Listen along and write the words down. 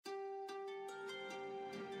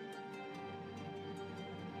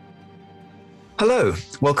Hello,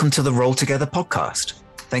 welcome to the Roll Together podcast.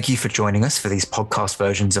 Thank you for joining us for these podcast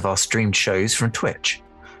versions of our streamed shows from Twitch.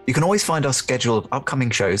 You can always find our schedule of upcoming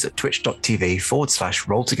shows at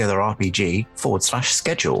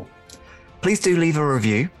twitch.tv/rolltogetherrpg/schedule. Please do leave a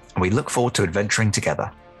review, and we look forward to adventuring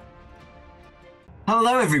together.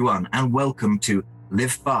 Hello, everyone, and welcome to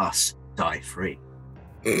Live Fast, Die Free.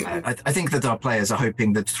 I think that our players are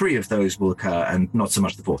hoping that 3 of those will occur and not so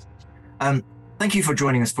much the 4th. Thank you for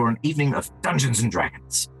joining us for an evening of Dungeons and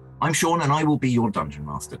Dragons. I'm Sean, and I will be your Dungeon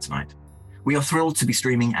Master tonight. We are thrilled to be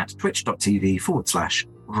streaming at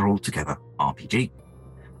twitch.tv/rolltogetherrpg.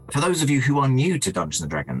 For those of you who are new to Dungeons and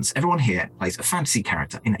Dragons, everyone here plays a fantasy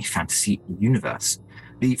character in a fantasy universe.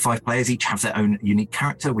 The 5 players each have their own unique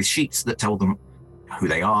character with sheets that tell them who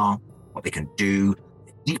they are, what they can do,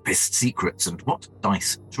 the deepest secrets, and what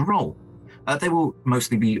dice to roll. They will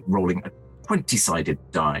mostly be rolling a 20-sided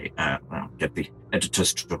die. I'll get the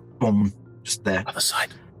editors to bomb just there. Other side.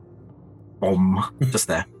 Bomb just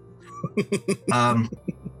there. The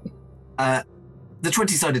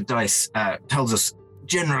 20-sided dice tells us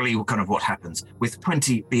generally kind of what happens, with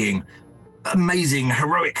 20 being amazing,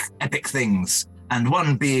 heroic, epic things, and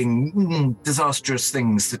 1 being disastrous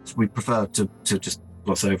things that we prefer to just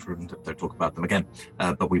gloss over and don't talk about them again,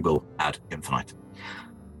 but we will add infinite.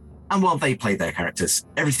 And while they play their characters,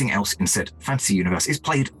 everything else in said fantasy universe is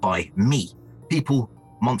played by me. People,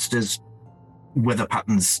 monsters, weather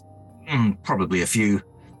patterns, probably a few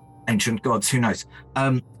ancient gods, who knows.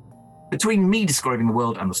 Between me describing the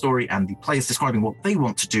world and the story and the players describing what they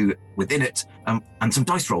want to do within it, and some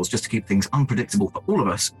dice rolls just to keep things unpredictable for all of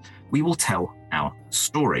us, we will tell our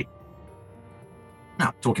story.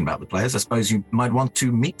 Now, talking about the players, I suppose you might want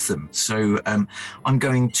to meet them. So I'm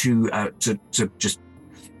going to just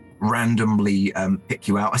randomly pick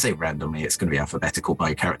you out. I say randomly, it's going to be alphabetical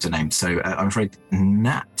by character name. So I'm afraid,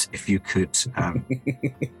 Nat, if you could...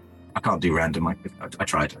 I can't do random. I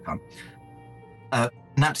tried, I can't.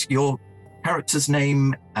 Nat, your character's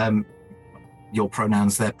name, your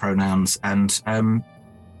pronouns, their pronouns, and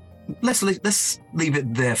let's leave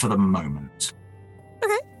it there for the moment.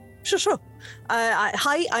 Okay, sure.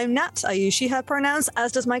 Hi, I'm Nat. I use she, her pronouns,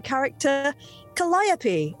 as does my character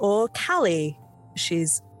Calliope, or Callie.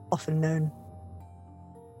 She's often known.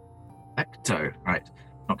 Ecto, right.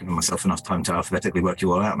 Not giving myself enough time to alphabetically work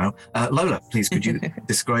you all out now. Lola, please, could you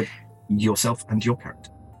describe yourself and your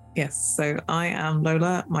character? Yes, so I am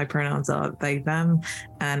Lola. My pronouns are they, them,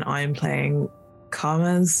 and I'm playing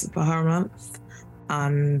Karma's Bahamut,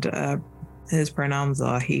 and his pronouns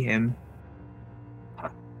are he, him.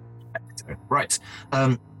 Right.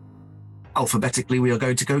 Alphabetically, we are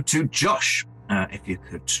going to go to Josh. If you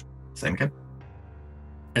could say him again.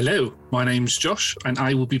 Hello, my name's Josh, and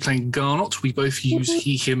I will be playing Garnot. We both use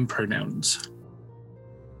he, him pronouns.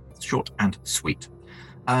 Short and sweet.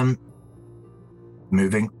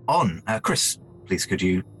 Moving on. Chris, please, could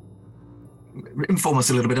you inform us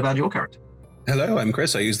a little bit about your character? Hello, I'm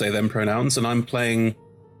Chris. I use they, them pronouns, and I'm playing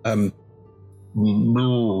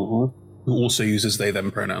who also uses they, them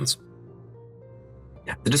pronouns.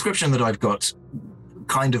 Yeah, the description that I've got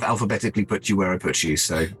kind of alphabetically put you where I put you,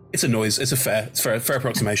 so... It's a noise. It's a fair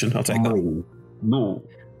approximation. I'll take that. No.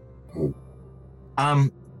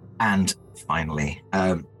 And finally,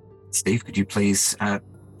 Steve, could you please tell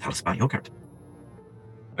us about your character?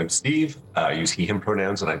 I'm Steve. I use he, him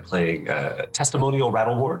pronouns, and I'm playing Testimonial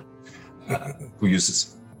Rattle Ward, who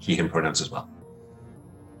uses he, him pronouns as well.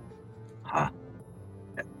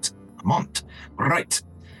 Mont. Right.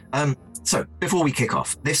 So, before we kick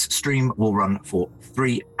off, this stream will run for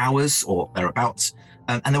 3 hours or thereabouts,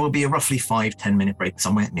 and there will be a roughly 5-10 minute break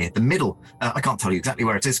somewhere near the middle. I can't tell you exactly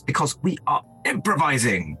where it is because we are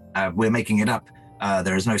improvising. We're making it up.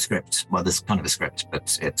 There is no script. Well, there's kind of a script,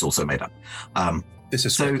 but it's also made up. This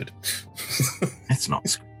is scripted. It's not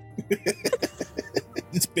scripted.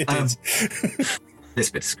 This bit is.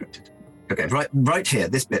 This bit is scripted. Okay, right here,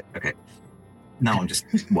 this bit. Okay. Now I'm just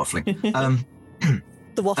waffling.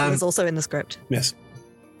 The waffle is also in the script. Yes.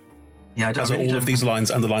 Yeah, I don't As are all of these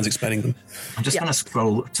lines and the lines explaining them. I'm just going to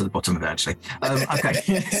scroll to the bottom of it, actually. Okay,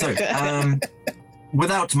 so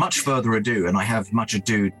without much further ado, and I have much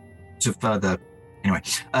ado to further... Anyway,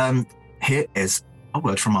 here is a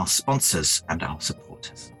word from our sponsors and our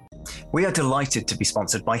supporters. We are delighted to be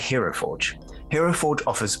sponsored by Hero Forge. Hero Forge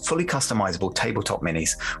offers fully customizable tabletop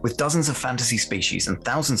minis with dozens of fantasy species and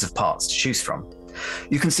thousands of parts to choose from.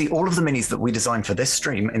 You can see all of the minis that we designed for this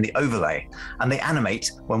stream in the overlay, and they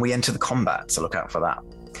animate when we enter the combat, so look out for that.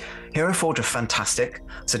 Hero Forge are fantastic,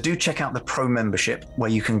 so do check out the Pro membership where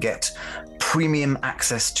you can get premium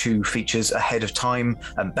access to features ahead of time,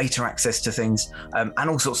 beta access to things, and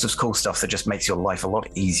all sorts of cool stuff that just makes your life a lot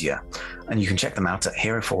easier. And you can check them out at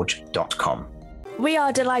heroforge.com. We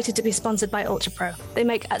are delighted to be sponsored by Ultra Pro. They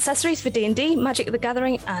make accessories for D&D, Magic the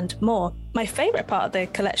Gathering, and more. My favourite part of their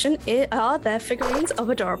collection are their figurines of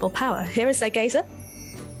adorable power. Here is their Gazer.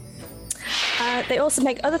 They also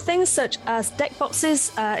make other things such as deck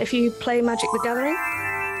boxes if you play Magic the Gathering.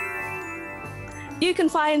 You can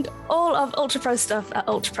find all of Ultra Pro stuff at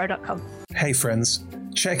ultrapro.com. Hey friends,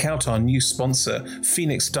 check out our new sponsor,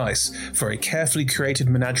 Phoenix Dice, for a carefully curated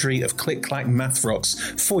menagerie of click-clack math rocks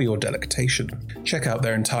for your delectation. Check out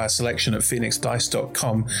their entire selection at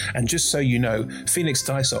phoenixdice.com, and just so you know, Phoenix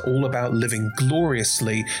Dice are all about living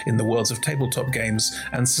gloriously in the worlds of tabletop games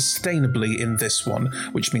and sustainably in this one,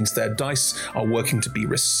 which means their dice are working to be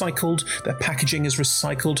recycled, their packaging is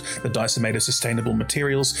recycled, the dice are made of sustainable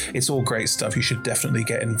materials. It's all great stuff. You should definitely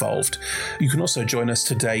get involved. You can also join us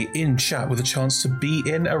today in chat with a chance to be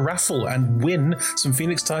in a raffle and win some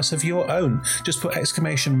Phoenix Dice of your own. Just put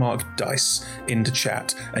 !dice into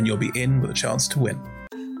chat and you'll be in with a chance to win.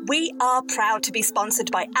 We are proud to be sponsored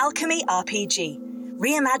by Alchemy RPG.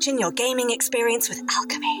 Reimagine your gaming experience with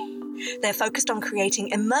Alchemy. They're focused on creating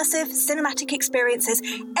immersive cinematic experiences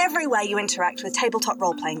everywhere you interact with tabletop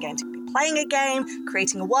role-playing games. Playing a game,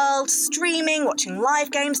 creating a world, streaming, watching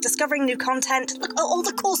live games, discovering new content. Look at all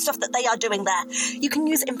the cool stuff that they are doing there. You can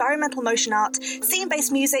use environmental motion art,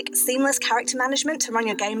 scene-based music, seamless character management to run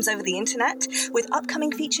your games over the internet, with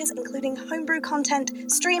upcoming features including homebrew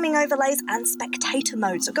content, streaming overlays, and spectator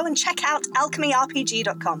mode. So go and check out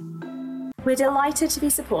alchemyrpg.com. We're delighted to be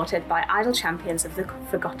supported by Idle Champions of the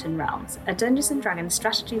Forgotten Realms, a Dungeons & Dragons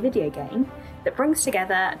strategy video game that brings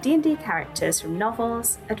together D&D characters from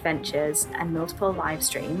novels, adventures, and multiple live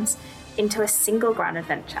streams into a single grand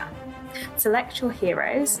adventure. Select your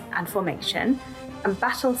heroes and formation and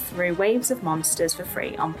battle through waves of monsters for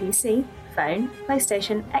free on PC, phone,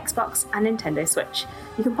 PlayStation, Xbox, and Nintendo Switch.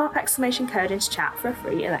 You can pop exclamation code into chat for a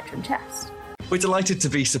free Electrum test. We're delighted to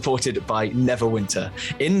be supported by Neverwinter.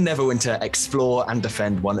 In Neverwinter, explore and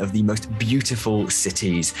defend one of the most beautiful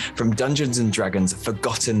cities from Dungeons & Dragons'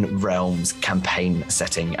 Forgotten Realms campaign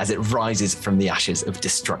setting as it rises from the ashes of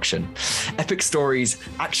destruction. Epic stories,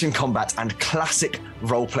 action combat, and classic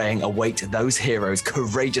role-playing await those heroes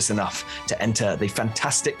courageous enough to enter the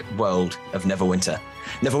fantastic world of Neverwinter.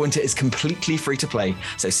 Neverwinter is completely free to play,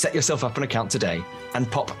 so set yourself up an account today and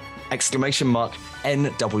pop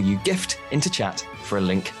 !NW gift into chat for a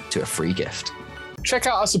link to a free gift. Check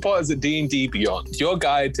out our supporters at D&D Beyond, your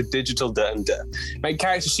guide to digital D&D. Make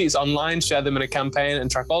character sheets online, share them in a campaign, and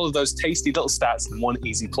track all of those tasty little stats in one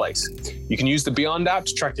easy place. You can use the Beyond app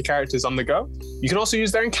to track your characters on the go. You can also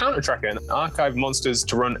use their encounter tracker and archive monsters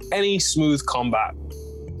to run any smooth combat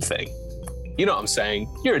thing. You know what I'm saying.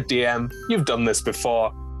 You're a DM. You've done this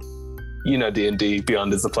before. You know D&D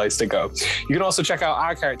Beyond is the place to go. You can also check out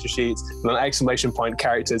our character sheets and !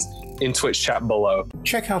 characters in Twitch chat below.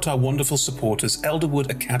 Check out our wonderful supporters,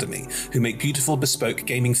 Elderwood Academy, who make beautiful bespoke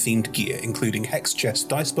gaming-themed gear, including Hex Chest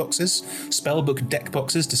dice boxes, Spellbook deck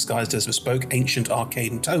boxes disguised as bespoke ancient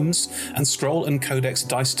arcane tomes, and Scroll and Codex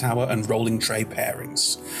dice tower and rolling tray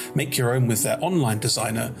pairings. Make your own with their online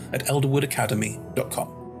designer at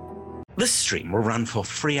elderwoodacademy.com. This stream will run for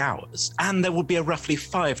 3 hours, and there will be a roughly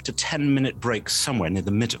 5 to 10 minute break somewhere near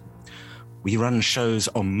the middle. We run shows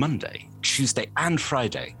on Monday, Tuesday, and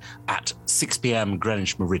Friday at 6 p.m.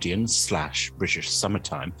 Greenwich Meridian / British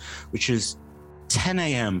Summertime, which is 10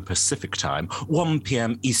 a.m. Pacific Time, 1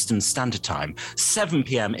 p.m. Eastern Standard Time, 7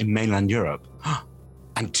 p.m. in mainland Europe,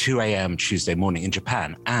 and 2 a.m. Tuesday morning in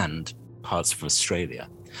Japan and parts of Australia.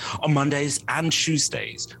 On Mondays and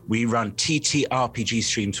Tuesdays, we run TTRPG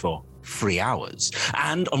streams for 3 hours.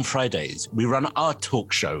 And on Fridays, we run our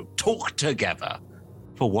talk show, Talk Together,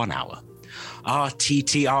 for 1 hour. Our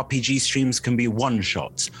TTRPG streams can be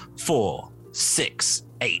one-shots, 4, 6,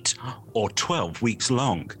 8, or 12 weeks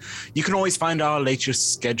long. You can always find our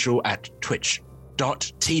latest schedule at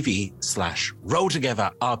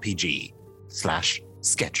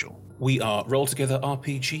twitch.tv/rolltogetherrpg/schedule. We are Roll Together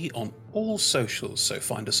RPG on all socials, so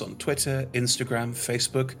find us on Twitter, Instagram,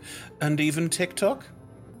 Facebook, and even TikTok.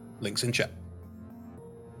 Links in chat.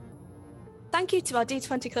 Thank you to our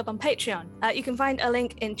D20 Club on Patreon. You can find a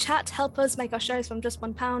link in chat. Help us make our shows from just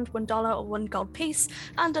 £1, $1, or $1 gold piece,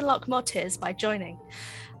 and unlock more tiers by joining.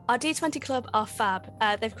 Our D20 Club are fab.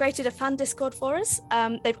 They've created a fan Discord for us.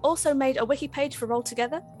 They've also made a wiki page for Roll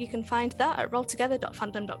Together. You can find that at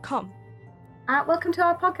rolltogether.fandom.com. Welcome to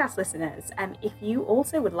our podcast listeners. If you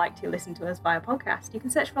also would like to listen to us via podcast, you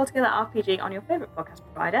can search Roll Together RPG on your favourite podcast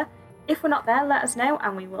provider. If we're not there, let us know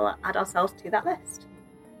and we will add ourselves to that list.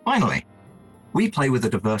 Finally, we play with a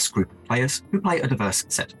diverse group of players who play a diverse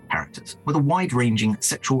set of characters with a wide-ranging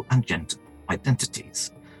sexual and gender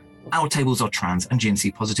identities. Our tables are trans and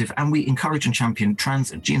GNC positive, and we encourage and champion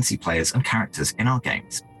trans and GNC players and characters in our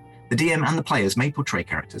games. The DM and the players may portray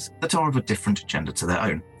characters that are of a different gender to their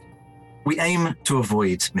own. We aim to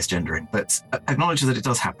avoid misgendering, but acknowledge that it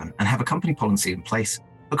does happen and have a company policy in place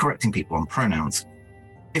for correcting people on pronouns.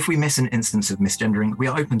 If we miss an instance of misgendering, we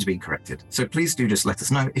are open to being corrected, so please do just let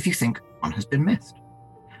us know if you think one has been missed.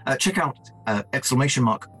 Check out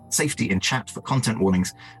 !safety in chat for content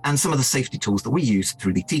warnings and some of the safety tools that we use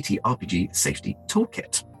through the TTRPG Safety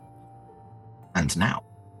Toolkit. And now,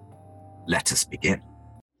 let us begin.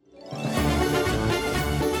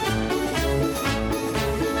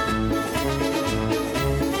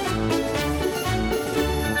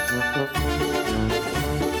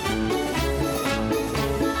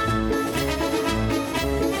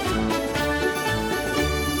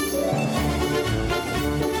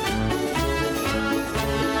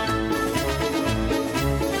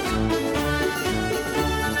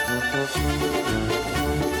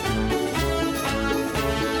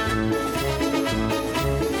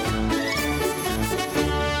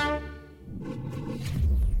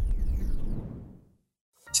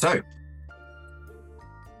 So,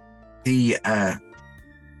 the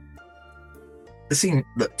scene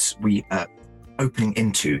that we are opening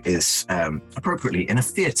into is appropriately in a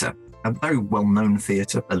theatre, a very well-known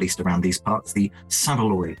theatre, at least around these parts, the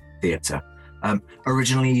Saveloy Theatre.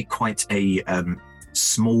 Originally quite a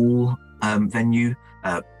small venue,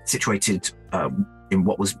 situated in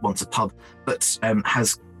what was once a pub, but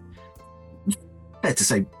has, fair to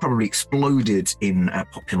say, probably exploded in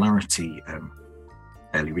popularity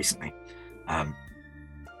fairly recently.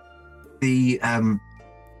 The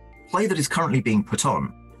play that is currently being put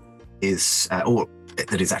on is, or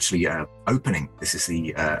that is actually opening, this is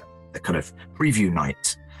the kind of preview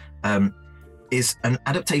night, is an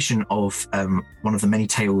adaptation of one of the many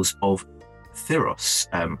tales of Theros,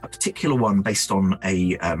 a particular one based on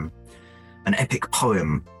an epic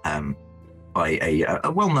poem by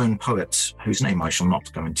a well-known poet whose name I shall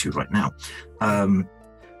not go into right now,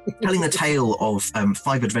 telling the tale of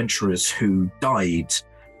 5 adventurers who died,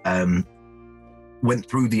 went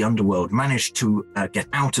through the underworld, managed to get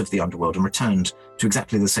out of the underworld and returned to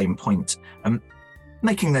exactly the same point,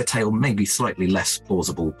 making their tale maybe slightly less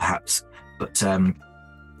plausible perhaps, but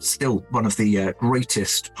still one of the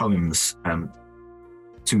greatest poems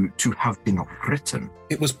to have been written.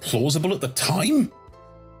 It was plausible at the time?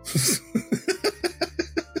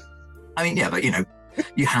 I mean, yeah, but you know,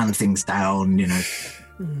 you hand things down, you know,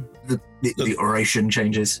 the oration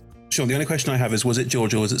changes. Sure, the only question I have is, was it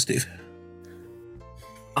George or was it Steve?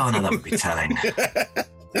 Oh no, that would be telling.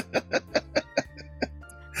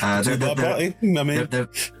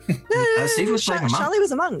 Steve was playing a monk. Charlie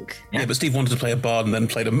was a monk. Yeah, but Steve wanted to play a bard and then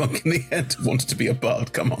played a monk in the end. Wanted to be a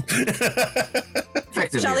bard, come on.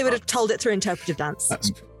 Charlie would have told it through interpretive dance.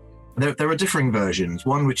 There are differing versions.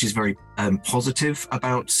 One which is very positive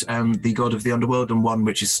about the god of the underworld, and one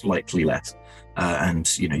which is slightly less.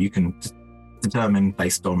 And you know, you can determine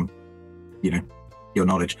based on, you know, your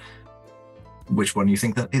knowledge which one you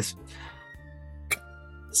think that is.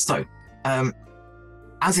 So,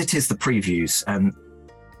 as it is the previews,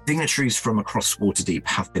 dignitaries from across Waterdeep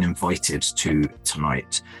have been invited to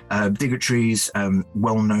tonight. Dignitaries,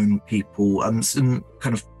 well-known people, some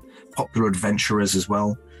kind of popular adventurers as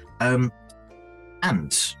well, and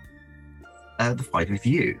the 5 of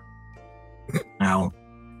you. Now,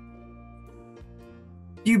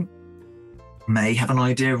 you may have an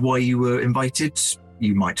idea of why you were invited.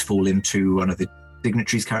 You might fall into one of the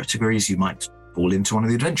dignitaries categories. You might fall into one of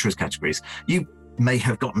the adventurers categories. You may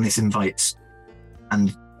have gotten this invite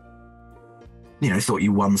and, you know, thought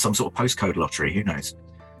you won some sort of postcode lottery. Who knows?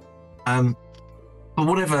 For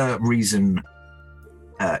whatever reason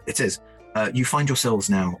it is, you find yourselves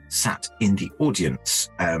now sat in the audience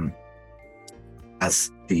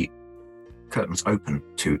as the curtains open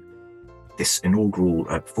to this inaugural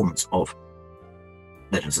performance of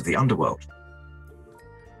Legends of the Underworld.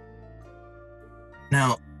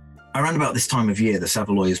 Now, around about this time of year, the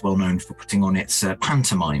Saveloy is well known for putting on its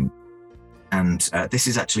pantomime. And this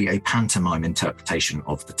is actually a pantomime interpretation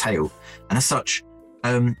of the tale. And as such,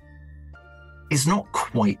 is not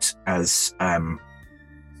quite as,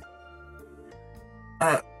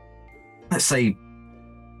 let's say,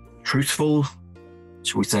 truthful,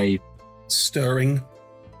 shall we say? Stirring.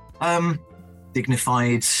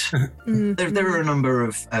 Dignified. There are a number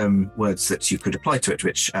of words that you could apply to it,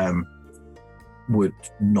 which would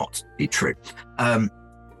not be true.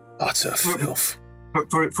 Utter filth.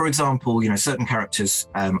 For example, certain characters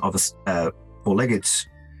of a four-legged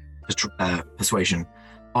persuasion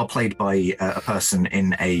are played by a person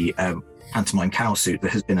in a pantomime cow suit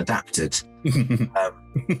that has been adapted.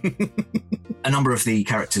 A number of the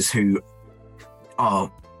characters who are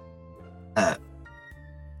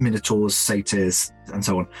minotaurs, satyrs, and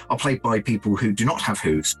so on are played by people who do not have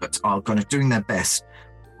hooves, but are kind of doing their best,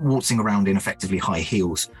 waltzing around in effectively high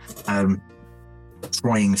heels,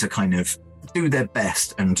 trying to kind of do their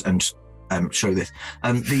best and show this.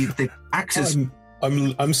 The actors.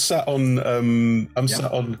 I'm sat on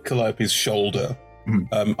sat on Calliope's shoulder.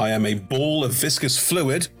 Mm-hmm. I am a ball of viscous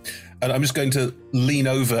fluid, and I'm just going to lean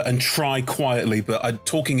over and try quietly. But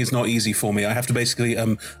talking is not easy for me. I have to basically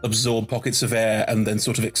absorb pockets of air and then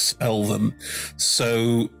sort of expel them.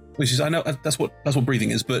 So, which is, I know that's what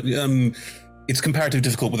breathing is, but it's comparatively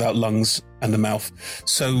difficult without lungs and a mouth.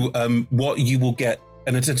 So, what you will get,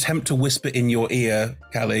 and an attempt to whisper in your ear,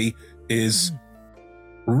 Callie, is.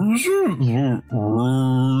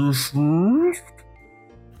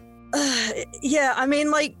 Yeah, I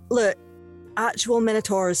mean, look, actual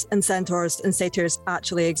minotaurs and centaurs and satyrs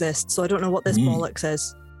actually exist, so I don't know what this bollocks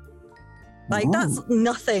is. That's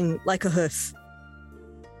nothing like a hoof.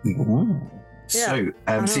 So,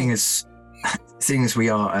 seeing as we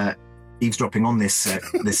are eavesdropping on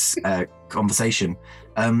this conversation,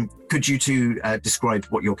 could you two describe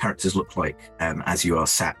what your characters look like as you are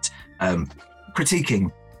sat critiquing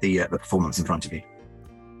the performance in front of you?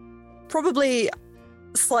 Probably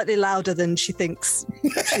slightly louder than she thinks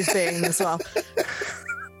she's being as well.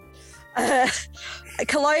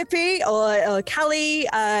 Calliope or Callie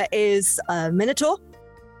is a minotaur.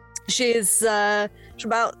 She's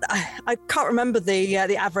about, I can't remember the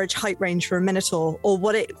average height range for a minotaur, or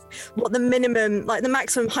what the minimum, the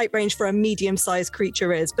maximum height range for a medium-sized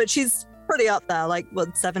creature is, but she's pretty up there,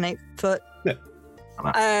 7-8 foot. Yeah.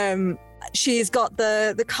 She's got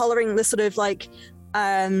the coloring, the sort of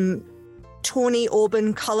tawny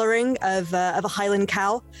auburn coloring of a Highland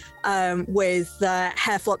cow, with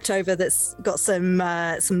hair flopped over that's got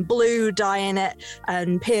some blue dye in it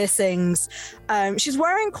and piercings. She's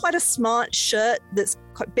wearing quite a smart shirt that's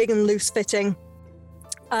quite big and loose fitting,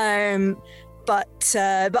 but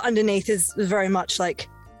underneath is very much like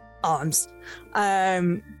arms.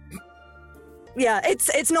 Yeah,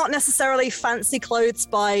 it's not necessarily fancy clothes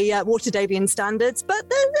by Waterdavian standards, but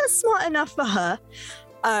they're smart enough for her.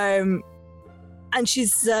 And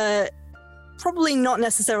she's probably not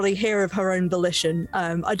necessarily here of her own volition.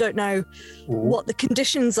 I don't know what the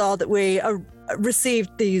conditions are that we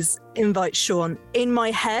received these invites, Sean. In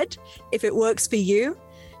my head, if it works for you,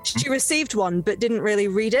 she received one but didn't really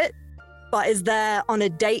read it, but is there on a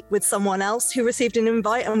date with someone else who received an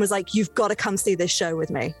invite and was like, "You've got to come see this show with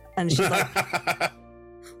me." And she's like,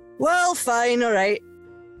 "Well, fine, all right.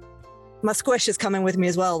 My squish is coming with me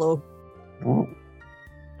as well, though."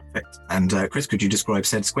 Perfect. And Chris, could you describe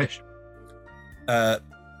said squish?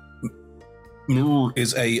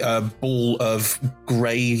 Is a ball of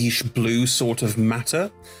greyish blue sort of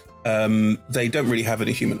matter. They don't really have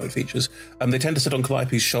any humanoid features. They tend to sit on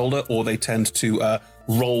Calliope's shoulder, or they tend to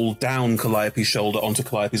roll down Calliope's shoulder onto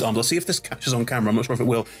Calliope's arm. I'll see if this catches on camera. I'm not sure if it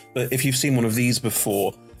will, but if you've seen one of these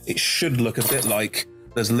before, it should look a bit like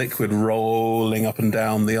there's liquid rolling up and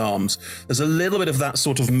down the arms. There's a little bit of that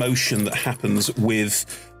sort of motion that happens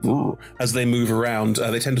as they move around.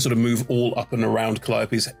 They tend to sort of move all up and around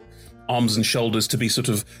Calliope's arms and shoulders to be sort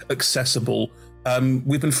of accessible.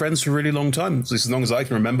 We've been friends for a really long time, as long as I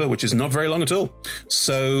can remember, which is not very long at all.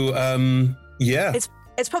 So, yeah.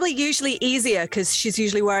 It's probably usually easier because she's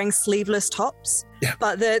usually wearing sleeveless tops. Yeah.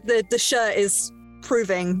 But the shirt is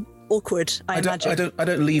proving awkward, I imagine. I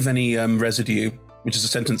don't leave any residue, which is a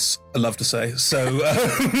sentence I love to say. So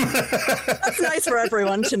that's nice for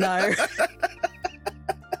everyone to know.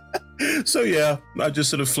 So yeah, I just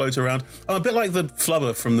sort of float around. I'm a bit like the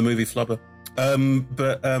Flubber from the movie Flubber,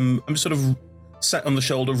 but I'm just sort of sat on the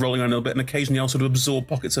shoulder, rolling around a little bit, and occasionally I'll sort of absorb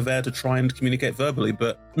pockets of air to try and communicate verbally,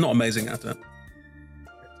 but not amazing at it.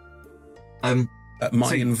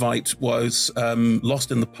 My invite was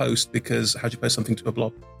lost in the post because how'd you post something to a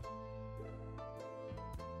blob?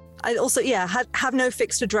 I also, have no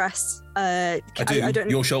fixed address. I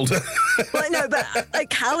don't your shoulder. Well, no, but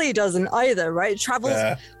Callie doesn't either, right? Travels.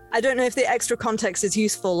 Yeah. I don't know if the extra context is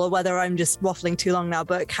useful or whether I'm just waffling too long now,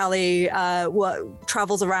 but Callie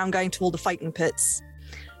travels around going to all the fighting pits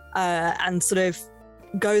and sort of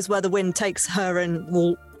goes where the wind takes her and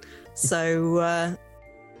Walt. So,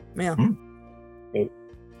 yeah.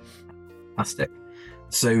 Fantastic.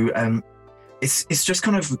 So, it's just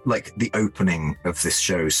kind of like the opening of this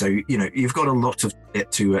show. So, you know, you've got a lot of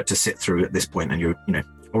it to sit through at this point, and you're, you know,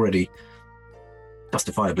 already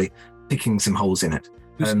justifiably picking some holes in it.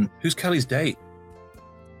 Who's Callie's date?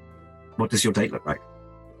 What does your date look like?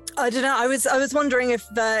 I don't know. I was wondering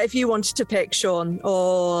if you wanted to pick Sean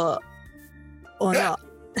or not.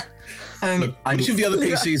 Look, which of the other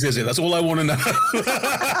PCs is it? That's all I want to know.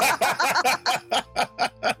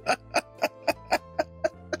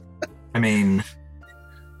 I mean,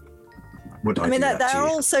 they're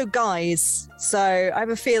also guys, so I have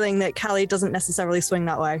a feeling that Callie doesn't necessarily swing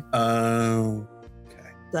that way. Oh,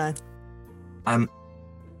 okay. So,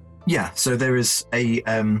 yeah. So there is a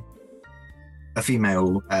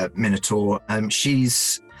female Minotaur.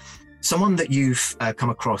 She's someone that you've come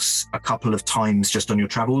across a couple of times just on your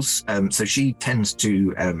travels. So she tends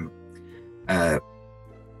to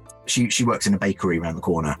she works in a bakery around the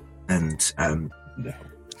corner, and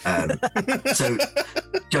so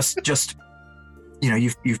just you know,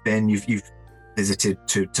 you've visited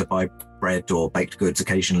to buy bread or baked goods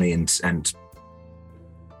occasionally, and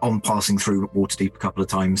on passing through Waterdeep a couple of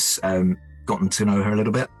times, gotten to know her a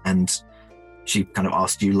little bit, and she kind of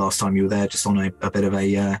asked you last time you were there, just on a bit of a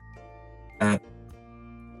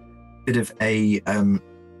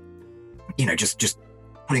you know, just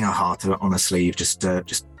putting her heart on her sleeve, just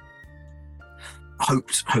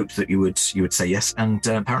hoped that you would say yes, and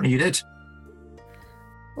apparently you did.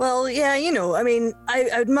 Well, yeah, you know, I mean,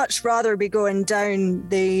 I'd much rather be going down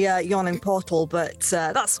the yawning portal, but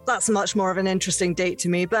that's much more of an interesting date to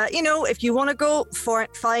me. But, you know, if you want to go for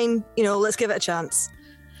it, fine. You know, let's give it a chance.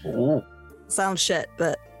 Oh. Sounds shit,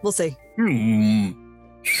 but we'll see.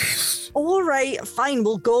 All right, fine,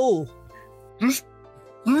 we'll go. Just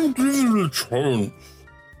give it a chance.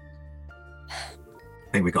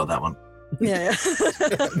 I think we got that one. Yeah.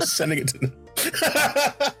 I'm sending it to them.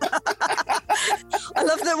 I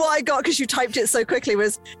love that what I got, because you typed it so quickly,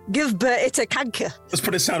 was give Bert a canker. That's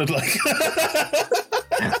what it sounded like.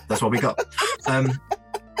 Yeah, that's what we got.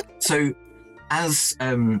 So as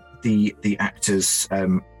the actors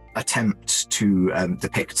attempt to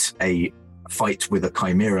depict a fight with a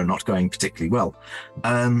chimera not going particularly well,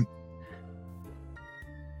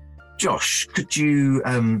 Josh, could you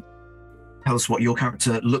tell us what your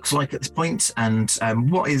character looks like at this point, and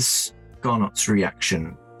what is Garnot's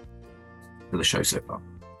reaction to the show so far?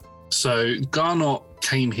 So Garnot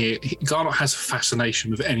came here. Garnot has a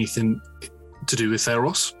fascination with anything to do with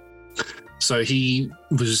Theros. So he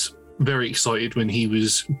was very excited when he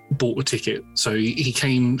was bought a ticket. So he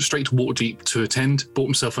came straight to Waterdeep to attend, bought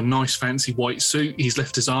himself a nice fancy white suit. He's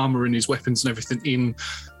left his armor and his weapons and everything in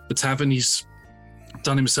the tavern. He's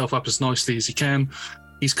done himself up as nicely as he can.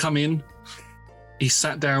 He's come in, he's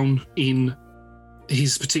sat down in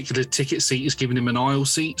his particular ticket seat, is giving him an aisle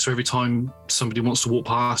seat. So every time somebody wants to walk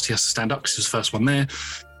past, he has to stand up because he's the first one there.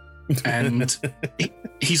 And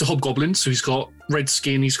he's a hobgoblin, so he's got red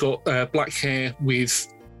skin, he's got black hair with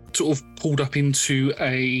sort of pulled up into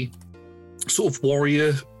a sort of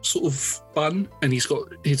warrior sort of bun, and he's got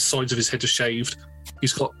his sides of his head are shaved.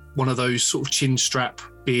 He's got one of those sort of chin strap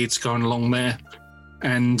beards going along there.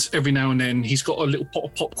 And every now and then he's got a little pot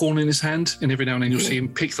of popcorn in his hand, and every now and then you'll see him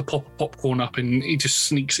pick the popcorn up, and he just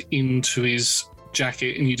sneaks into his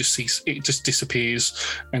jacket, and you just see it just disappears.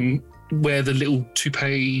 And where the little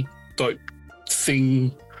toupee type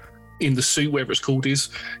thing in the suit, whatever it's called, is,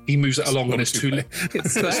 he moves it along, and there's two.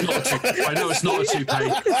 It's not a toupee. I know it's not a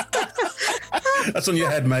toupee. That's on your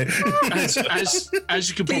head, mate. As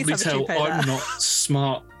you can probably tell, I'm not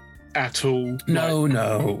smart at all.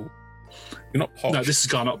 No. You're not posh. No, this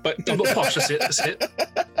is Garnot, but I'm not posh. That's it.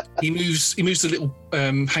 He moves the little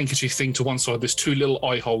handkerchief thing to one side. There's two little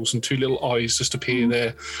eye holes, and two little eyes just appear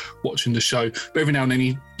there watching the show. But every now and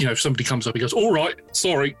then if somebody comes up, he goes, "All right,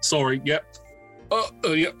 sorry, yep.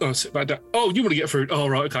 Sit back down. Oh, you want to get food? Oh,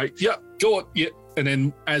 right, okay. Yeah, go on, yeah." And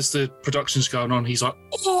then as the production's going on, he's like,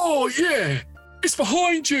 "Oh, yeah, it's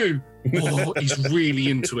behind you." Oh, he's really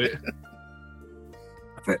into it.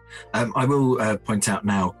 I will point out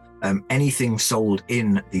now, anything sold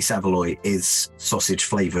in the Savoy is sausage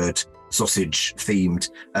flavoured, sausage themed.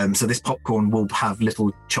 So this popcorn will have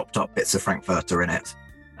little chopped up bits of Frankfurter in it.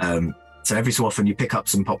 So every so often you pick up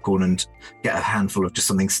some popcorn and get a handful of just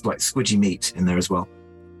something like squidgy meat in there as well.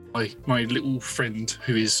 My little friend,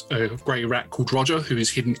 who is a grey rat called Roger, who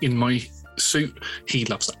is hidden in my suit, he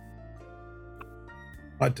loves that.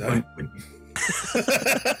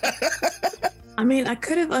 I mean, I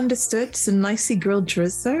could have understood some nicely grilled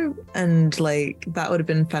chorizo, and like that would have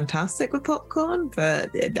been fantastic with popcorn. But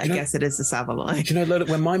I guess it is a Savoy. Do you know, Lola,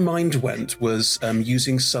 where my mind went was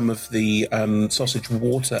using some of the sausage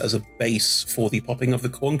water as a base for the popping of the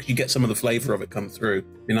corn. Could you get some of the flavour of it come through?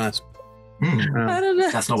 Be nice. I don't know.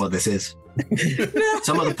 That's not what this is.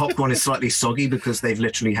 Some of the popcorn is slightly soggy because they've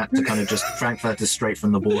literally had to kind of just frankfurter straight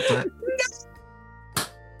from the water.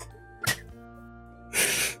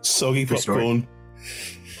 Soggy popcorn.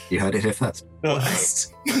 You heard it here first.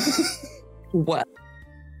 What?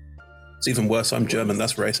 It's even worse. I'm German.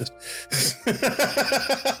 That's racist.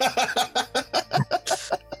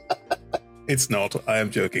 It's not. I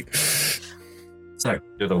am joking. So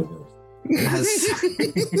You're the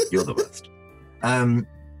worst. you're the worst.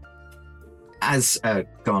 As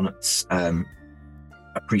Garnet's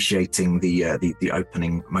appreciating the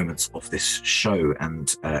opening moments of this show,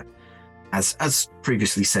 and as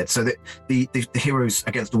previously said, so that the heroes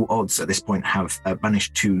against all odds at this point have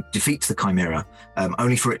managed to defeat the Chimera,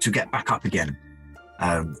 only for it to get back up again.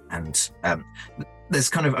 And there's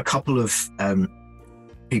kind of a couple of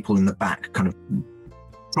people in the back kind of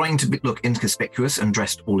trying to look inconspicuous and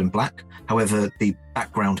dressed all in black. However, the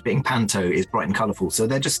background, being Panto, is bright and colourful, so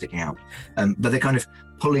they're just sticking out. But they're kind of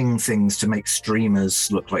pulling things to make streamers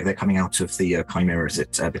look like they're coming out of the Chimera as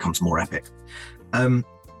it becomes more epic.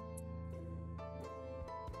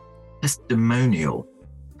 Testimonial,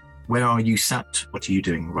 where are you sat? What are you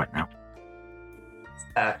doing right now?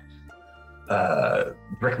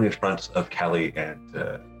 Directly in front of Callie and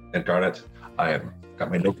Garnet. I have got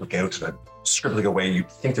my notebook out and I'm scribbling away. You'd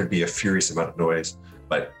think there'd be a furious amount of noise,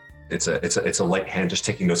 but it's a light hand just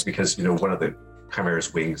taking notes because one of the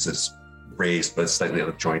Chimera's wings is raised but slightly out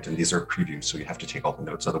of joint, and these are previews, so you have to take all the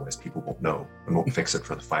notes, otherwise people won't know and won't fix it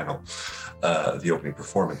for the final, the opening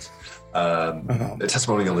performance. The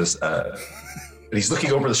testimonial is, and he's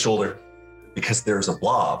looking over the shoulder because there's a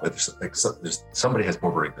blob. There's somebody has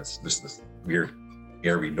barbaric this. There's this weird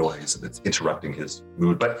airy noise and it's interrupting his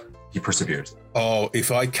mood, but he perseveres. Oh, if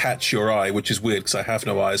I catch your eye, which is weird because I have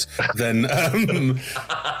no eyes, then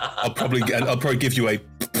I'll probably give you a.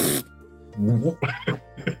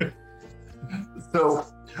 So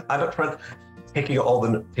I'm up front, taking all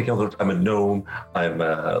the. I'm a gnome. I'm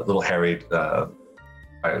a little harried.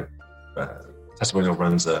 Testimonial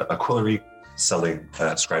runs a quillery selling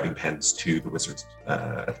scribing pens to the wizards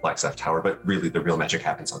at the Blackstaff Tower, but really the real magic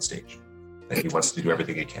happens on stage. And he wants to do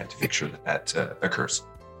everything he can to make sure that occurs,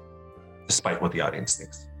 despite what the audience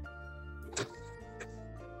thinks.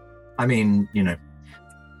 I mean,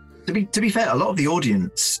 to be fair, a lot of the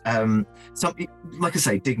audience, some, like I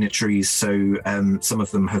say, dignitaries. So some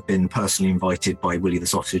of them have been personally invited by Willie the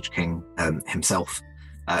Sausage King himself,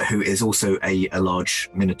 who is also a large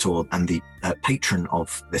minotaur and the patron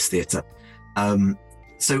of this theatre.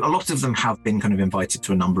 So a lot of them have been kind of invited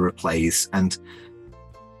to a number of plays and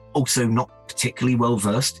also not particularly well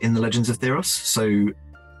versed in the Legends of Theros. So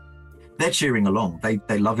they're cheering along.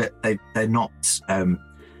 They love it. They're not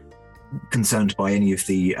concerned by any of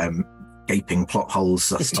the gaping plot holes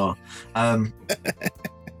thus far.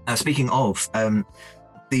 Speaking of,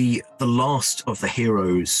 the last of the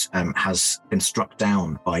heroes has been struck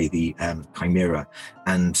down by the Chimera,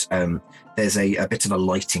 and there's a bit of a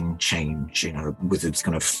lighting change. Wizards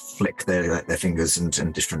kind of flick their fingers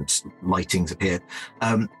and different lightings appear.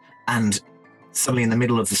 And suddenly in the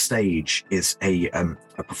middle of the stage is a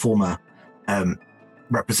performer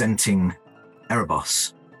representing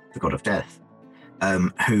Erebos, the god of death,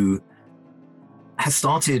 who has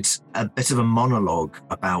started a bit of a monologue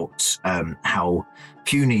about how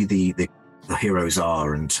puny the heroes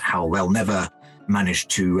are and how they'll never manage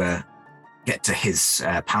to get to his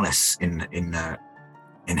palace in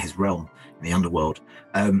his realm, in the underworld.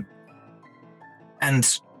 And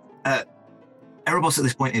Erebos at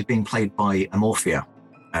this point is being played by Amorphia,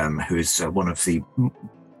 who is one of the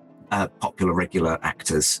popular regular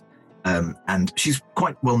actors. And she's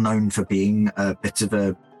quite well known for being a bit of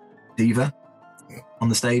a diva on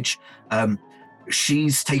the stage.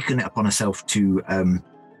 She's taken it upon herself to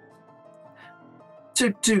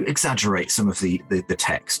exaggerate some of the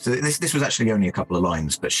text. This was actually only a couple of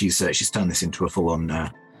lines, but she's turned this into a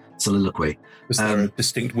full-on soliloquy. Is there a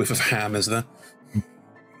distinct whiff of ham, is there?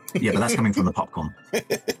 Yeah, but that's coming from the popcorn.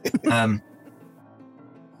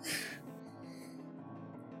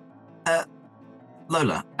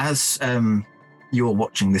 Lola, as you're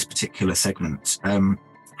watching this particular segment,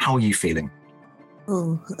 how are you feeling?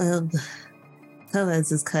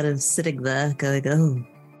 Thomas is kind of sitting there going,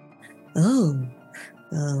 no,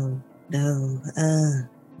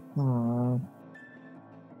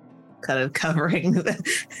 kind of covering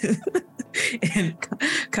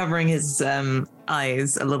covering his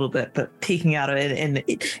eyes a little bit, but peeking out of it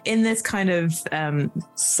in this kind of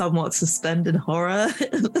somewhat suspended horror.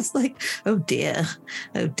 It's like, oh dear,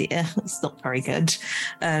 it's not very good.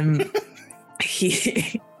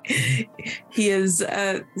 He is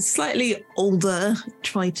a slightly older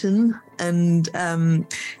Triton, and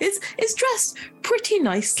is dressed pretty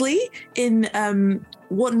nicely in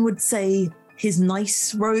one would say his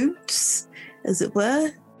nice robes, as it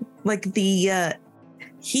were. Like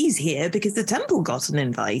he's here because the temple got an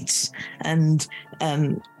invite, and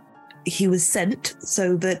he was sent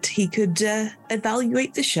so that he could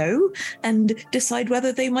evaluate the show and decide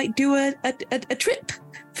whether they might do a trip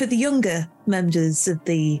for the younger members of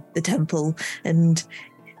the temple and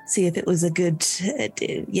see if it was a good.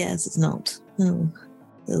 Yes, it's not. Oh,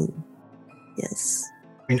 yes.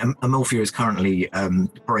 I mean, Amalfia is currently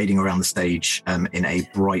parading around the stage in a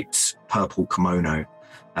bright purple kimono,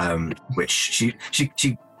 which she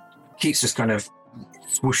keeps just kind of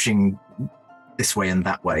swooshing this way and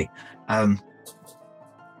that way.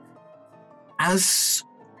 As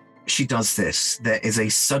she does this, there is a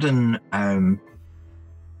sudden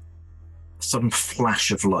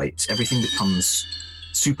flash of light. Everything becomes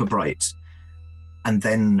super bright, and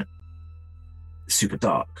then super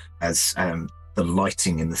dark as the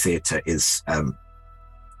lighting in the theatre is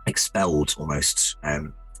expelled almost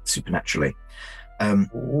supernaturally.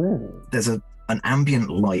 There's an ambient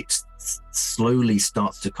light slowly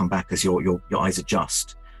starts to come back as your eyes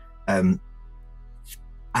adjust. And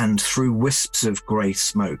through wisps of grey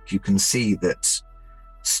smoke, you can see that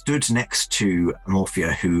stood next to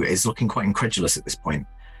Amalfia, who is looking quite incredulous at this point,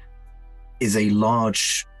 is a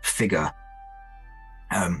large figure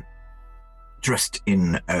dressed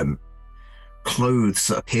in clothes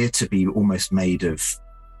that appear to be almost made of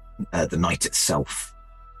the night itself.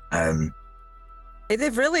 Hey,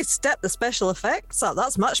 they've really stepped the special effects up.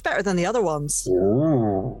 That's much better than the other ones.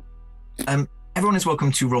 Everyone is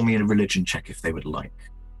welcome to roll me a religion check if they would like.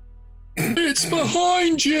 It's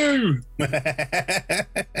behind you!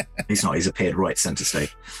 He's not, he's appeared right centre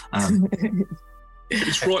stage.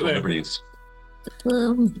 It's right there.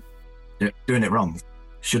 Doing it wrong.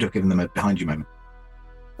 Should have given them a behind you moment.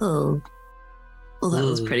 Oh, well, that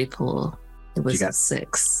was pretty poor. It was You a got-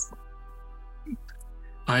 6.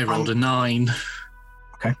 I rolled a 9.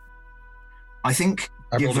 Okay. I think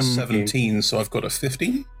I rolled a given 17, so I've got a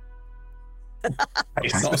 15.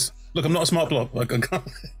 Look, I'm not a smart blob. I can't.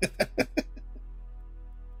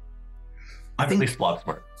 I'm at least blob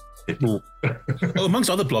smart. Well,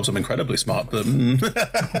 amongst other blobs, I'm incredibly smart, but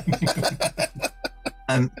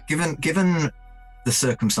given the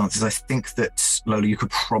circumstances, I think that Lola, you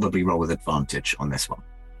could probably roll with advantage on this one.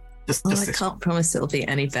 Just I this can't promise it'll be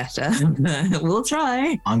any better. We'll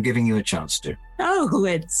try. I'm giving you a chance to. Oh,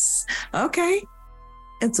 it's okay.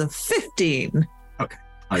 It's a 15. Okay,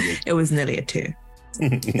 I do. It was nearly a 2.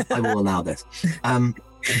 I will allow this.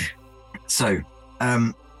 So,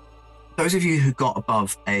 those of you who got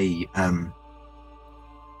above a,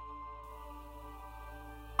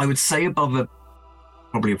 I would say above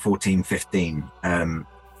probably a 14, 15.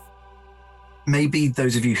 Maybe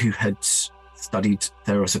those of you who had studied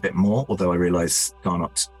Theros a bit more, although I realise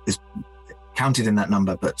Garnot is counted in that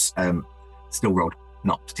number, but still rolled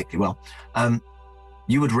not particularly well.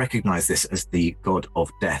 You would recognise this as the god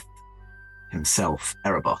of death himself,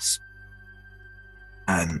 Erebos.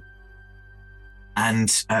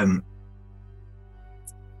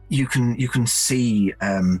 You can see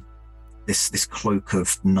this cloak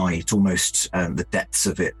of night, almost the depths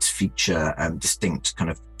of it feature distinct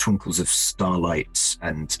kind of twinkles of starlight,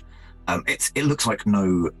 and it looks like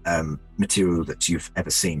no material that you've ever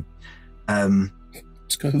seen.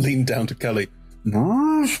 Just going to lean down to Kelly.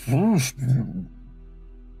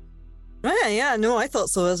 Yeah, no, I thought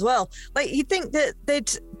so as well. Like, you'd think that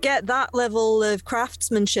they'd get that level of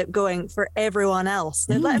craftsmanship going for everyone else.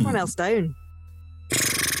 They'd let everyone else down.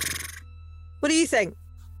 What do you think?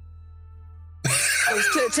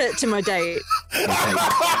 to my date.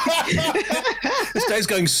 This day's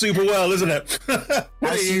going super well, isn't it?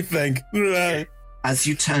 What do you think? As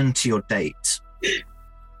you turn to your date,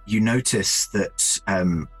 you notice that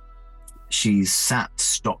she's sat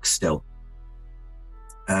stock still.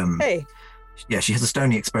 Hey. Yeah, she has a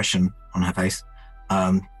stony expression on her face.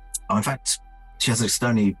 In fact, she has a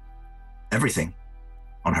stony everything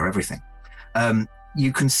on her everything.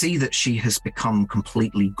 You can see that she has become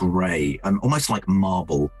completely grey, almost like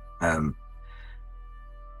marble. And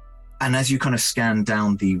as you kind of scan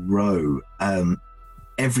down the row,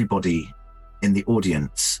 everybody in the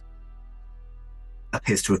audience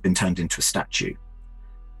appears to have been turned into a statue.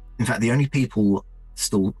 In fact, the only people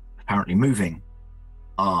still apparently moving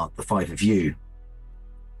are the 5 of you,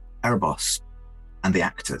 Erebos, and the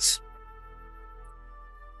actors.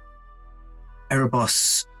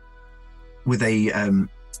 Erebos, with a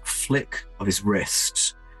flick of his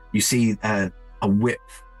wrist, you see a whip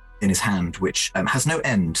in his hand, which has no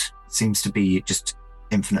end, seems to be just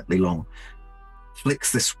infinitely long.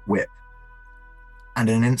 Flicks this whip, and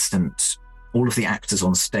in an instant, all of the actors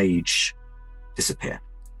on stage disappear.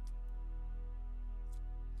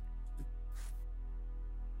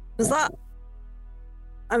 Was that?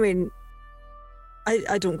 I mean,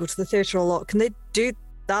 I don't go to the theatre a lot. Can they do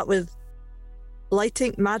that with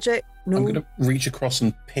lighting, magic? No. I'm going to reach across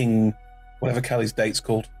and ping whatever Callie's date's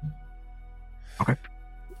called. Okay.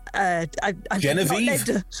 Genevieve.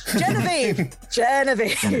 Genevieve.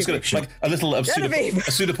 Genevieve. I'm just going to, like, a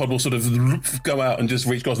pseudopod will sort of go out and just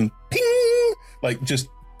reach across and ping, like just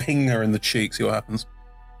ping her in the cheek. See what happens.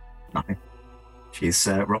 Nothing. She's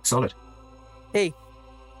rock solid. Hey.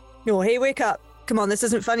 No, hey, wake up. Come on, this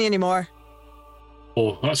isn't funny anymore.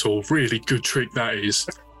 Oh, that's a really good trick, that is.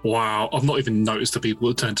 Wow, I've not even noticed the people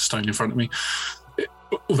that turned to stone in front of me.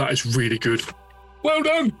 That is really good. Well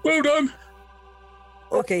done, well done.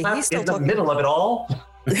 Okay, he's still in the talking. middle of it all.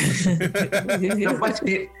 There must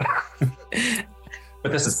be...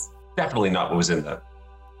 But this is definitely not what was in the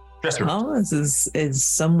dressing room. Thomas is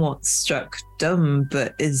somewhat struck dumb,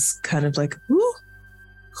 but is kind of like, ooh,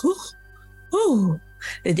 ooh, ooh.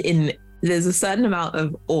 There's a certain amount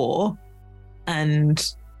of awe and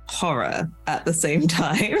horror at the same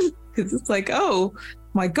time, because it's like, oh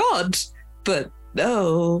my god, but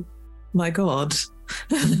oh my god.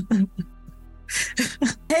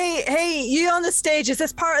 Hey, you on the stage? Is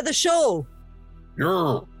this part of the show?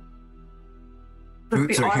 Yeah.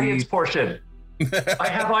 The audience portion. I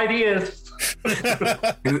have ideas.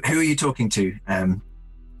 Who are you talking to?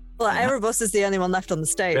 Well, Erebos is the only one left on the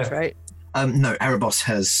stage, right? No, Erebos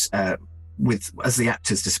has, as the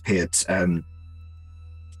actors disappeared,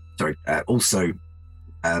 also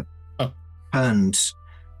turned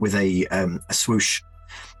with a swoosh.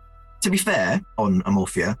 To be fair, on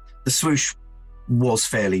Amorphia, the swoosh was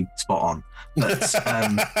fairly spot on, but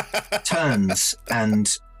turns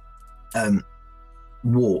and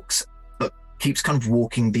walks, but keeps kind of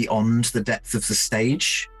walking beyond the depth of the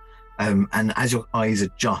stage. And as your eyes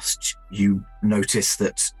adjust, you notice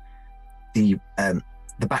that the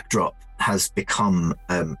backdrop has become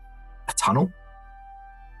a tunnel,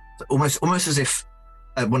 almost as if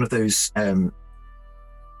one of those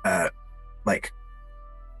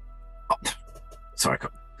sorry,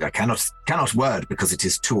 I cannot word because it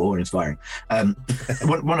is too awe-inspiring.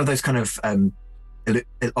 One of those kind of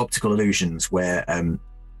optical illusions where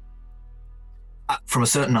from a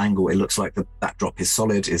certain angle it looks like the backdrop is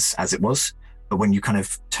solid, is as it was, but when you kind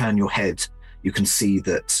of turn your head, you can see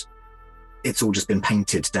that it's all just been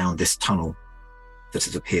painted down this tunnel that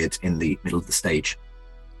has appeared in the middle of the stage.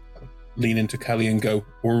 Lean into Callie and go,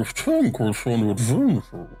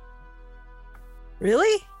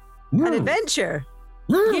 Really? No. An adventure?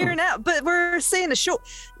 No. Here now, but we're seeing a show.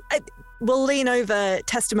 We'll lean over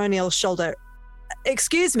Testimonial's shoulder.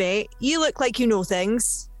 Excuse me, you look like you know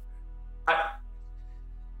things. I've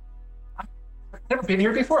never been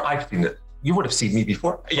here before. I've seen it. You would have seen me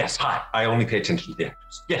before. Yes, hi. I only pay attention to the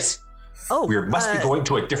actors. Yes. Oh, we must be going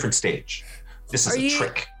to a different stage. This is a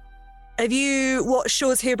trick. Have you watched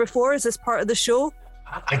shows here before? Is this part of the show?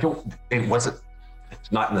 I don't. It wasn't.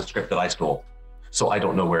 It's not in the script that I stole, so I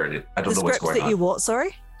don't know where it is. I don't know what's going on. The script that you what?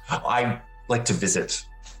 Sorry. I like to visit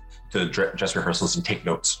the dress rehearsals and take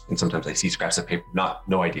notes, and sometimes I see scraps of paper.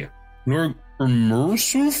 No idea. Like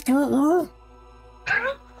immersive theater?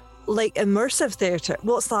 Like immersive theater?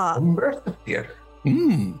 What's that? Immersive theater.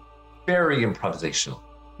 Very improvisational.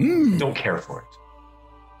 Don't care for it.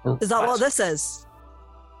 Is that what this is?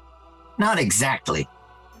 Not exactly.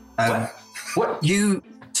 What? You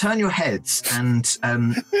turn your heads and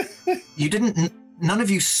you didn't. None of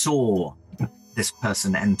you saw this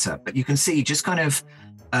person enter, but you can see just kind of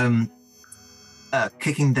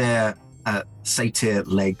kicking their satyr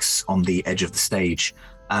legs on the edge of the stage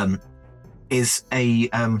is a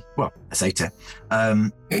satyr,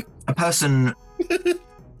 a person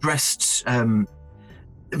dressed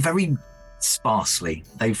very sparsely.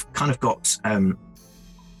 They've kind of got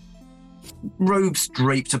robes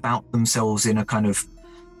draped about themselves in a kind of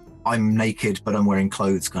I'm naked but I'm wearing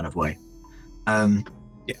clothes kind of way. Yeah.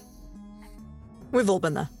 We've all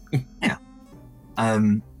been there. Yeah.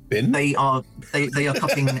 They are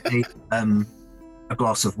cupping a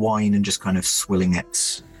glass of wine and just kind of swilling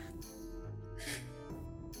it.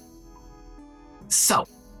 So,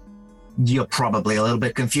 you're probably a little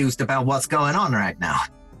bit confused about what's going on right now.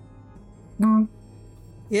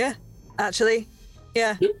 Yeah, actually,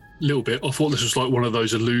 yeah. A little bit. I thought this was like one of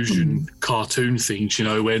those illusion cartoon things, you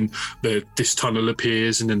know, when this tunnel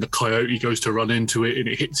appears and then the coyote goes to run into it and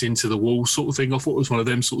it hits into the wall sort of thing. I thought it was one of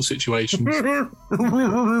them sort of situations.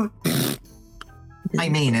 I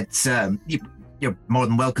mean, it's you're more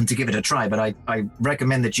than welcome to give it a try, but I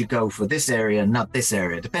recommend that you go for this area and not this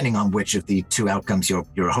area, depending on which of the two outcomes you're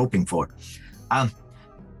hoping for. I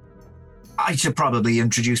should probably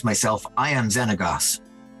introduce myself. I am Xenagos.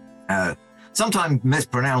 Sometimes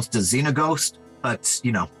mispronounced as Xenaghost, but,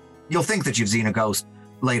 you know, you'll think that you've Xenaghost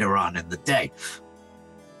later on in the day.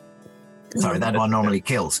 Sorry, that one normally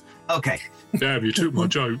kills. Okay. Damn, you took my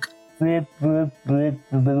joke.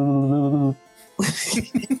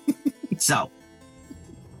 So,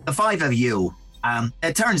 the five of you,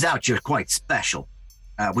 it turns out you're quite special,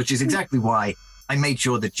 which is exactly why I made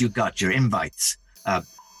sure that you got your invites.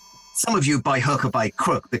 Some of you by hook or by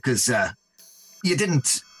crook, because you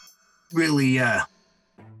didn't really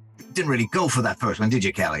go for that first one, did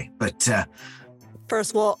you, Kelly? But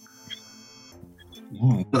First what?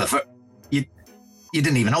 You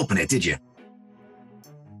didn't even open it, did you?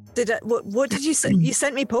 What did you say? You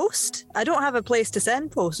sent me post? I don't have a place to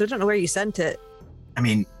send post. I don't know where you sent it. I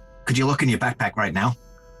mean, could you look in your backpack right now?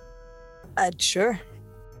 Sure.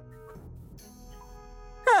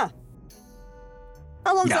 Huh.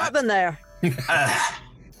 How long's that been there?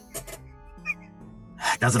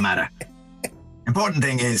 Doesn't matter. Important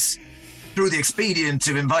thing is, through the expedient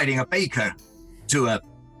of inviting a baker to a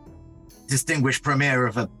distinguished premiere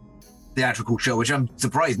of a theatrical show, which I'm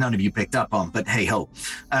surprised none of you picked up on, but hey ho.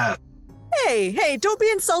 Hey, don't be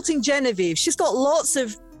insulting Genevieve. She's got lots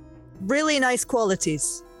of really nice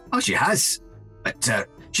qualities. Oh, she has. But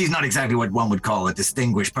she's not exactly what one would call a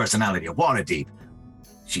distinguished personality, a Waterdeep.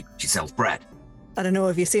 She sells bread. I don't know,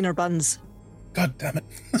 have you seen her buns? God damn it.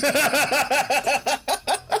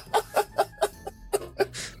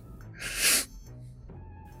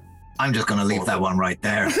 I'm just going to leave that one right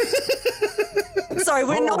there. Sorry,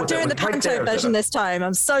 we're not doing the panto version this time.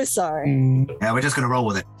 I'm so sorry. Yeah, we're just going to roll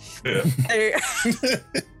with it.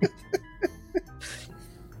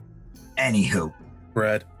 Anywho.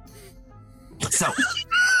 Bread. So,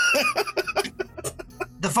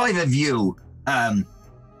 the five of you, and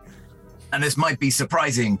this might be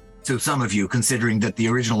surprising to some of you, considering that the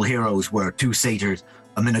original heroes were 2 satyrs,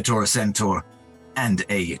 a minotaur, a centaur, and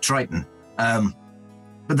a triton.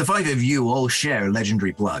 But the 5 of you all share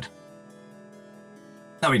legendary blood.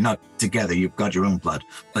 I mean, not together, you've got your own blood,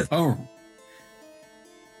 but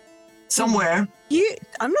somewhere...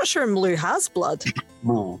 I'm not sure Mlu has blood.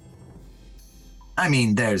 I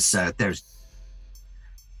mean, there's,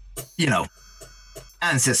 you know,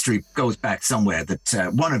 ancestry goes back somewhere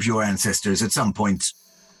that one of your ancestors at some point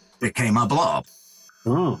became a blob.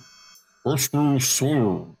 Astral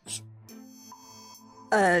souls.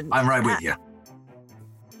 I'm right with you.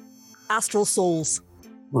 Astral souls.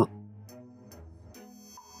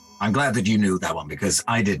 I'm glad that you knew that one because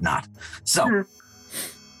I did not. So,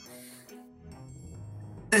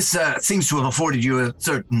 this seems to have afforded you a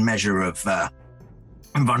certain measure of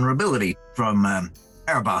invulnerability from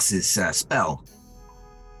Erebos's spell,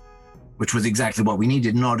 which was exactly what we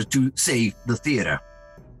needed in order to save the theater.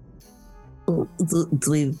 Do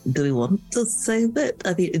we want to save it?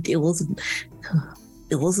 I mean, it wasn't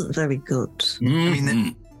very good. I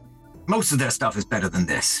mean, most of their stuff is better than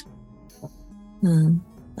this.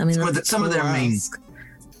 I mean, some of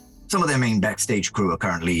their main backstage crew are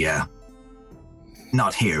currently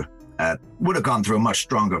not here. Would have gone through a much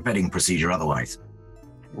stronger vetting procedure otherwise.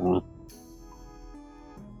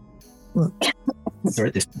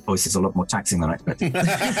 Sorry, this voice is a lot more taxing than I expected.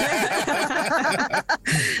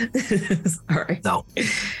 Sorry. So,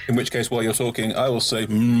 in which case, while you're talking, I will say,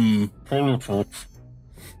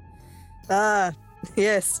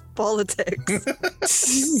 Yes, politics.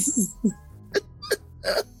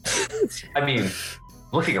 I mean,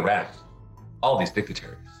 looking around, all these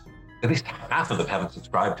dignitaries, at least half of them haven't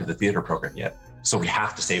subscribed to the theater program yet, so we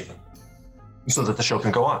have to save them so that the show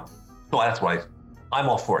can go on. So that's why I'm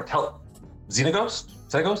all for it. Xenagos?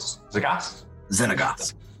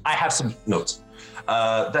 I have some notes.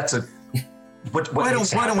 That's a... Why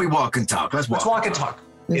don't we walk and talk? Let's walk and talk.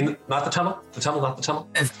 Not the tunnel? Not the tunnel?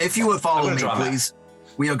 If you would follow me, please.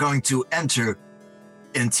 We are going to enter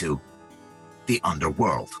into the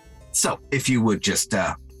underworld. So, if you would just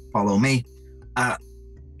follow me. I'm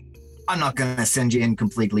not going to send you in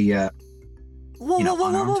completely...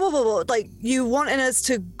 Whoa. Like, you wanting us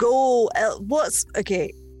to go...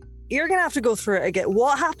 Okay. you're going to have to go through it again.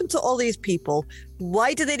 What happened to all these people?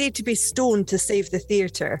 Why do they need to be stoned to save the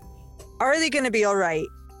theatre? Are they going to be all right?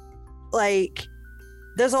 Like,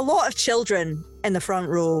 there's a lot of children in the front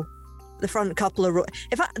row, the front couple of rows.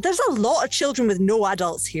 In fact, there's a lot of children with no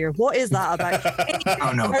adults here. What is that about?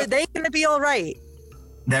 Oh, no. Are they going to be all right?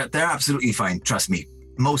 They're absolutely fine. Trust me.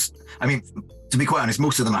 To be quite honest,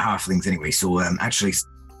 most of them are halflings anyway. So actually,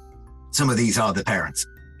 some of these are the parents.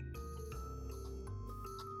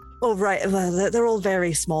 Oh, right. Well, they're all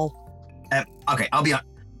very small. Okay, I'll be honest.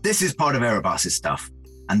 This is part of Erebos' stuff.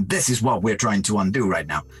 And this is what we're trying to undo right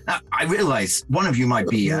now. Now, I realize one of you might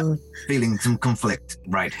be feeling some conflict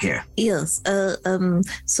right here. Yes.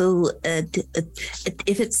 So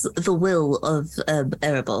if it's the will of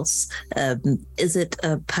Erebos, is it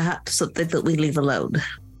perhaps something that we leave alone?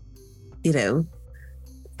 You know,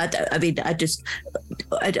 I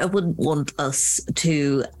wouldn't want us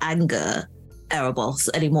to anger Erebos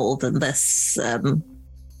any more than this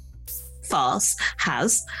farce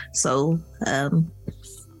has. So.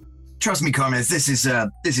 Trust me, Carmen, this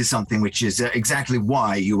is something which is exactly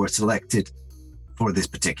why you were selected for this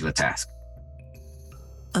particular task.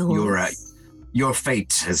 Oh, your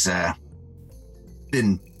fate has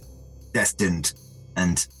been destined,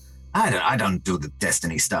 and I don't do the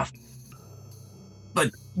destiny stuff, but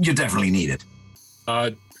you're definitely needed.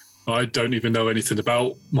 I don't even know anything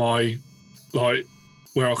about my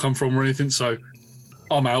where I come from or anything, so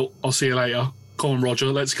I'm out. I'll see you later. Come on, Roger,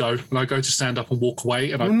 let's go. And I go to stand up and walk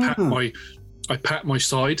away, and I pat my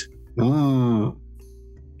side. Roger?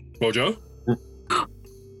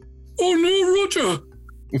 Oh no, Roger!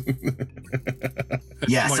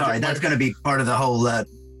 Yeah, sorry, that's going to be part of the whole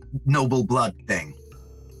noble blood thing.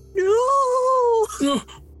 No!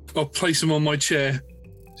 I'll place him on my chair.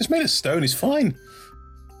 Just made of stone, he's fine.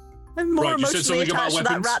 I'm more Right, you said emotionally something about attached to that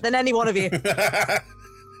weapons? rat than any one of you.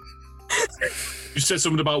 You said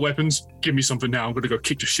something about weapons. Give me something now. I'm going to go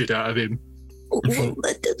kick the shit out of him. well,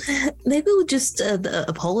 maybe we'll just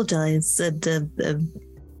apologize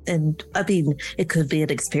and I mean, it could be an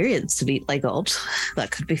experience to meet my god.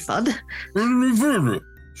 That could be fun.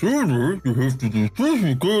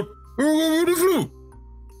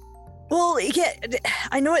 Well, yeah,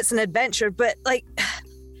 I know it's an adventure, but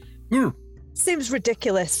seems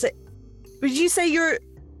ridiculous. Would you say your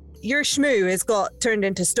shmoo has got turned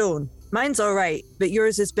into stone? Mine's all right, but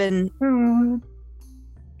yours has been.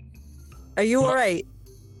 Are you all right?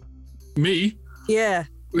 Me? Yeah.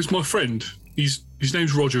 It's my friend. His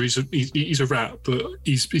name's Roger. He's a rat, but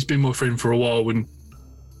he's been my friend for a while, and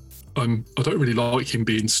I don't really like him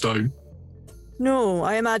being stoned. No,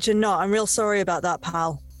 I imagine not. I'm real sorry about that,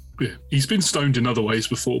 pal. Yeah, he's been stoned in other ways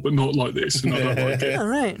before, but not like this, and I don't like it. All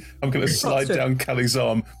right. I'm going to slide down Callie's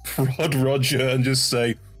arm, prod Roger, and just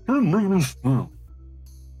say.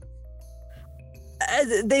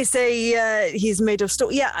 They say he's made of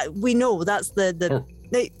stone. Yeah, we know that's the.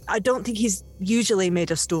 I don't think he's usually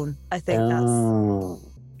made of stone. I think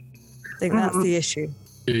that's the issue.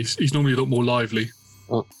 Yeah, he's normally a lot more lively.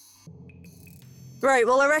 Right.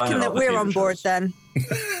 Well, I reckon that we're on board shows. then.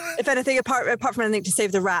 If anything, apart from anything to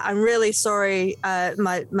save the rat, I'm really sorry,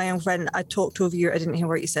 my young friend. I talked over you. I didn't hear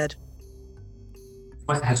what you said.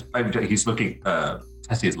 He's looking.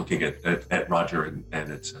 Tessie is looking at Roger,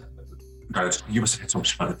 and it's. Guys, you must have had so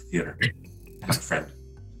much fun at the theater. As a friend,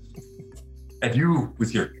 and you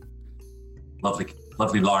with your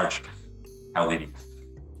lovely large cow lady.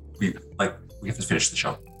 We have to finish the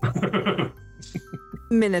show.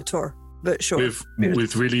 Minotaur, but sure.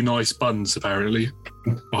 With really nice buns, apparently.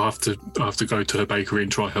 I have to go to her bakery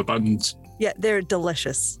and try her buns. Yeah, they're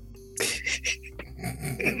delicious.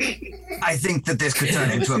 I think that this could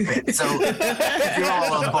turn into a bit. So if you're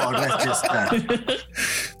all on board, let's just.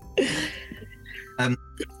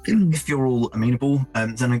 If you're all amenable,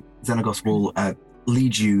 Xenagos will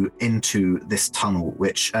lead you into this tunnel,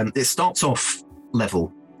 which it starts off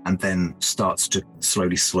level and then starts to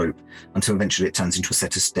slowly slope until eventually it turns into a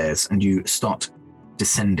set of stairs, and you start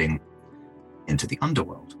descending into the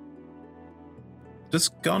underworld. Does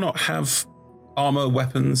Garnot have armor,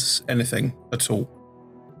 weapons, anything at all?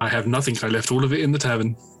 I have nothing. I left all of it in the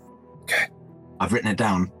tavern. Okay. I've written it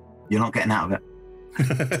down. You're not getting out of it.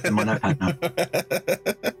 In my notepad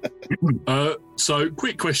now. So,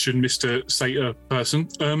 quick question, Mr. Satyr person.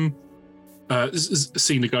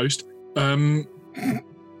 Seen a ghost.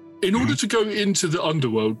 In order to go into the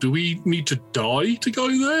underworld, do we need to die to go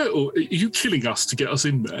there, or are you killing us to get us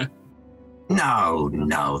in there? No.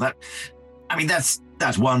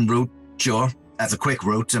 That's one route, sure. That's a quick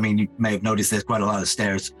route. I mean, you may have noticed there's quite a lot of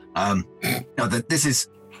stairs. No, this is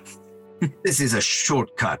a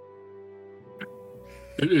shortcut.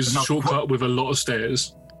 It is a Not shortcut with a lot of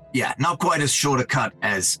stairs. Yeah, not quite as short a cut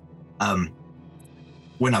as,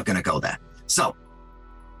 we're not going to go there. So,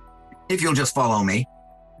 if you'll just follow me,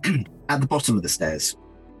 at the bottom of the stairs,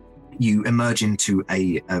 you emerge into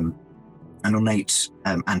an ornate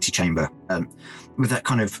antechamber with that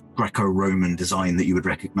kind of Greco-Roman design that you would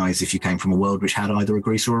recognize if you came from a world which had either a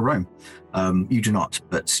Greece or a Rome. You do not,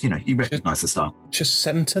 but, you recognize the style.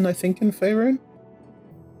 Chisenton, I think, in Faerun?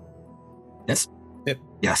 Yes? Yep.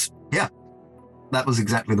 Yes. Yeah. That was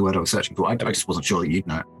exactly the word I was searching for. I just wasn't sure that you'd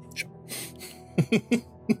know it.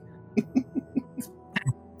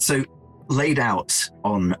 So, laid out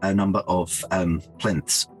on a number of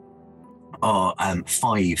plinths are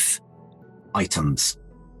 5 items.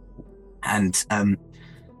 And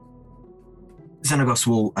Xenagos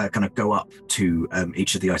will kind of go up to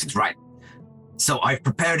each of the items. Right. So I've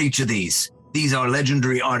prepared each of these. These are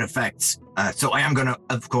legendary artifacts. So I am going to,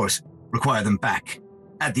 of course, require them back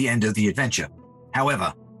at the end of the adventure.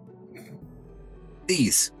 However,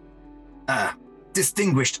 these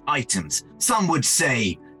distinguished items, some would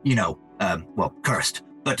say, cursed,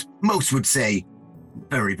 but most would say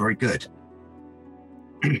very, very good.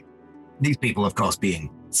 These people, of course,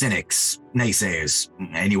 being cynics, naysayers,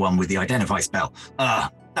 anyone with the identify spell,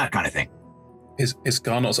 that kind of thing. Is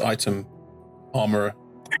Garnot's item armor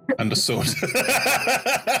and a sword?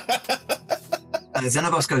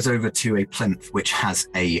 Xenagos goes over to a plinth which has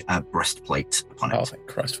a breastplate upon it. Oh, thank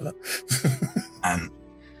Christ for that.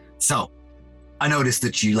 So, I noticed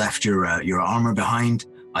that you left your armor behind.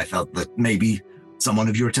 I felt that maybe someone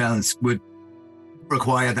of your talents would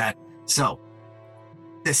require that. So,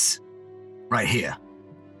 this right here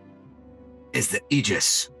is the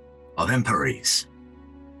Aegis of Emperies.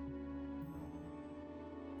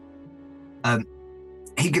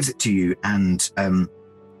 He gives it to you, and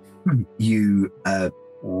you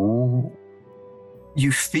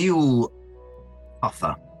feel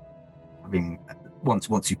tougher having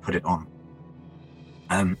once you put it on.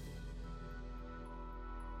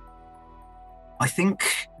 I think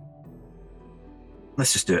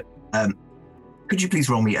let's just do it. Could you please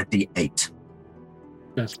roll me a D8?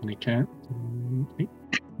 Definitely can.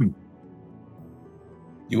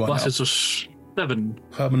 You are That now is a 7.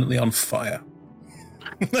 permanently on fire.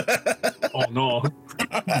 Oh no.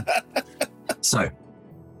 So,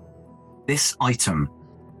 this item,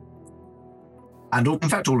 and in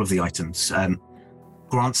fact all of the items,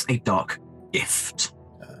 grants a dark gift.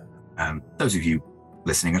 Those of you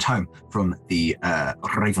listening at home from the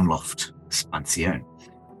Ravenloft expansion.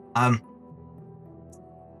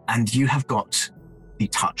 And you have got the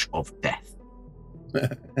touch of death.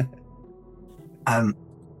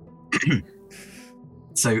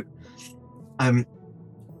 So,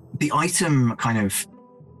 the item kind of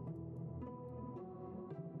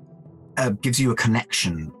gives you a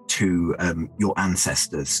connection to your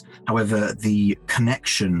ancestors. However, the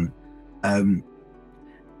connection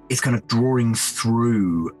is kind of drawing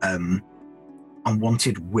through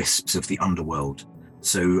unwanted wisps of the underworld.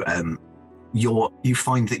 So you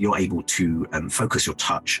find that you're able to focus your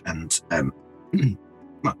touch and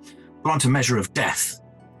grant a measure of death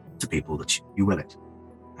to people that you will it.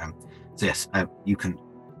 So yes, you can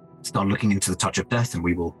start looking into the touch of death, and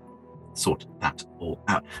we will sort that all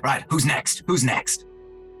out. Right, who's next?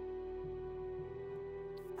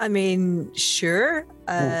 I mean, sure.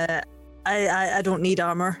 I don't need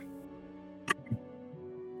armor.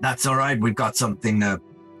 That's all right. We've got something a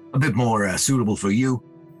bit more suitable for you.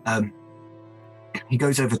 He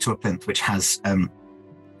goes over to a plinth which has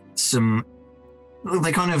some.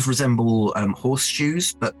 They kind of resemble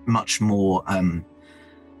horseshoes, but much more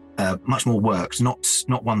worked.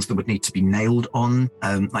 Not ones that would need to be nailed on,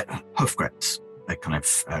 like hoof grips. They kind of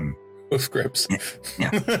hoof grips.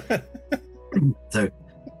 Yeah. So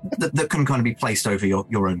that can kind of be placed over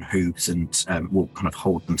your own hooves and will kind of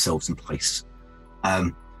hold themselves in place.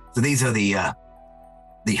 So these are the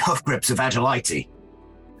hoof grips of Agility.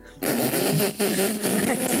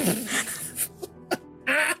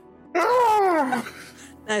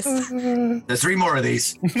 Nice. There's 3 more of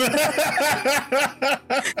these.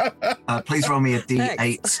 Please roll me a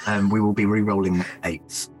D8. We will be re-rolling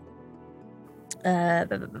 8s.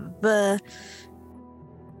 That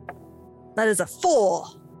is a 4.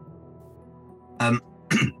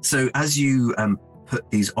 So as you put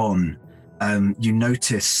these on, you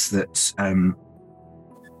notice that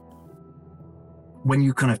when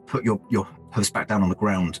you kind of put your hoofs back down on the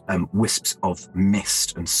ground, wisps of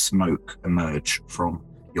mist and smoke emerge from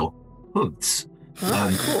your hooves.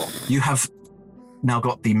 Cool. You have now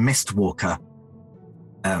got the Mistwalker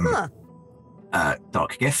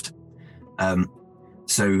dark gift.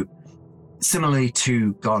 So Similarly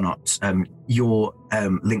to Garnot, your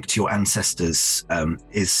link to your ancestors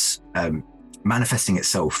is manifesting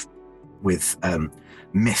itself with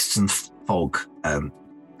mists and fog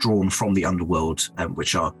drawn from the underworld,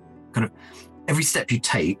 which are kind of every step you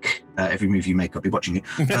take, every move you make, I'll be watching you.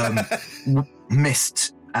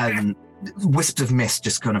 Mist and wisps of mist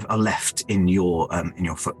just kind of are left in your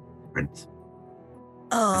footprint.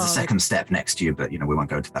 There's a second step next to you, but we won't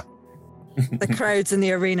go into that. The crowds in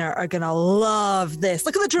the arena are gonna love this.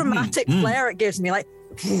 Look at the dramatic flair it gives me. Like,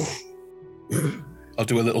 I'll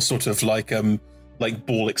do a little sort of like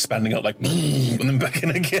ball expanding out, like, and then back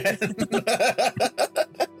in again.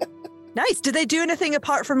 Nice. Did they do anything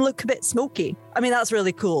apart from look a bit smoky? I mean, that's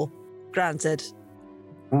really cool. Granted.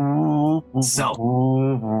 So,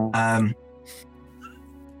 we're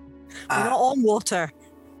not on water.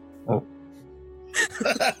 Oh.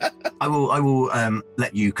 I will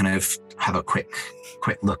let you kind of have a quick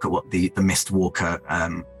look at what the Mistwalker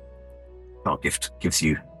spell gift gives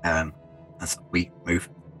you as we move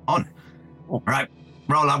on. All right,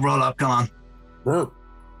 roll up, come on. Whoa.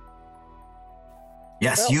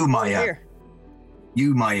 Yes, Well,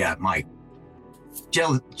 you my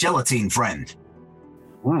gelatine friend.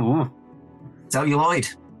 Is that you, Lloyd?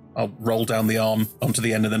 I'll roll down the arm onto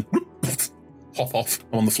the end and then hop off.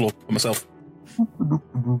 I'm on the floor by myself.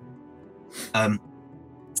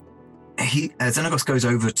 Xenagos goes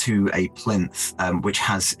over to a plinth which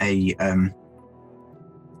has a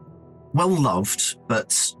well-loved,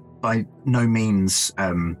 but by no means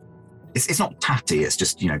it's not tatty. It's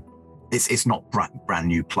just it's not brand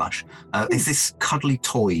new plush. It's this cuddly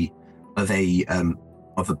toy of a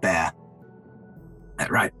bear.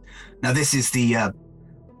 Right now, this is the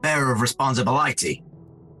bearer of responsibility.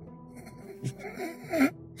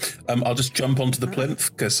 I'll just jump onto the plinth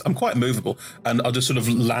because I'm quite movable, and I'll just sort of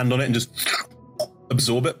land on it and just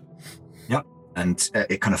absorb it. Yep, and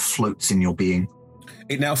it kind of floats in your being.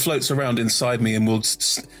 It now floats around inside me and will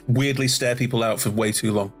weirdly stare people out for way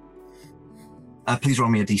too long. Please roll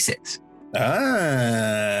me a d6.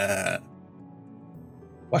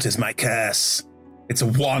 What is my curse? It's a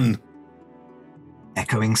 1.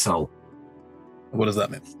 Echoing soul. What does that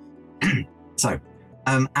mean? So,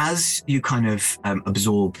 as you kind of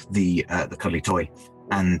absorb the cuddly toy,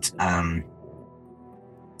 and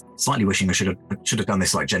slightly wishing I should have done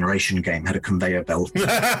this like Generation game, had a conveyor belt.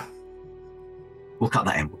 We'll cut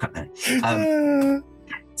that in.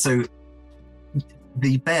 So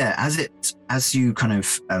the bear, as you kind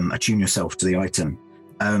of attune yourself to the item,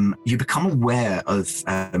 you become aware of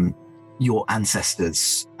your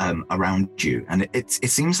ancestors around you, and it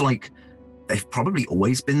seems like they've probably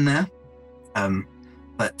always been there,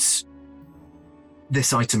 but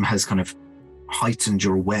this item has kind of heightened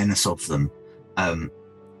your awareness of them.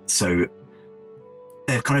 So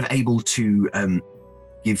they're kind of able to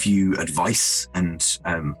give you advice and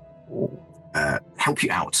help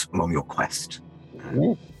you out along your quest.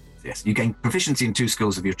 Yes, you gain proficiency in 2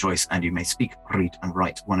 skills of your choice, and you may speak, read, and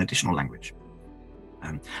write 1 additional language.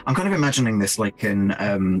 I'm kind of imagining this like in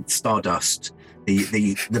Stardust,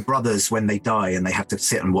 the brothers when they die and they have to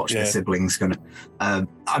sit and watch their siblings. I'm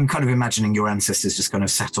kind of imagining your ancestors just kind of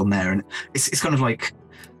sat on there, and it's kind of like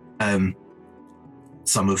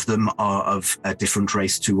some of them are of a different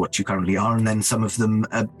race to what you currently are, and then some of them,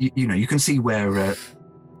 you can see where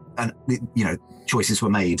choices were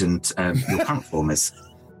made, and your current form is.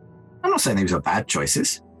 I'm not saying these are bad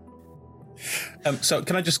choices. So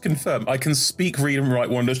can I just confirm, I can speak, read, and write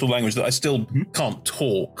 1 additional language that I still can't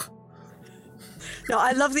talk? No,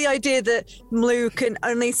 I love the idea that Mlu can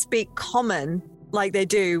only speak common like they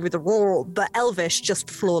do with the rural, but Elvish just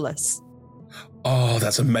flawless. Oh,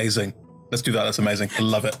 that's amazing. Let's do that. That's amazing. I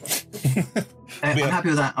love it. I'm happy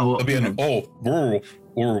with that.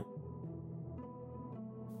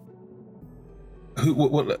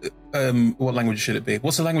 What language should it be?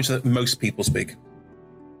 What's the language that most people speak?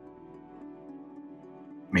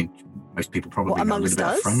 I mean, most people probably know a little bit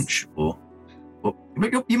of French, or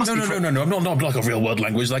you must. No. I'm not like a real world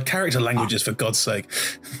language, like character languages, for God's sake.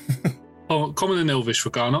 Common and Elvish for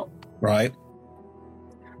Garnot. Right.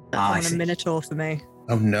 That's a Minotaur for me.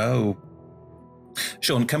 Oh no.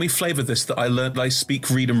 Sean, can we flavour this that I learned I speak,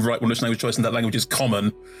 read, and write 1 additional language choice, and that language is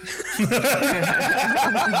common?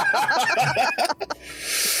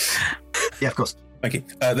 Yeah, of course. Thank you.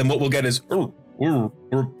 Then what we'll get is... Oh,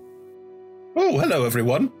 hello,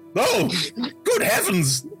 everyone. Oh, good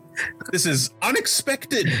heavens. This is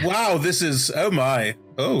unexpected. Wow, this is... Oh, my.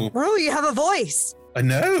 Oh. Oh, you have a voice. I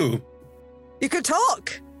know. You could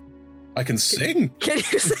talk. I can sing. Can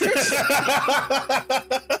you sing?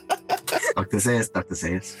 Dr.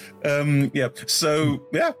 Zayas. Yeah. So,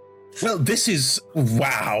 yeah. Well, this is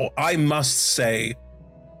wow. I must say,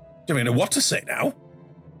 don't even know what to say now.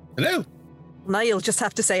 Hello. Now you'll just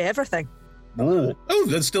have to say everything. Oh,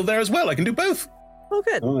 that's still there as well. I can do both. Oh,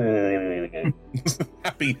 good.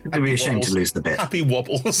 Happy. I'd be ashamed to lose the bit. Happy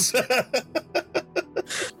wobbles.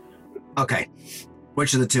 Okay.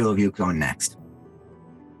 Which of the two of you going next?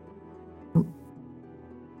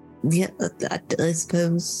 Yeah, I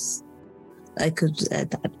suppose I could.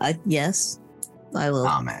 Yes, I will.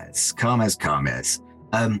 Calmes.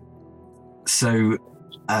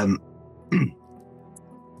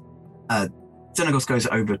 Xenagos goes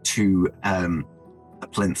over to a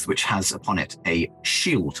plinth which has upon it a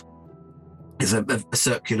shield. It's a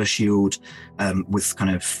circular shield with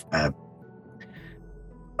kind of a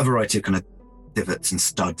variety of kind of divots and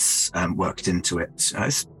studs worked into it.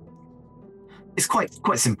 It's quite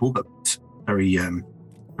simple, but very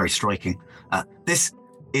very striking. This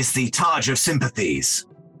is the Taj of Sympathies.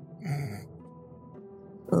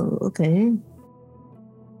 Oh, okay.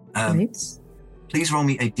 Right. Please roll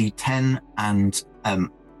me a d10 and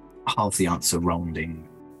halve the answer rounding.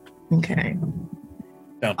 Okay.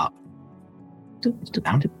 Down. Up.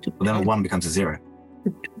 Down? Well, then a 1 becomes a 0.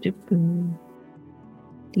 D10.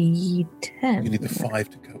 You need the 5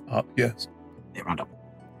 to go up, yes. Yeah, round up.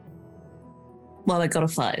 Well, I got a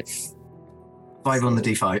 5. 5 on the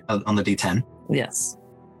d5, on the d10. Yes.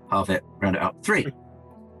 Halve it, round it up. 3.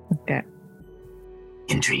 Okay.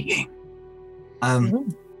 Intriguing.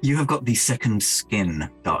 You have got the second skin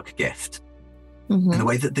dark gift. Mm-hmm. And the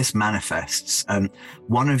way that this manifests,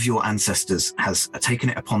 one of your ancestors has taken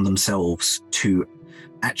it upon themselves to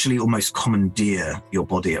actually almost commandeer your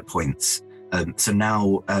body at points. So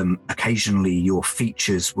now, occasionally, your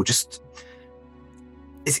features will just...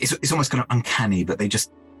 It's almost kind of uncanny, but they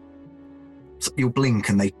just... You'll blink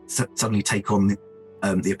and they suddenly take on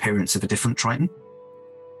the appearance of a different Triton.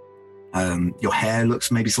 Your hair looks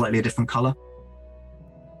maybe slightly a different color.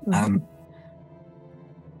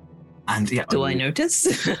 And yeah, do I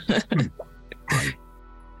notice? I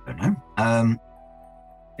don't know.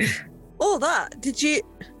 Oh, that! Did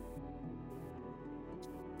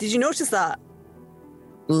you notice that?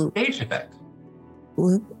 Age effect.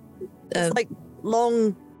 It's like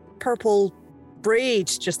long purple braid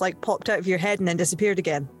just like popped out of your head and then disappeared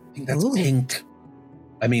again. I think that's pink.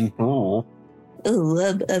 I mean, no,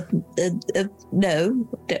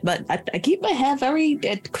 but I keep my hair very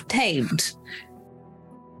tamed.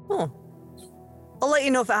 Oh, I'll let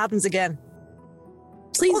you know if it happens again.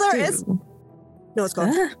 Please there do. it is. No, it's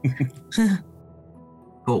gone.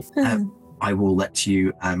 Cool. I will let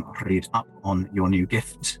you read up on your new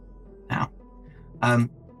gift now.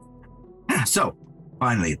 So,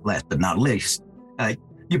 finally, last but not least,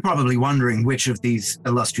 you're probably wondering which of these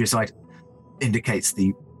illustrious items indicates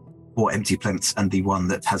the 4 empty plinths and the one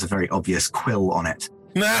that has a very obvious quill on it.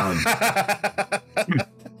 I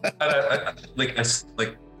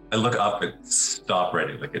look up and stop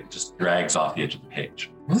ready, like it just drags off the edge of the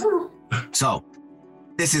page. So,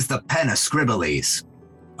 this is the Pen of Scribblies.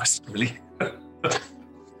 Really?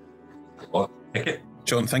 Well, take it.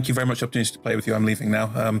 John, thank you very much for the opportunity to play with you. I'm leaving now.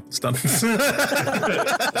 Stunned.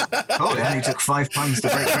 Oh, it only took 5 puns to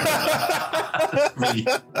break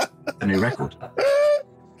a new record.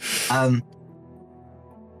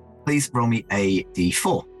 Please roll me a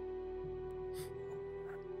d4.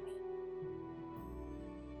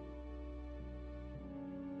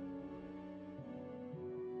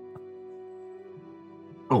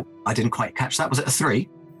 Oh, I didn't quite catch that. Was it a 3?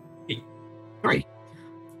 3.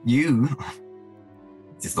 You...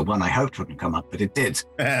 This is the one I hoped wouldn't come up, but it did.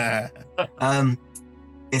 It's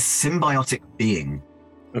symbiotic being.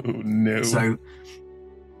 Oh, no. So,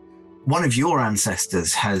 one of your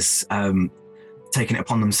ancestors has taken it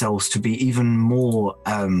upon themselves to be even more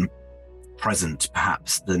present,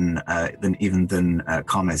 perhaps, than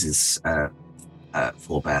Carmes's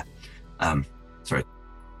forebear. Sorry,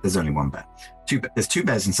 there's only one bear. There's 2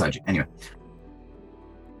 bears inside you. Anyway.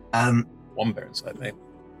 One bear inside me.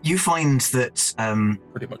 You find that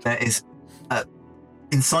Pretty much. there is,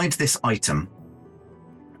 inside this item,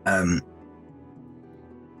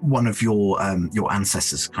 one of your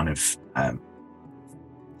ancestors' kind of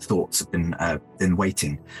thoughts have been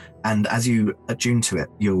waiting, and as you attune to it,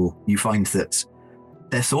 you find that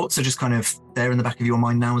their thoughts are just kind of there in the back of your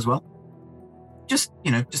mind now as well. Just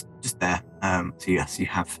there. So yes, you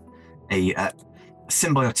have a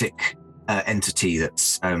symbiotic entity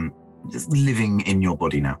that's just living in your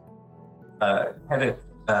body now. Can it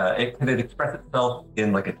express itself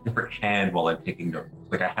in like a different hand while I'm taking notes?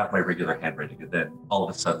 Like I have my regular handwriting, and then all of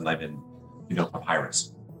a sudden I'm in,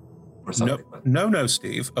 papyrus. or something. No,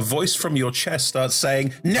 Steve. A voice from your chest starts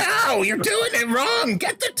saying, "No, you're doing it wrong.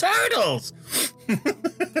 Get the turtles."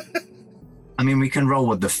 I mean, we can roll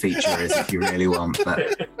what the feature is if you really want,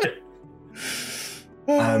 but...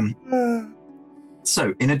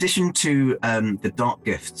 So, in addition to the dark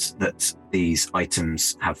gifts that these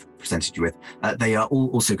items have presented you with, they are all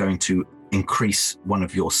also going to increase one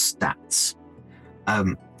of your stats.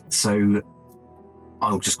 So,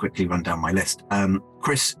 I'll just quickly run down my list.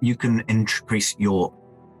 Chris, you can increase your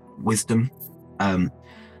wisdom. I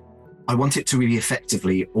want it to be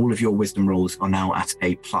effectively, all of your wisdom rolls are now at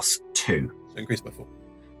a +2. So increase by 4.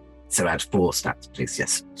 So add 4 stats, please,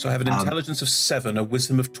 yes. So I have an intelligence of 7, a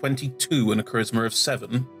wisdom of 22, and a charisma of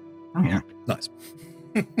 7. Oh, yeah. Nice.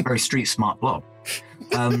 Very street smart blob.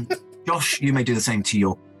 Josh, you may do the same to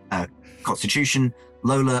your constitution.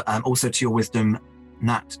 Lola, also to your wisdom.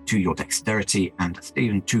 Nat, to your dexterity. And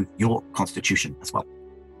Stephen, to your constitution as well.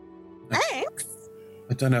 Thanks.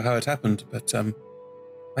 I don't know how it happened, but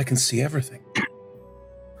I can see everything.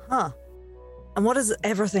 Huh. And what does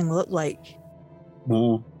everything look like?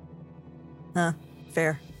 Ooh. Huh,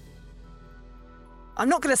 fair. I'm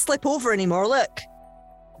not going to slip over anymore, look.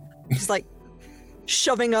 Just like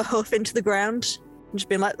shoving a hoof into the ground and just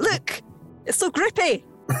being like, look, it's so grippy.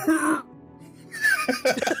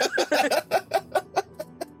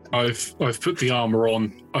 I've put the armor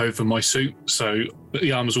on over my suit, so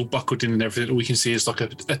the armor's all buckled in and everything. All we can see is like a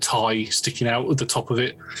tie sticking out at the top of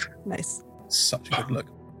it. Nice. Such a good look.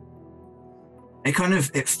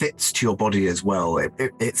 It fits to your body as well.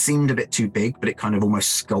 It seemed a bit too big, but it kind of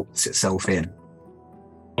almost sculpts itself in.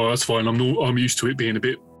 Oh, that's fine. I'm used to it being a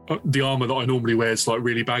bit. The armor that I normally wear is like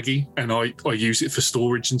really baggy, and I use it for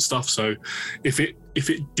storage and stuff. So if it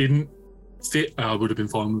didn't fit, I would have been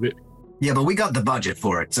fine with it. Yeah, but we got the budget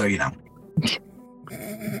for it, so you know.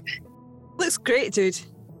 Looks great, dude.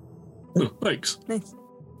 Oh, thanks. Nice.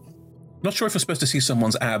 Not sure if we're supposed to see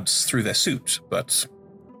someone's abs through their suit, but...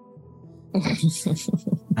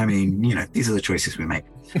 I mean, you know, these are the choices we make.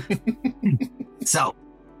 So,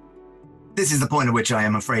 this is the point at which I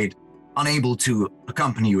am afraid unable to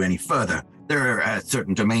accompany you any further. There are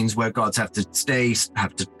certain domains where gods have to stay,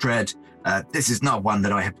 have to tread. This is not one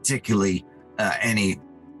that I have particularly any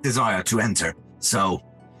desire to enter, so...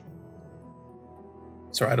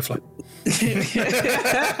 Sorry, I had a fly.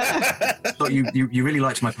 So you really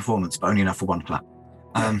liked my performance, but only enough for one clap.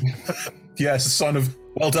 Yeah, it's a sign of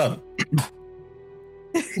well done.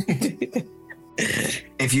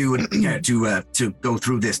 If you would care to go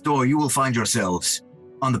through this door, you will find yourselves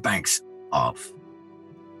on the banks of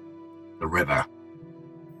the river,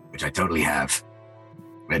 which I totally have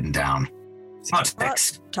written down. It's not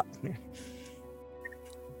text.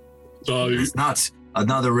 So it's not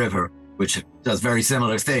another river which does very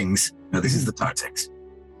similar things. No, this is the Tartex.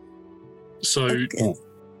 So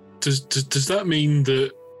does that mean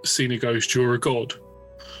that Cena Ghost, you're a god?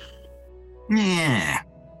 Yeah.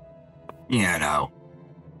 Yeah, no.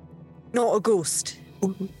 Not a ghost.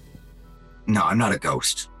 No, I'm not a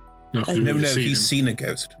ghost. No, he's seen a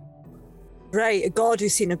ghost. Right, a god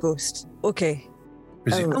who's seen a ghost. Okay.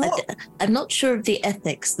 I'm not sure of the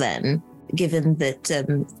ethics then, given that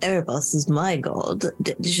Erebos is my god.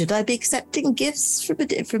 Should I be accepting gifts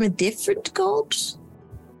from a different god?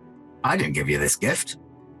 I didn't give you this gift.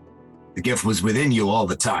 The gift was within you all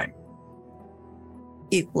the time.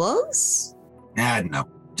 It was? No.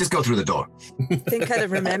 Just go through the door. I think I'd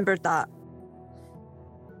have remembered that.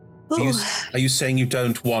 Are you saying you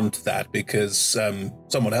don't want that because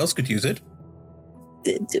someone else could use it?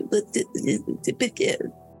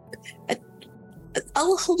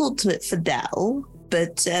 I'll hold on to it for now,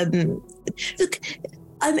 but look,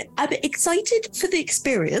 I'm excited for the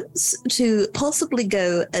experience to possibly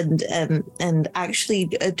go and actually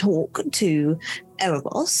talk to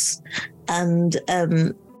Erebos and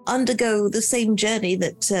undergo the same journey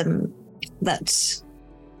that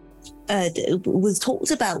was talked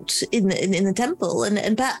about in the temple,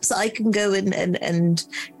 and perhaps I can go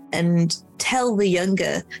and tell the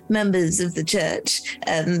younger members of the church,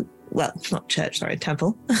 well, not church, sorry,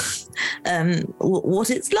 temple, what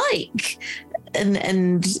it's like,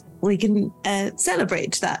 and we can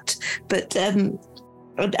celebrate that. But I'm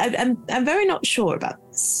very not sure about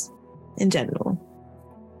this in general.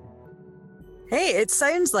 Hey, it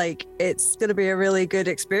sounds like it's going to be a really good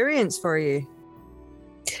experience for you.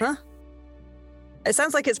 Huh? It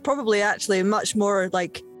sounds like it's probably actually much more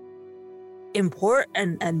like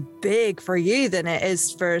important and big for you than it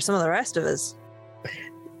is for some of the rest of us.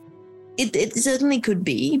 It certainly could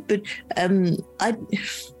be, but I'm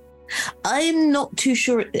not too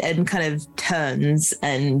sure. And kind of turns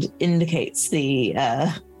and indicates the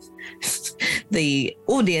the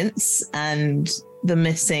audience and the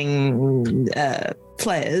missing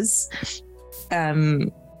players.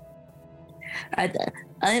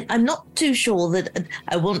 I'm not too sure that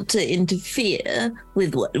I want to interfere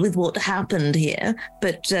with what happened here,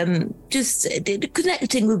 but just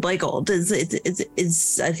connecting with my god is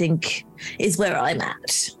I think is where I'm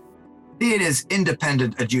at. It is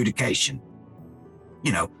independent adjudication.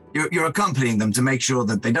 You know, you're accompanying them to make sure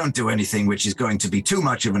that they don't do anything which is going to be too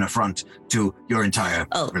much of an affront to your entire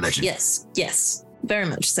religion. Yes, very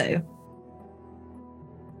much so.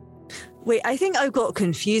 Wait, I think I've got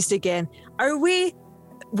confused again.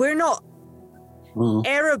 We're not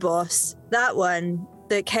Erebos, that one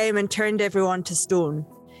that came and turned everyone to stone.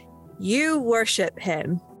 You worship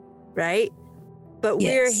him, right? But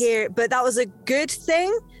we're here, but that was a good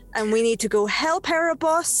thing, and we need to go help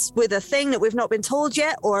Erebos with a thing that we've not been told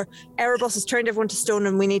yet, or Erebos has turned everyone to stone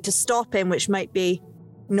and we need to stop him, which might be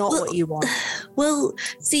not what you want. Well,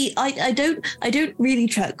 see, I don't really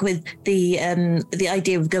track with the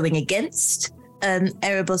idea of going against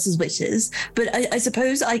Erebos's wishes, but I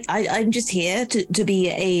suppose I'm just here to be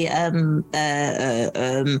a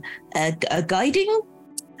guiding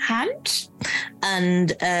hand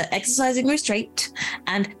and exercising restraint,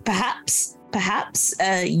 and perhaps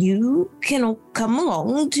you can all come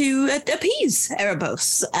along to appease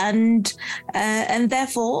Erebos, and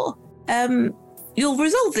therefore you'll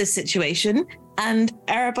resolve this situation, and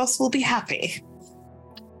Erebos will be happy.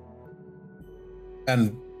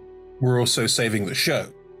 And we're also saving the show,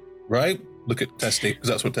 right? Look at Testy, because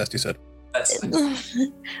that's what Testy said. As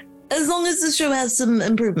long as the show has some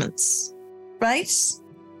improvements, right?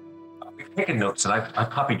 We've taken notes, and I've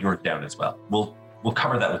copied yours down as well. We'll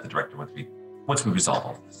cover that with the director once we resolve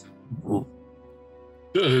all this.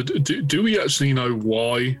 Do we actually know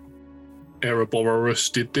why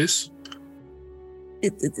Erebos did this?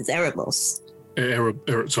 It's Erebos.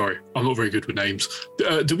 Sorry, I'm not very good with names.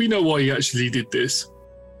 Do we know why he actually did this?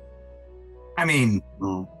 I mean,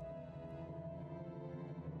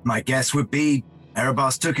 my guess would be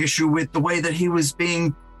Erebos took issue with the way that he was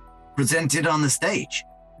being presented on the stage.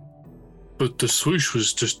 But the swoosh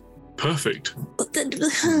was just perfect.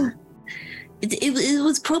 It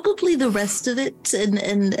was probably the rest of it,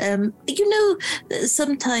 and you know,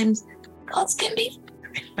 sometimes gods can be.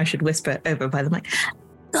 I should whisper over by the mic.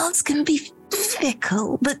 Gods can be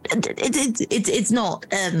fickle, but it's not.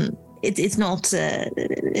 It's not.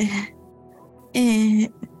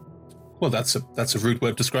 Well, that's a rude way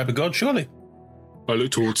to describe a god, surely. I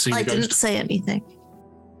look towards Senior I Ghost. didn't say anything.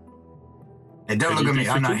 Hey, don't look at me.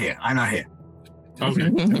 I'm not here. Okay. I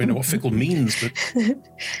don't know what fickle means, but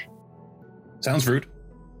sounds rude.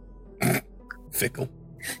 Fickle.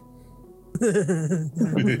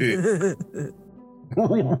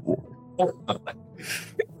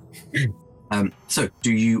 So,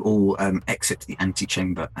 do you all exit the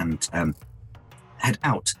antechamber and head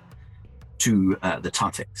out to the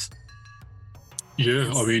Tartix?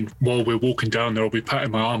 Yeah, I mean, while we're walking down there, I'll be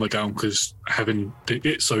patting my armor down because having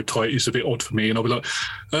it so tight is a bit odd for me. And I'll be like,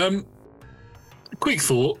 quick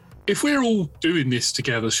thought, if we're all doing this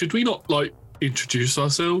together, should we not, introduce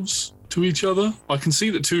ourselves to each other? I can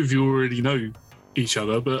see that two of you already know each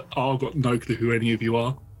other, but I've got no clue who any of you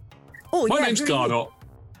are. Oh, My name's Garnot.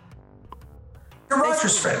 You're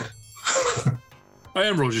Roger's friend. I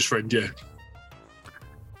am Roger's friend, yeah.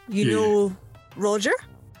 You know Roger?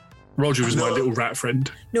 Roger was my little rat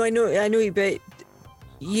friend. No, I know you, but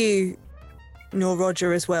you know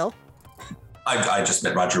Roger as well. I just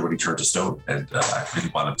met Roger when he turned to stone, and I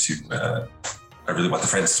really wanted to. I really want the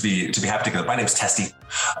friends to be happy together. My name's Testy.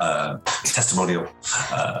 Testimonial.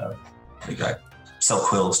 I sell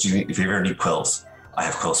quills. If you ever need quills, I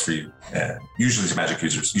have quills for you. Usually to magic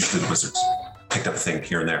users, usually the wizards. Picked up a thing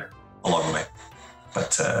here and there along the way.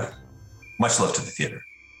 But much love to the theater.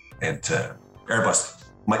 And Erebos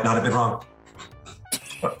might not have been wrong.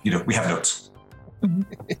 But, we have notes.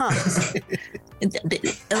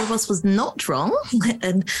 Erebos was not wrong,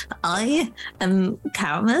 and I am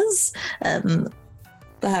Karamas,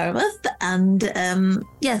 Baharamoth, and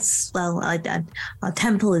yes, well, our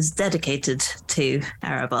temple is dedicated to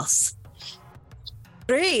Erebos.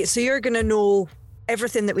 Great, so you're going to know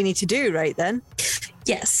everything that we need to do, right then?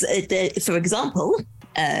 Yes, for example,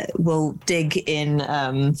 we'll dig in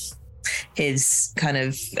his kind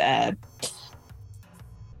of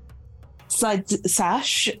side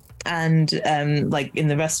sash and in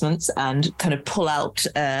the vestments, and kind of pull out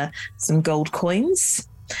some gold coins,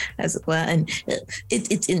 as it were. And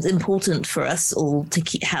it's important for us all to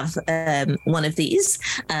have one of these,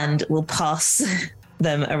 and we'll pass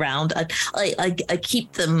them around. I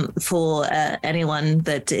keep them for anyone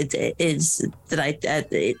that that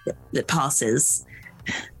passes.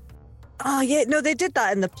 Oh yeah, no, they did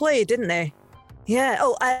that in the play, didn't they? Yeah.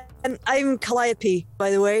 Oh, I'm Calliope,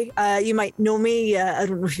 by the way. You might know me. I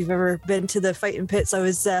don't know if you've ever been to the fighting pits. I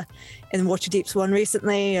was in Waterdeep's one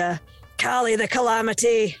recently. Callie the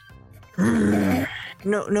Calamity.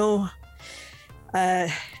 No.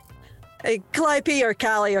 Calliope or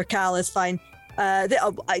Callie or Cal is fine.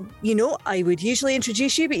 I would usually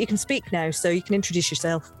introduce you, but you can speak now, so you can introduce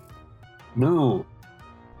yourself. No.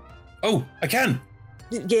 Oh, I can.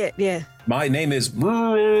 Yeah. My name is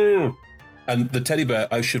Moo. And the teddy bear,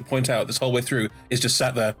 I should point out, this whole way through, is just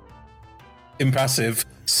sat there, impassive,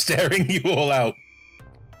 staring you all out.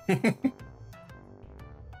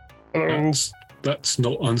 That's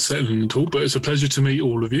not unsettling at all, but it's a pleasure to meet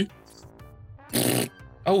all of you.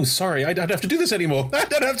 Oh, sorry, I don't have to do this anymore. I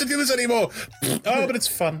don't have to do this anymore. Oh, but it's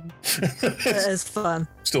fun. It is fun.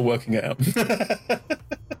 Still working it out.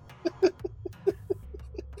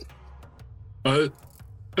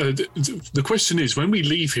 The question is, when we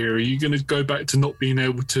leave here, are you going to go back to not being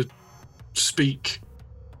able to speak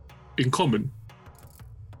in common?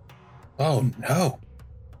 Oh, no.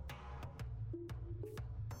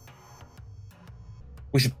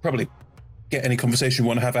 We should probably get any conversation we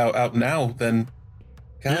want to have out now, then.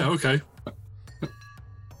 Yeah, okay.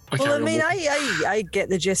 Well, I mean, I get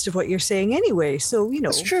the gist of what you're saying anyway, so, you know.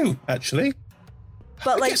 That's true, actually.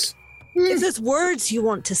 But, like, if there's words you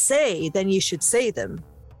want to say, then you should say them.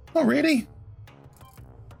 Not really.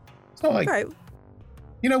 It's not like... Right.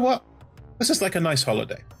 You know what? This is like a nice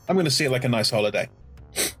holiday. I'm going to see it like a nice holiday.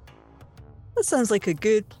 That sounds like a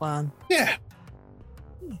good plan. Yeah.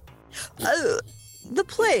 The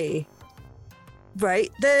play,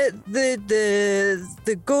 right?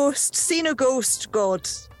 The ghost, Xenoghost god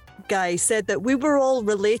guy said that we were all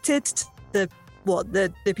related to the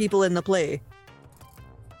people in the play.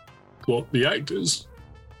 What, the actors?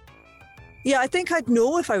 Yeah, I think I'd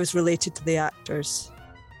know if I was related to the actors.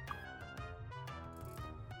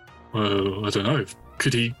 I don't know.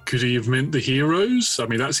 Could he have meant the heroes? I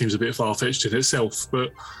mean, that seems a bit far-fetched in itself, but...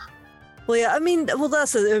 Well, yeah,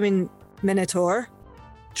 Minotaur,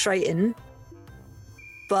 Triton,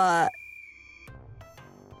 but...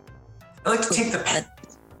 I like to take the pen.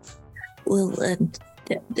 Well,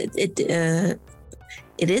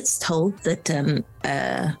 it is told that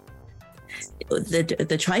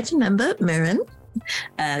the Triton member, Mirren,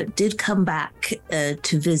 did come back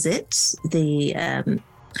to visit the,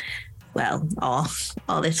 our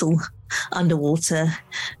little underwater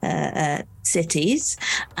cities.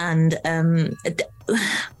 And...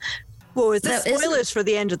 Well, is this spoilers for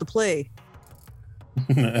the end of the play?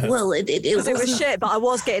 Well, it was shit, but I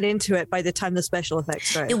was getting into it by the time the special effects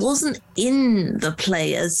started. It wasn't in the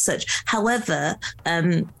play as such. However,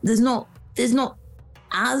 there's not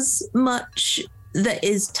as much that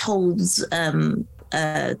is told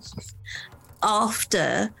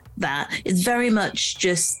after that. It's very much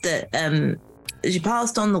just that she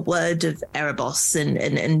passed on the word of Erebos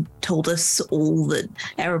and told us all that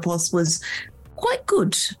Erebos was quite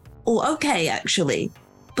good, or okay, actually.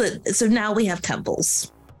 But so now we have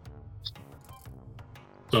temples.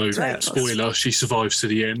 So, spoiler, she survives to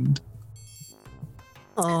the end.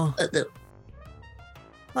 Oh.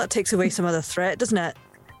 That takes away some of the threat, doesn't it?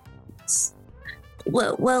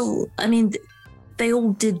 Well, I mean, they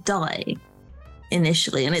all did die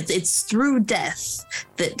initially, and it's through death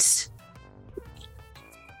that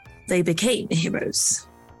they became heroes.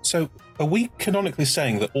 So, are we canonically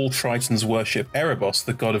saying that all Tritons worship Erebos,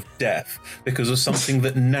 the god of death, because of something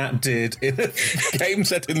that Nat did in a game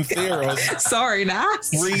set in Theros? Sorry, Nat.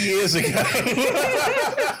 3 years ago.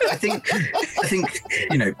 I think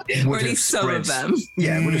you know, or at least some of them.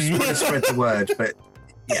 Yeah, would have spread the word, but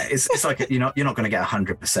yeah, it's like you're not going to get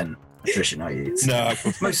 100% attrition, are you? No,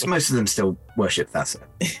 most of them still worship Thassa.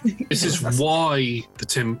 This is why the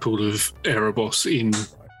Temple of Erebos in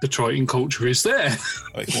the Triton culture is there.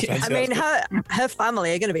 I mean, her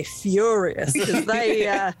family are going to be furious because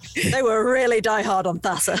they were really diehard on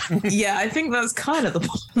Thassa. Yeah, I think that's kind of the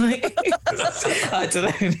point. I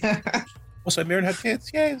don't know. Also, Mirren had kids.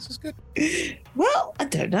 Yeah, this is good. Well, I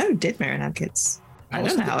don't know. Did Mirren have kids? I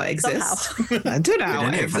don't know how it exists. I don't know how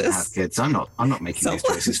it exists. Kids. I'm not making these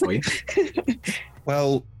choices for you.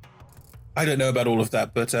 Well, I don't know about all of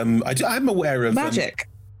that, but I'm aware of magic.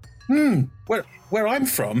 Where I'm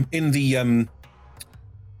from, in the I'm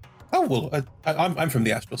from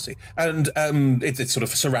the Astral Sea, and it sort of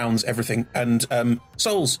surrounds everything. And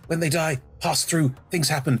souls, when they die, pass through. Things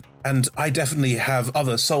happen. and I definitely have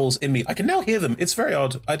other souls in me. I can now hear them. It's very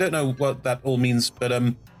odd. I don't know what that all means, but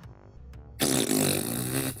I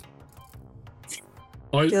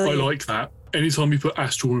like that. Anytime you put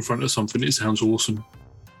astral in front of something, it sounds awesome.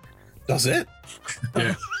 Does it?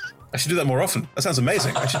 Yeah. I should do that more often. That sounds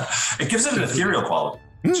amazing. It gives it an ethereal quality.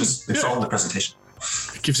 It's all in the presentation.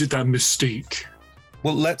 It gives it that mystique.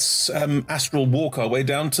 Well, let's astral walk our way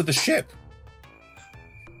down to the ship.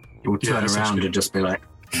 You'll turn around and just be like...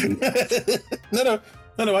 No,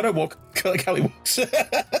 I don't walk. Callie walks.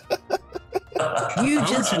 You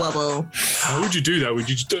just wobble. How would you do that? Would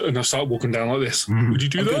you just and I start walking down like this? Would you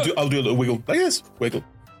do that? I'll do a little wiggle. Like this, wiggle.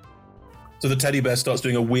 So the teddy bear starts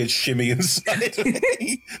doing a weird shimmy inside.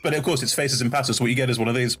 But of course, its face is impassive, so what you get is one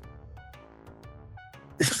of these.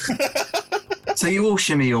 So you all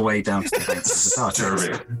shimmy your way down to the banks of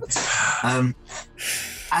the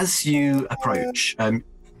as you approach,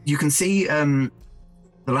 you can see the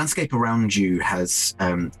landscape around you has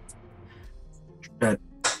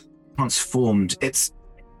transformed. It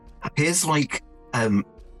appears like a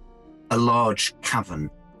large cavern,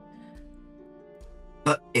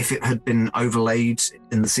 but if it had been overlaid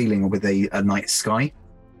in the ceiling with a night sky.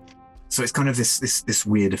 So it's kind of this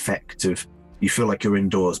weird effect of you feel like you're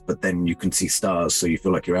indoors, but then you can see stars, so you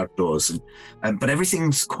feel like you're outdoors. And but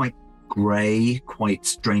everything's quite grey,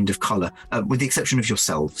 quite drained of colour, with the exception of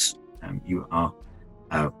yourselves. You are,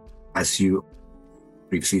 as you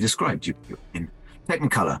previously described, you're in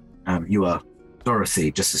Technicolor. You are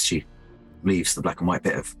Dorothy, just as she leaves the black and white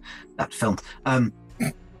bit of that film,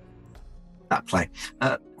 that play.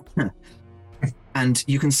 And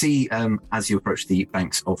you can see, as you approach the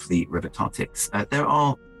banks of the River Tartix, there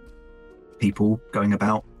are people going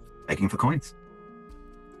about begging for coins.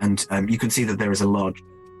 And you can see that there is a large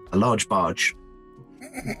barge,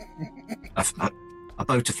 a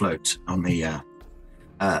boat afloat on the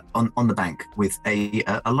bank with a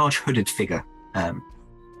large hooded figure at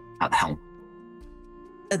the helm.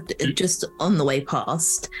 Just on the way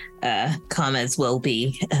past, Carmez will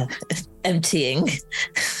be emptying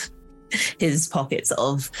his pockets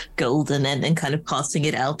of gold and kind of passing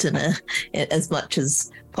it out in as much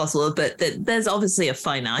as possible. But there's obviously a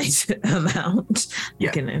finite amount. Yeah.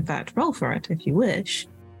 You can, in fact, roll for it if you wish.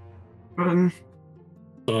 So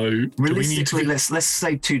realistically, let's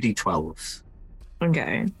say 2d12s.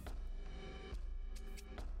 Okay.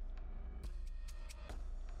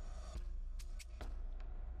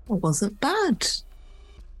 It wasn't bad.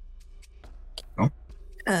 Oh.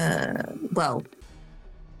 Well,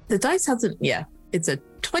 the dice hasn't. Yeah, it's a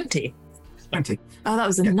 20. 20. Oh, that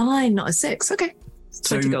was a 9, not a 6. Okay, it's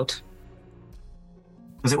 20 gold.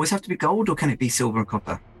 Does it always have to be gold, or can it be silver and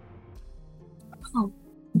copper? Oh.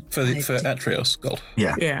 For Atrios, gold.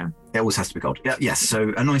 Yeah. It always has to be gold. Yeah. Yes.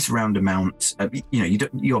 So a nice round amount.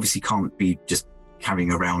 You obviously can't be just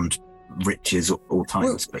carrying around riches all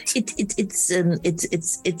times. Well, but it's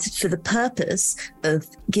for the purpose of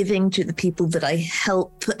giving to the people that I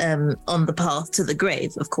help on the path to the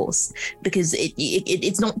grave, of course, because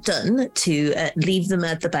it's not done to leave them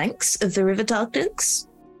at the banks of the River Tartix.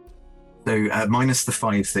 So minus the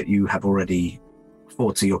 5 that you have already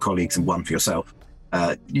 4 to your colleagues and 1 for yourself.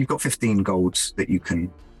 You've got 15 golds that you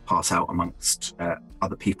can pass out amongst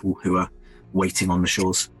other people who are waiting on the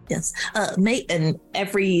shores. Yes, mate, and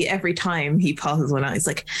every time he passes one out, he's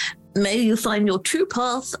like, "May you find your true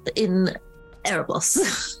path in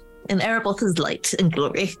Erebos, in Erebos' light and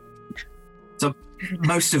glory." So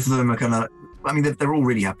most of them are gonna. I mean, they're all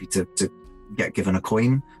really happy to get given a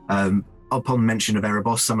coin. Upon mention of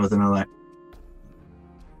Erebos, some of them are like,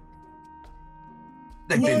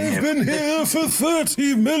 I've been here for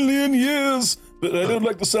 30 million years, but I don't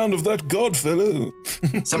like the sound of that god fellow.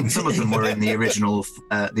 Some of them were in the original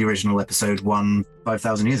episode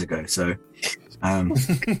 5,000 years ago. So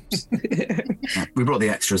we brought the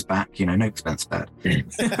extras back. No expense spared.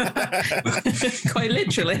 Quite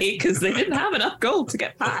literally, because they didn't have enough gold to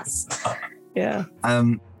get past. Yeah.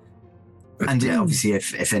 And yeah, obviously,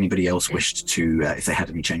 if anybody else wished to, if they had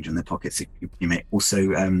any change in their pockets, you may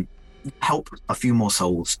also help a few more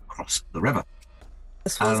souls across the river.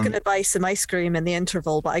 I was going to buy some ice cream in the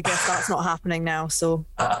interval, but I guess that's not happening now. So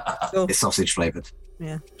it's sausage flavored.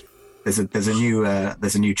 Yeah. There's a new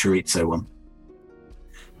chorizo one.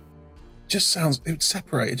 It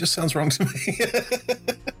separate. It just sounds wrong to me.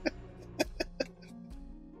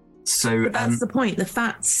 So that's the point. The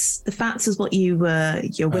fats is what you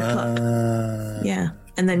whip up. Yeah,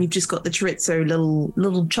 and then you've just got the chorizo,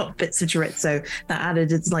 little chopped bits of chorizo that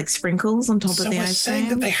added as like sprinkles on top of the Someone's ice saying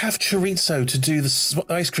cream. that they have chorizo to do the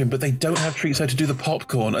ice cream, but they don't have chorizo to do the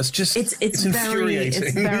popcorn. It's just It's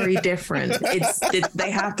infuriating. very different.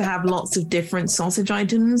 They have to have lots of different sausage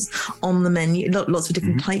items on the menu, lots of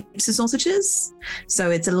different types of sausages.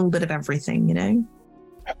 So it's a little bit of everything, you know.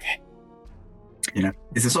 Okay. You know,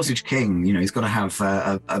 it's a sausage king. You know, he's got to have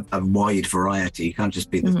a wide variety. He can't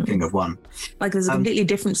just be the king of one. Like there's a completely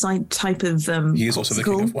different type of. He is also the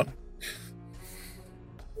king of one.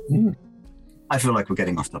 I feel like we're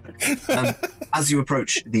getting off topic. As you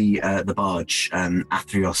approach the barge,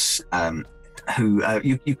 Athreos, who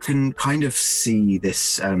you can kind of see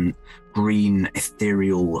this green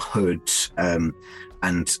ethereal hood, and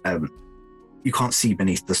you can't see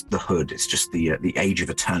beneath the hood. It's just the Age of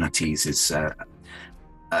Eternities is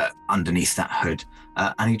underneath that hood,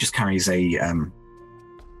 and he just carries an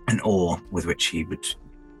oar with which he would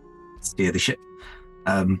steer the ship.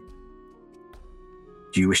 Do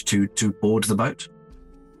you wish to board the boat?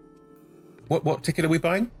 What ticket are we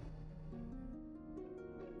buying?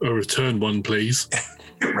 A return one, please.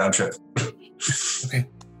 Round trip. Okay.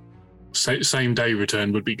 Same day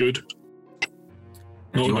return would be good.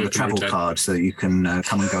 Do you want a travel card so that you can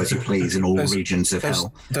come and go as you please in all regions of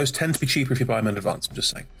hell? Those tend to be cheaper if you buy them in advance, I'm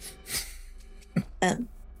just saying.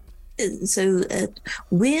 So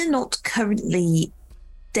we're not currently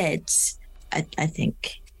dead, I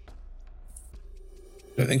think.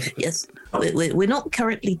 I think. Yes, we're not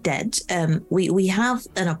currently dead. We have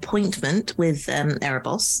an appointment with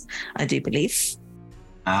Erebos, I do believe.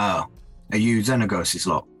 Oh, are you Xenagos'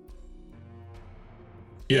 lot?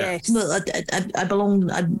 Yeah. Well, I belong.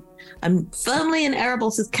 I'm firmly in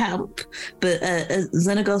Erebos' camp, but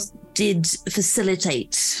Xenagos did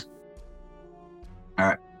facilitate. All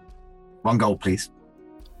right, 1 gold, please.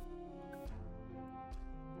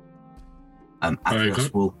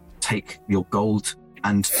 Athreos will take your gold,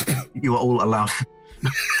 and you are all allowed.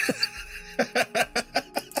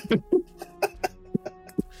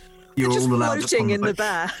 You're all allowed floating in the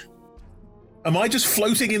bear. Am I just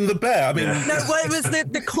floating in the bear? I mean, No, well, it was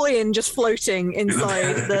the coin just floating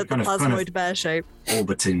inside the plasmoid bear shape.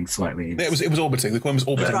 Orbiting slightly. It was orbiting. The coin was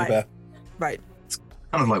orbiting the bear. Right. It's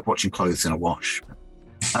kind of like watching clothes in a wash.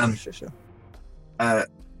 Sure.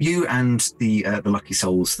 You and the lucky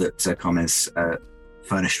souls that Carmes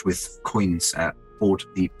furnished with coins board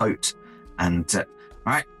the boat, and all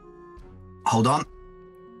right, hold on.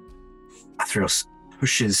 Athreos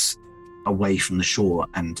pushes away from the shore,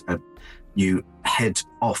 and you head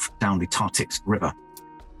off down the Tartix River.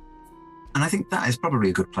 And I think that is probably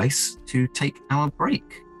a good place to take our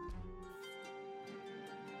break.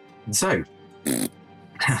 So,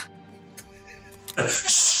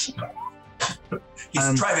 he's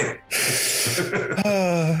driving.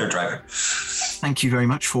 They're driving. Thank you very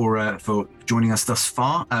much for joining us thus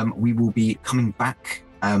far. We will be coming back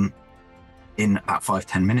in about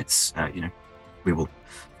 5-10 minutes. We will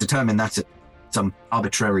determine that at some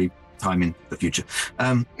arbitrary time in the future.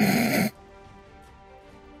 Now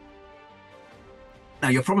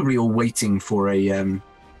you're probably all waiting for a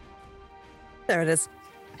there it is.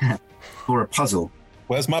 for a puzzle.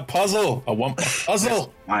 Where's my puzzle? I want my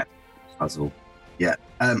puzzle. Right, puzzle. Yeah.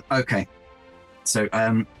 Okay. So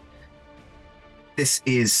this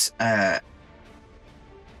is the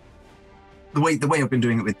way I've been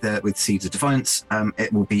doing it with Seeds of Defiance.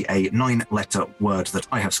 It will be a 9-letter word that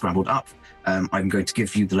I have scrambled up. I'm going to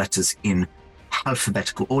give you the letters in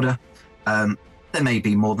alphabetical order. There may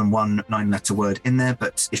be more than one 9-letter word in there,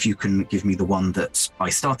 but if you can give me the one that I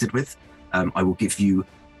started with, I will give you,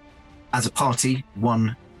 as a party,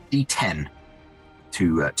 1d10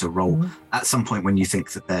 to roll. At some point when you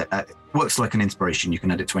think that works like an inspiration, you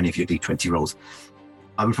can add it to any of your d20 rolls.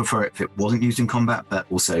 I would prefer it if it wasn't used in combat, but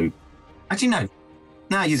also, actually no,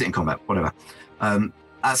 use it in combat, whatever.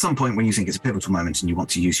 At some point when you think it's a pivotal moment and you want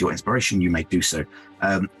to use your inspiration, you may do so.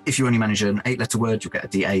 If you only manage an 8-letter word, you'll get a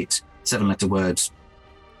d8, 7-letter word,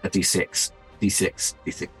 a d6, d6,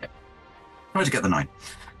 d6. Yeah. Try to get the 9.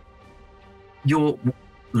 Your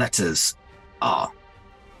letters are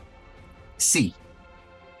C,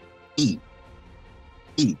 E,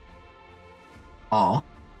 E, R,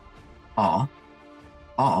 R,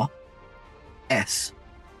 R, S,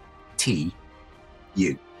 T,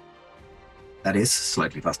 U. That is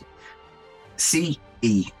slightly faster. C,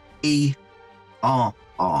 E, E, R,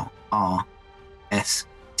 R, R, S,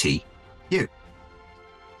 T, U.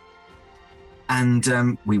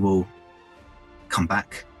 And we will come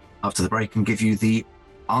back after the break and give you the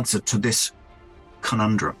answer to this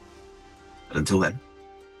conundrum. But until then,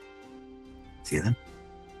 see you then.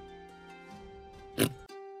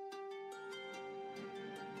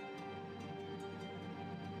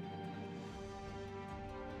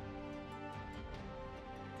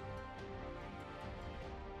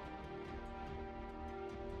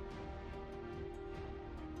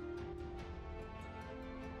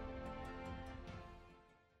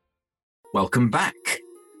 welcome back.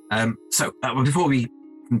 So before we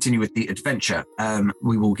continue with the adventure,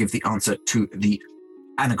 we will give the answer to the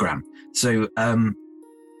anagram. So,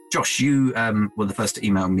 Josh, you were the first to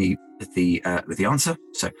email me with the answer.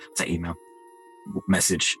 So, say email,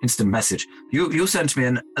 message, instant message. You'll send me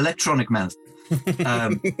an electronic mail.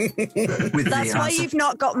 That's why you've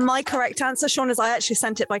not got my correct answer, Sean, is I actually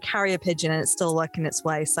sent it by carrier pigeon and it's still working its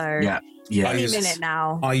way. So yeah. Any minute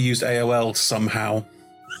now. I used AOL somehow.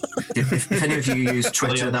 If any of you use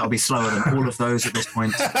Twitter, that'll be slower than all of those at this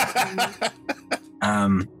point.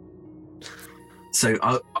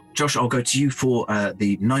 So, Josh, I'll go to you for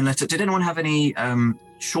the 9-letter. Did anyone have any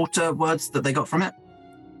shorter words that they got from it?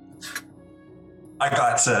 I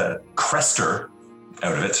got Crester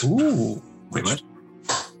out of it. Ooh. Which?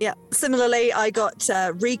 Yeah. Similarly, I got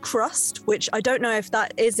recrust, which I don't know if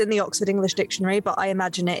that is in the Oxford English Dictionary, but I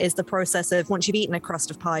imagine it is the process of once you've eaten a crust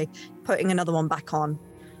of pie, putting another one back on.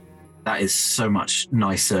 That is so much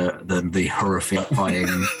nicer than the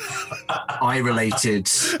horrifying eye-related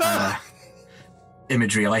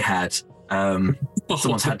imagery I had.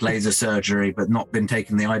 Someone's had laser surgery but not been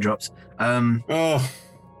taking the eye drops.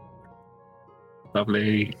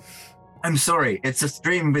 Lovely. I'm sorry, it's a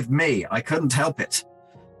stream with me. I couldn't help it.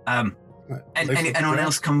 Anyone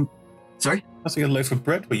else come? Sorry? That's like a loaf of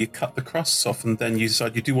bread where you cut the crusts off and then you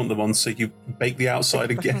decide you do want them on, so you bake the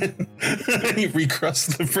outside again. You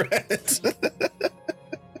recrust the bread.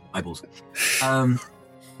 Eyeballs.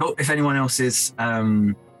 Well, if anyone else is,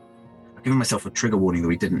 I've given myself a trigger warning that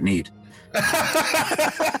we didn't need.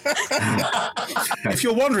 If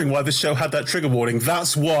you're wondering why the show had that trigger warning,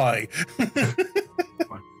 that's why.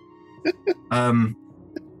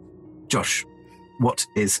 Josh, what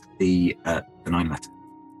is the 9-letter?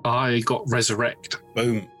 I got resurrect.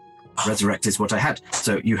 Boom. Resurrect is what I had.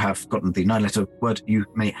 So you have gotten the 9-letter word. You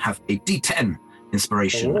may have a D10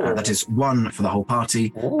 inspiration. That is 1 for the whole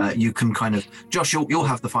party. You can kind of, Josh, you'll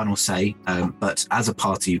have the final say, but as a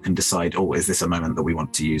party, you can decide, is this a moment that we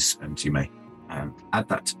want to use? And you may add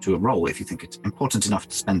that to a roll if you think it's important enough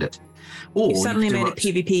to spend it. Or you suddenly made it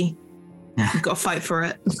PvP. Yeah. You've got to fight for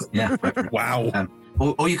it. Yeah. Fight for it. Wow.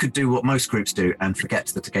 Or you could do what most groups do and forget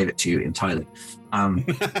that I gave it to you entirely.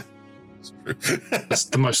 That's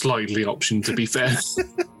the most likely option, to be fair.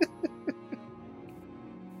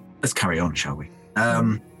 Let's carry on, shall we?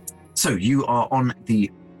 So you are on the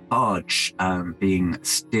barge being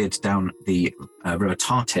steered down the river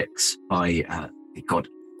Tartix by the god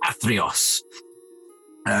Athreos,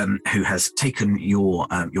 who has taken your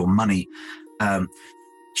money.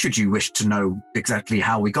 Should you wish to know exactly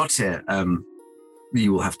how we got here,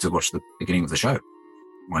 you will have to watch the beginning of the show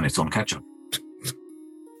when it's on catch-up.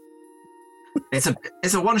 It's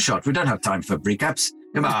a one-shot. We don't have time for recaps.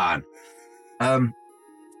 Come on.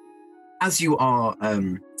 As you are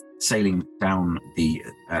sailing down the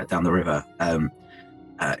river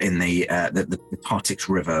in the Tartix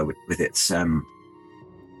River with its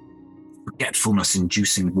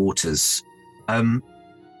forgetfulness-inducing waters,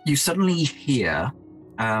 you suddenly hear.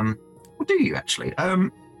 What do you actually?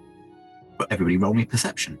 Everybody roll me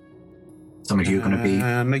perception. Some of you are going to be.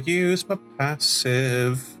 And I use my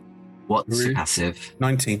passive. What's passive?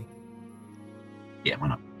 19. Yeah, why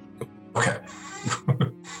not? Okay.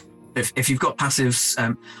 if you've got passives,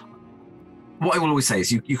 what I will always say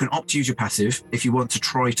is you can opt to use your passive. If you want to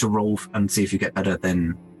try to roll and see if you get better,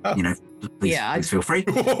 then please feel free.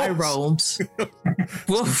 I rolled.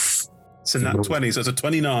 Woof. So nat 20, so it's a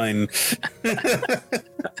 29.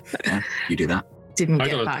 Yeah, you do that. Didn't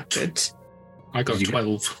get that good. I got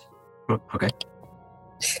 12. Okay.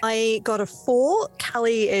 I got a 4.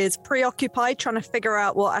 Callie is preoccupied trying to figure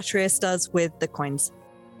out what Atreus does with the coins.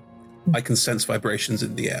 I can sense vibrations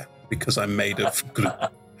in the air because I'm made of glue.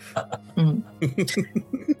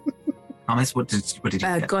 Thomas, what did you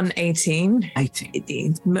get? Gone 18.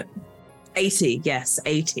 18. 80, yes,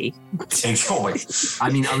 80. I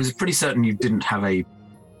mean, I was pretty certain you didn't have a,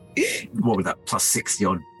 what was that, plus 60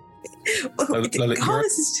 on.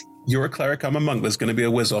 You're a cleric, I'm a monk. There's going to be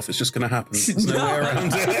a whiz off. It's just going to happen. There's no way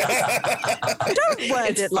around it. Don't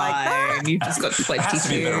word it like that. You've just got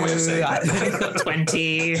 22. I've got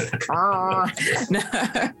 20. No,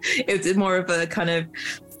 it's more of a kind of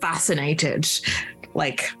fascinated,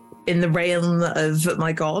 like in the realm of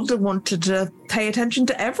my god, wanted to pay attention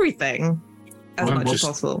to everything as much as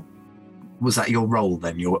possible. Was that your roll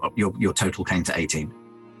then? Your total came to 18?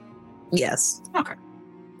 Yes. Okay.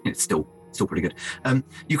 It's still pretty good.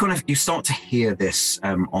 You start to hear this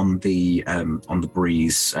on the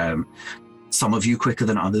breeze. Some of you quicker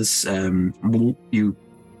than others. You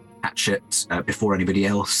catch it before anybody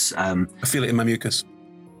else. I feel it in my mucus.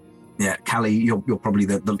 Yeah, Callie, you're probably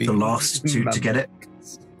the last to get it.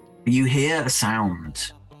 You hear a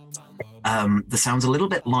sound. The sound's a little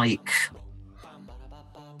bit like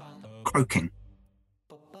croaking.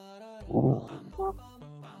 Ooh.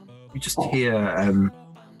 You just hear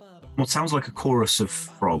what sounds like a chorus of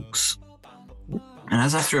frogs. And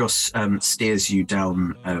as Athreos steers you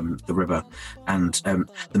down the river, and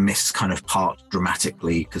the mists kind of part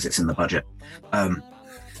dramatically because it's in the budget,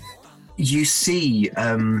 you see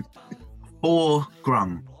 4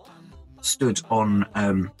 Grung stood on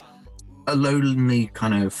a lonely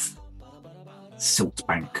kind of silt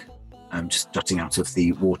bank, just jutting out of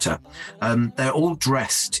the water. They're all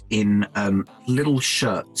dressed in little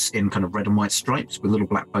shirts in kind of red and white stripes with little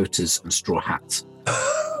black boaters and straw hats.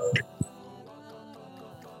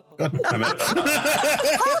 God damn it.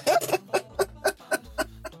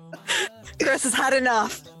 Chris has had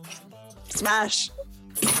enough. Smash.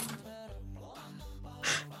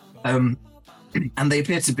 And they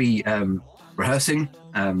appear to be rehearsing.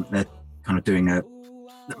 They're kind of doing a.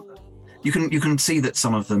 You can see that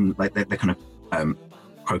some of them, like they're kind of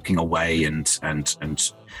croaking away, and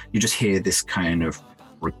you just hear this kind of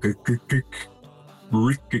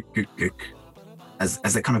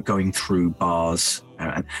as they're kind of going through bars,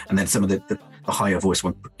 and then some of the higher voice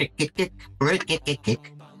one,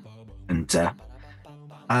 and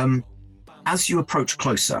as you approach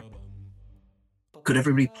closer, could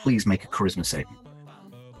everybody please make a charisma saving?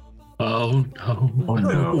 Oh no! Oh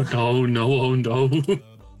no! Oh no! Oh no!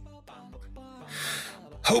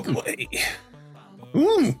 Oh boy!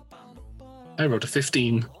 Ooh. I rolled a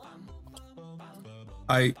 15.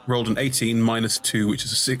 I rolled an 18 minus 2, which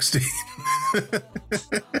is a 16.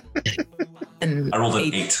 And I rolled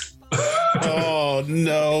an 8. Oh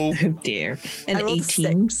no! Oh dear! An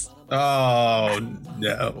 18. Oh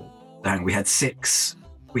no! Dang, we had 6.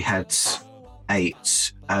 We had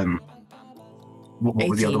 8. What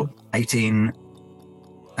were the other? 18.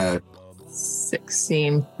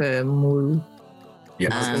 16 for Moo.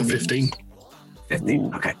 Yeah, 15. 15.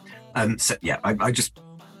 Ooh. Okay. So yeah, I just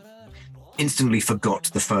instantly forgot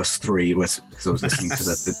the first 3 because I was listening to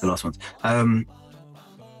the last ones.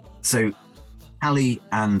 So, Hallie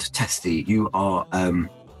and Testy, you are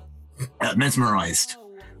mesmerized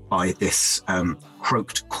by this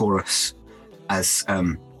croaked chorus as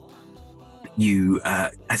you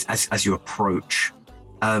approach.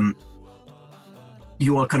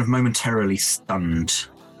 You are kind of momentarily stunned,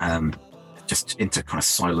 just into kind of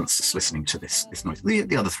silence, just listening to this noise.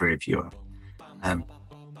 The other 3 of you are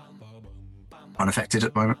unaffected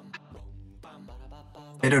at the moment.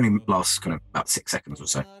 It only lasts kind of about 6 seconds or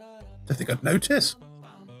so. I think I'd notice.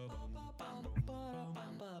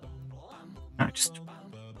 No, it just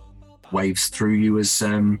waves through you as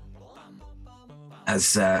sound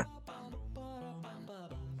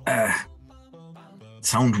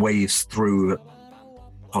waves through a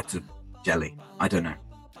pot of jelly. I don't know.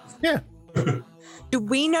 Yeah. Do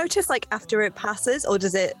we notice like after it passes, or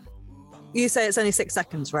does it? You say it's only 6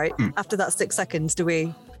 seconds, right? After that 6 seconds, do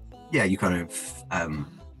we? Yeah, you kind of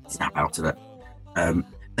snap out of it.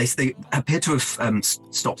 They appear to have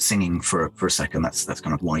stopped singing for a second. That's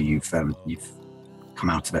kind of why you've come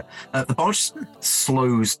out of it. The barge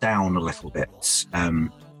slows down a little bit,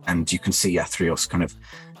 and you can see Athreos kind of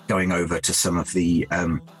going over to some of the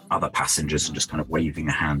other passengers and just kind of waving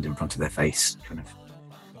a hand in front of their face, kind of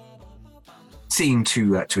seeing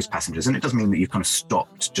to his passengers. And it does mean that you've kind of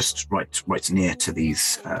stopped just right near to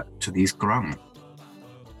these Grung.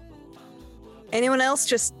 Anyone else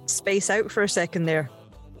just space out for a second there?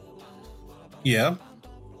 Yeah.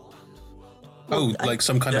 Oh, like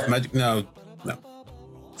some kind of magic? No.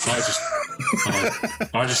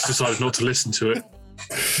 I just decided not to listen to it.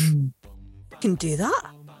 You can do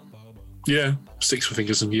that? Yeah, 6 for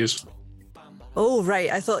fingers and ears. Oh, right.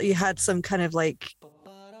 I thought you had some kind of like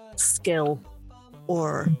skill,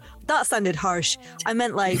 or that sounded harsh. I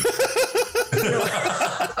meant like.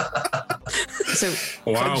 So.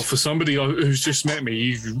 Wow, for somebody who's just met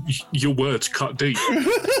me, your words cut deep. I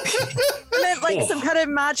meant like some kind of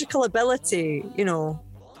magical ability,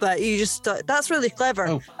 but you just that's really clever.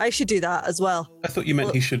 Oh. I should do that as well. I thought you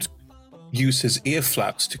meant he should use his ear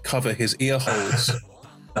flaps to cover his ear holes.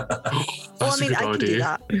 That's a good I can idea. do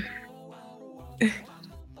that.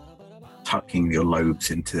 Tucking your lobes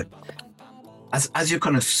into. As you're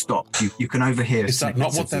kind of stopped, you can overhear. Is that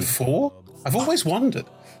not what they're for? I've always wondered.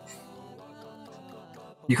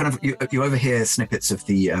 You kind of you overhear snippets of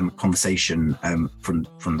the conversation from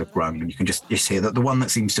the Grung, and you can just hear that the one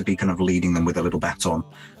that seems to be kind of leading them with a little baton.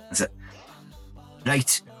 Is it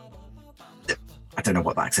right? I don't know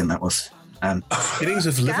what the accent that was. Innings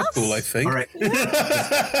of Liverpool, I think. All right.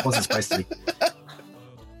 Wasn't supposed to be.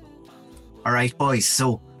 All right, boys.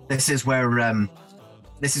 So this is where I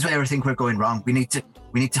think we're going wrong. We need to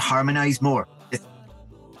harmonize more.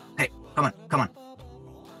 Hey, come on.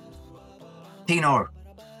 Tinor,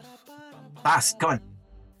 Bass, come on.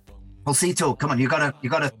 Pulsito, come on. You gotta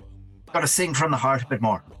sing from the heart a bit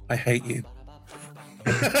more. I hate you.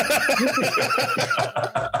 He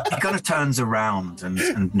kind of turns around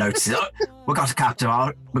and notices. Oh, we got a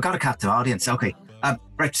captive audience. Okay.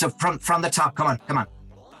 Right. So from the top. Come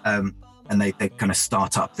on. And they kind of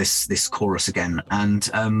start up this chorus again. And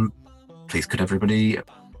please, could everybody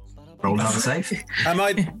roll another save? Am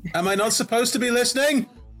I not supposed to be listening?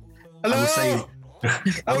 Hello.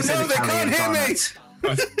 I would say they can't hear me.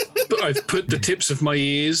 I've put the tips of my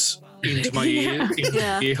ears into my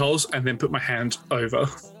ear holes, and then put my hand over.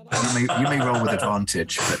 You may roll with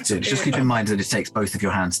advantage, but just keep in mind that it takes both of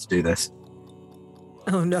your hands to do this.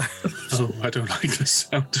 Oh no! Oh, I don't like the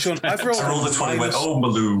sound. Sean, I've rolled a 20. Went, oh,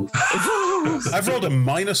 Maloo. I've rolled a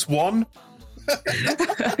 -1.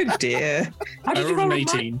 Oh dear! How did I you rolled roll an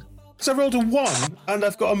 18. So I rolled a 1, and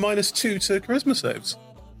I've got a -2 to charisma saves.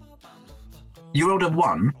 You rolled a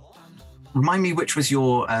 1. Remind me which was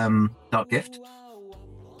your dark gift.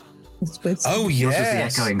 Oh, Yours was the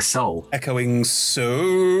yes. Echoing Soul. Echoing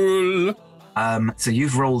Soul. So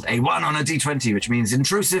you've rolled a 1 on a d20, which means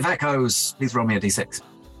intrusive echoes. Please roll me a d6.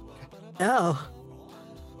 Oh.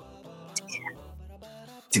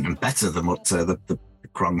 It's even better than what the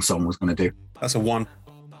Krong song was going to do. That's a 1.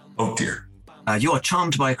 Oh, dear. You are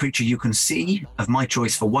charmed by a creature you can see of my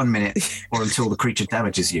choice for 1 minute or until the creature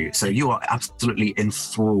damages you. So you are absolutely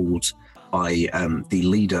enthralled by the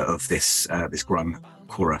leader of this Grung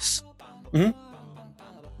chorus. Mm-hmm.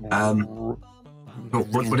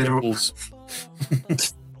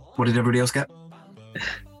 What did everybody else get?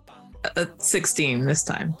 16 this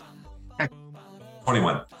time.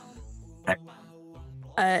 21.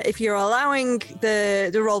 If you're allowing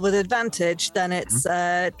the roll with advantage, then it's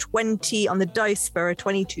 20 on the dice for a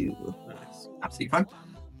 22. Nice. Absolutely fine.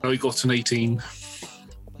 I got an 18.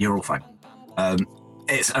 You're all fine.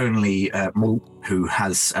 It's only Maul who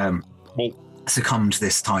has succumbed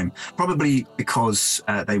this time, probably because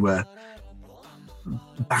they were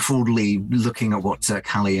baffledly looking at what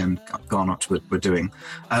Callie and Garnot were doing.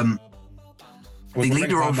 I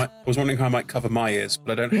was wondering how I might cover my ears,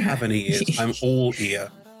 but I don't have any ears. I'm all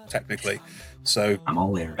ear, technically. So I'm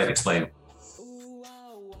all ear. Explain.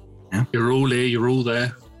 Yeah. You're all ear. You're all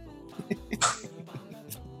there.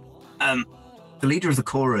 The leader of the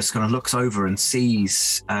chorus kind of looks over and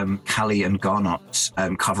sees Callie and Garnot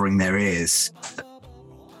covering their ears.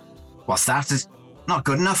 What's that? Is not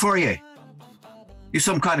good enough for you? You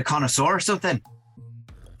some kind of connoisseur or something?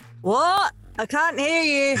 What? I can't hear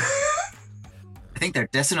you. I think they're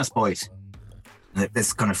dissing us, boys.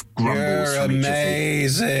 This kind of grumbles You're from each of them.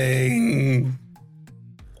 amazing.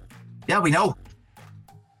 Yeah, we know.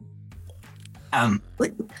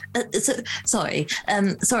 Sorry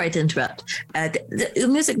to interrupt. The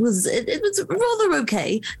music was it was rather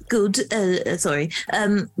okay, good. Sorry,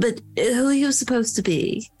 but who are you supposed to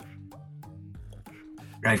be?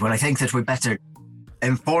 Right. Well, I think that we better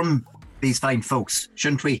inform these fine folks,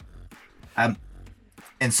 shouldn't we?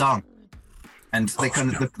 In song, and they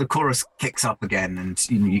kind of the chorus kicks up again, and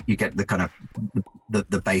you get the kind of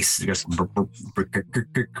the bass just, and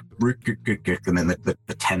then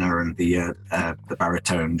the tenor and the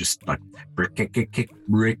baritone just like,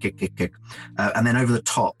 and then over the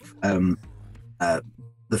top,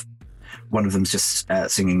 one of them's just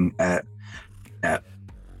singing, "The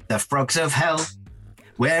frogs of hell,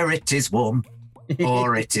 where it is warm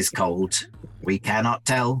or it is cold, we cannot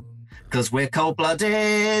tell, 'cause we're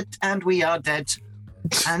cold-blooded and we are dead,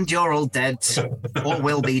 and you're all dead or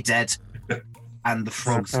will be dead." And the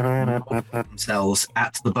frogs themselves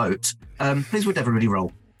at the boat. Please would everybody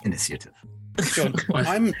roll initiative. John,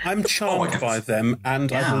 I'm charmed by them,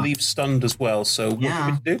 and I believe stunned as well. So what do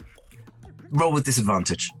we do? Roll with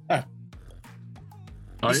disadvantage.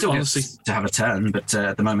 You still get to have a turn, but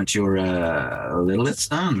at the moment you're a little bit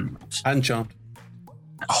stunned. And charmed.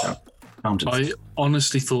 I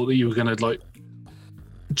honestly thought that you were going to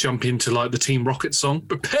jump into the Team Rocket song,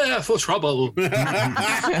 "Prepare for Trouble."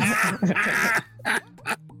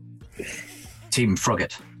 Team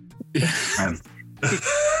Frogget.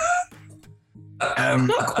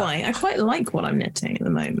 Not quite. I quite like what I'm knitting at the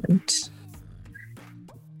moment.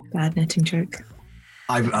 Bad knitting joke.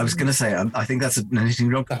 I was going to say, I think that's a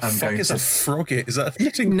knitting joke. Is a frogget? Is that a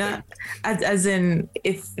knitting? No, as in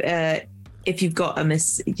if if you've got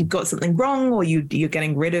you've got something wrong, or you're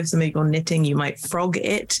getting rid of some of your knitting, you might frog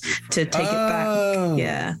it to take it back.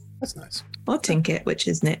 Yeah, that's nice. Or tink it, which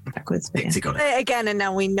is knit backwards. But yeah. Got it. Again, and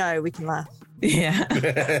now we know we can laugh. Yeah.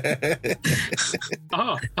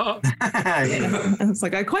 I was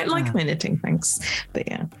like, I quite like my knitting, thanks. But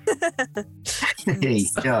yeah. Should we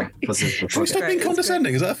stop being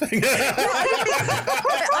condescending? Is that a thing?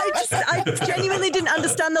 I genuinely didn't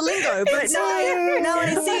understand the lingo, but now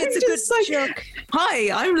I see it's a good joke.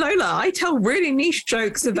 Hi, I'm Lola. I tell really niche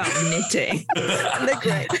jokes about knitting. And they're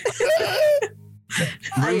great.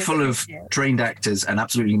 Room full of trained actors, and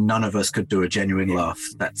absolutely none of us could do a genuine laugh.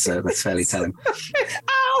 That's fairly telling.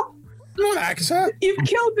 Ow! Not actor. You've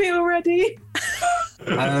killed me already.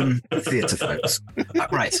 Theatre folks.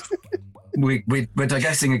 Right. We're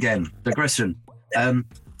digressing again. Digression.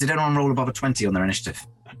 Did anyone roll above a 20 on their initiative?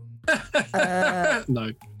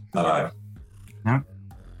 No. No? I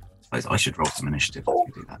suppose I should roll some initiative. I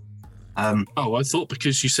can do that. I thought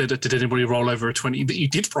because you said, did anybody roll over a 20, that you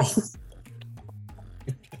did roll.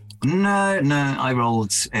 No, I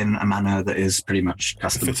rolled in a manner that is pretty much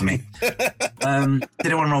custom for me. Did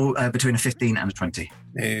anyone roll between a 15 and a 20?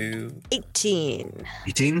 No. 18.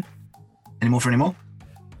 18? Any more for any more?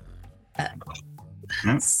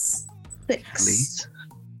 No? 6.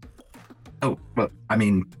 Oh, well, I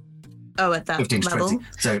mean... Oh, at that 15 level? to 20.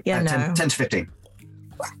 So Yeah, 10 to 15.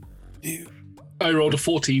 I rolled a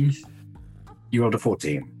 14. You rolled a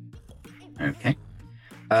 14. Okay.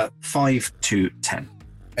 5 to 10.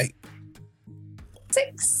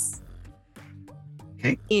 6.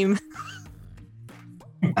 Okay.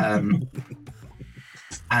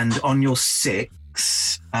 And on your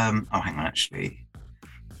 6, hang on, actually.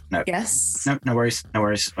 No. Yes. No worries.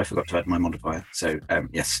 I forgot to add my modifier. So,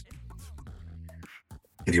 yes.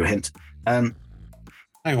 Give you a hint. Hang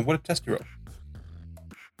on, what did test you roll?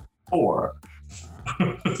 4.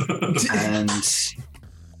 And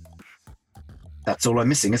that's all I'm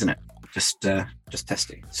missing, isn't it? Just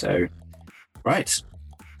testing. So, right.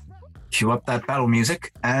 Cue up that battle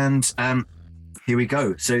music, and here we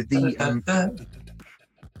go. So the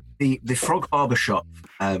Frog Barber Shop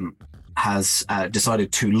has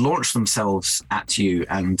decided to launch themselves at you,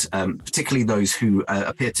 and particularly those who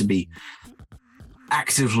appear to be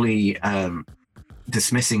actively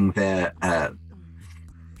dismissing their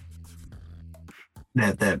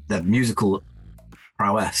musical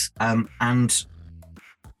prowess. And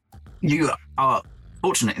you are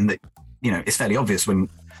fortunate in that, it's fairly obvious when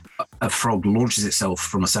a frog launches itself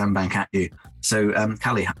from a sandbank at you. So,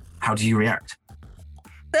 Callie, how do you react?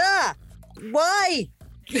 Why?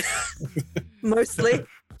 Mostly.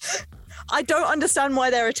 I don't understand why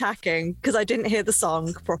they're attacking because I didn't hear the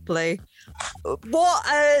song properly. What?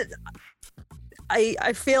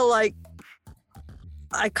 I feel like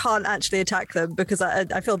I can't actually attack them because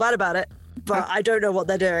I feel bad about it, but I don't know what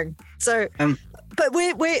they're doing. So, but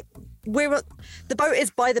we're the boat is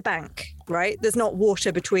by the bank, right? There's not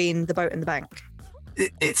water between the boat and the bank.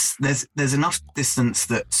 There's enough distance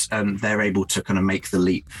that they're able to kind of make the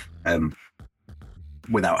leap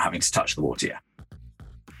without having to touch the water. Yeah.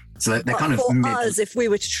 So they're kind of for mid. us, if we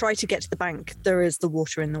were to try to get to the bank, there is the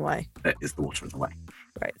water in the way. There is the water in the way.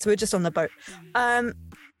 Right. So we're just on the boat.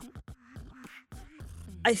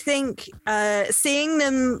 I think seeing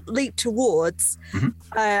them leap towards,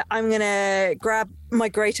 I'm going to grab my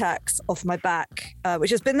great axe off my back,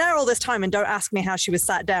 which has been there all this time, and don't ask me how she was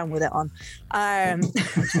sat down with it on.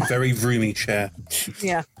 Very roomy chair.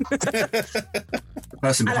 Yeah. The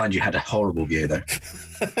person behind you had a horrible view, though.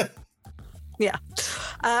 Yeah.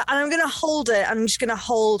 And I'm going to hold it. I'm just going to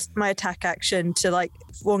hold my attack action to, if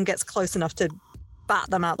one gets close enough to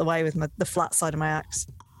bat them out the way with the flat side of my axe.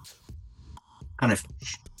 Kind of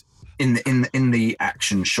in the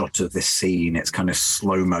action shot of this scene, it's kind of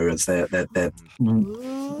slow-mo as they're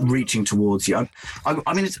reaching towards you.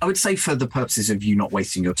 I mean, I would say for the purposes of you not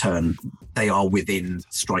wasting your turn, they are within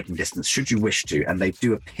striking distance should you wish to, and they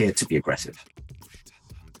do appear to be aggressive.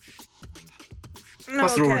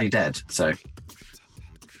 Plus, they're already dead, so.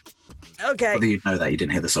 Okay. Whether you'd know that, you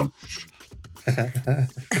didn't hear the song.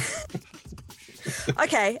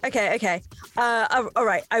 Okay. All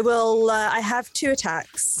right. I will. I have 2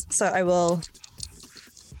 attacks, so I will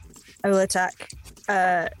attack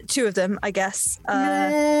 2 of them, I guess.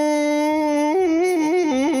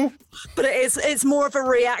 But it's more of a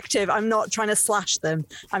reactive. I'm not trying to slash them.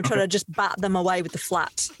 I'm trying to just bat them away with the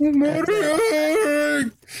flat.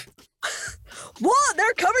 What?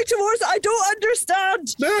 They're coming towards. I don't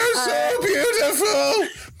understand. They're so beautiful.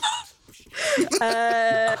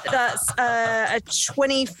 That's a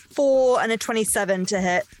 24 and a 27 to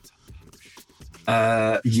hit.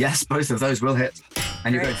 Yes, both of those will hit.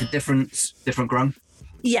 And you're going for different grung?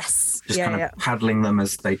 Yes. Just kind of paddling them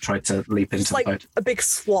as they try to leap into the boat. A big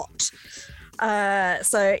swat.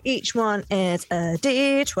 So each one is a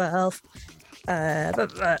D12.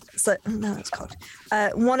 So no, that's cocked.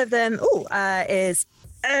 One of them is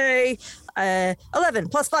a 11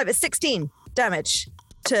 plus 5 is 16 damage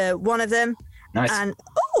to one of them. Nice. And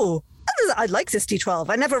I like this D12.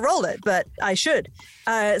 I never roll it, but I should.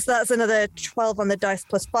 So that's another 12 on the dice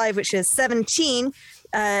plus 5, which is 17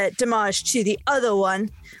 damage to the other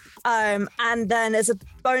one. And then as a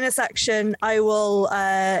bonus action, I will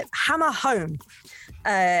hammer home.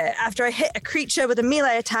 After I hit a creature with a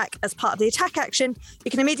melee attack as part of the attack action,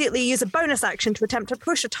 you can immediately use a bonus action to attempt to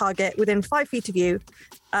push a target within 5 feet of you.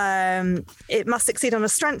 It must succeed on a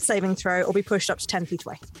strength saving throw or be pushed up to 10 feet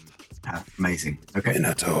away. Amazing. Okay.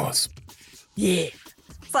 Minotaurs. Yeah.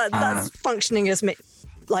 So that's functioning as me,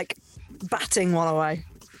 like, batting one away.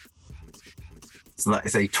 So that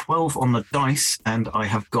is a 12 on the dice, and I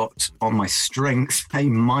have got on my strength a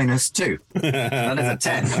 -2. That is a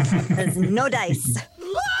 10. There's no dice.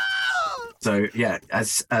 So yeah,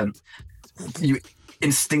 as you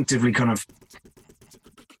instinctively kind of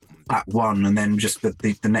bat one, and then just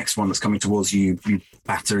the next one that's coming towards you, you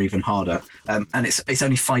batter even harder. And it's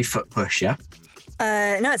only 5 foot push, yeah?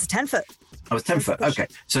 No, it's a 10 foot. Oh, it's 10 foot. Okay.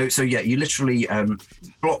 So yeah, you literally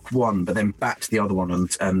block one, but then bat the other one,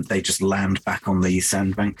 and they just land back on the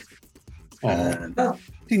sandbank.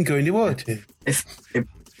 Didn't go into water. If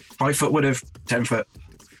 5 foot would have, 10 foot,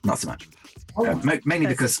 not so much. Mainly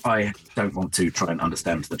because I don't want to try and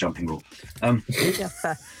understand the jumping rule. Yeah,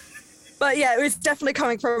 fair. But yeah, it was definitely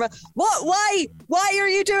coming from what? Why are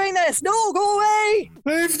you doing this? No, go away!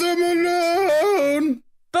 Leave them alone!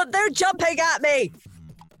 But they're jumping at me!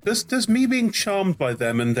 Does me being charmed by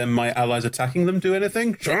them and then my allies attacking them do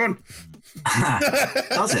anything? Sean?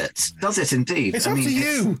 Does it indeed? It's up to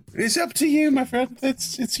you. It's up to you, my friend.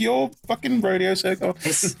 It's your fucking rodeo circle.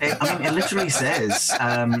 It literally says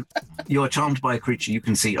you're charmed by a creature you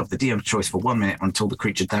can see of the DM's choice for 1 minute until the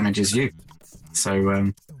creature damages you.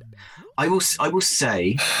 So I will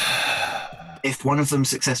say if one of them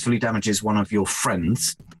successfully damages one of your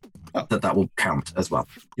friends, that will count as well.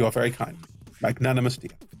 You are very kind. Magnanimous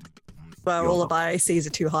DM. Well, all of our ACs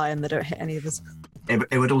are too high and they don't hit any of us.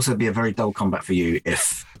 It would also be a very dull combat for you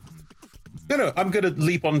if... No, I'm going to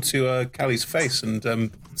leap onto Callie's face and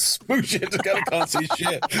smoosh it until I can't see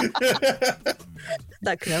shit.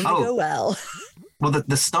 That can only go well. Well,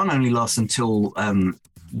 the stun only lasts until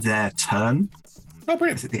their turn. Oh,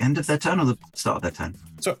 brilliant. Is it the end of their turn or the start of their turn?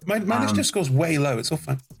 So my initiative score's way low. It's all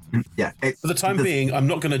fine. Yeah. For the time being, I'm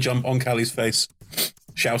not going to jump on Callie's face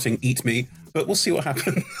shouting, "Eat me," but we'll see what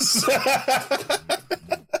happens.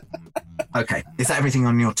 Okay. Is that everything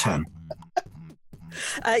on your turn?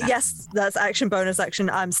 Yes, that's action, bonus action.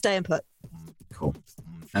 I'm staying put. Cool.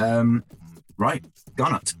 Right.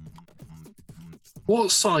 Garnet.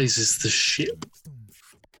 What size is the ship,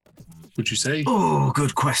 would you say? Oh,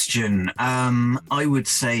 good question. I would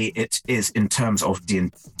say it is, in terms of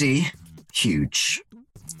D&D,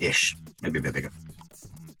 huge-ish. Maybe a bit bigger.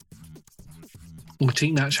 I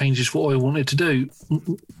think that changes what I wanted to do.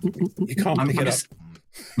 You can't pick it up.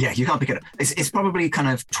 Yeah, you can't pick it up. It's probably kind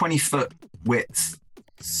of 20-foot width,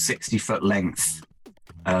 60-foot length.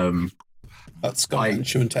 That's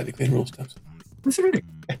Skyrim and technically in rules terms. Is it really?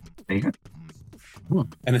 Yeah. There you go.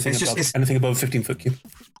 Anything above 15-foot cube.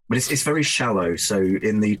 But it's very shallow, so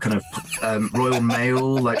in the kind of Royal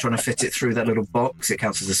Mail, like trying to fit it through that little box, it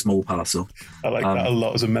counts as a small parcel. I like that a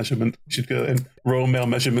lot as a measurement. Should go in Royal Mail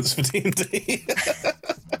measurements for D&D.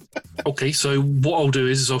 Okay, so what I'll do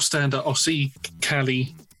is I'll stand up. I'll see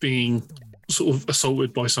Callie being sort of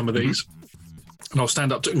assaulted by some of these, and I'll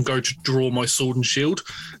stand up and go to draw my sword and shield.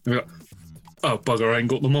 And be like, oh bugger, I ain't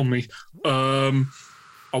got them on me.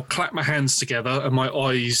 I'll clap my hands together, and my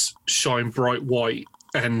eyes shine bright white.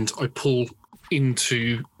 And I pull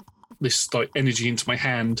into this like energy into my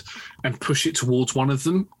hand and push it towards one of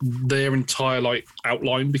them. Their entire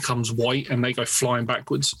outline becomes white, and they go flying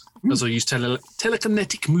backwards as I use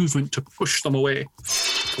telekinetic movement to push them away.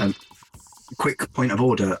 Quick point of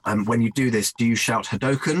order: when you do this, do you shout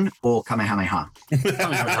Hadoken or Kamehameha?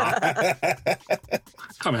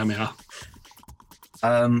 Kamehameha.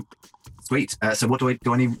 Sweet. So what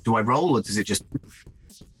do I roll, or does it just?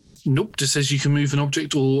 Nope, just says you can move an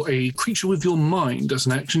object or a creature with your mind. As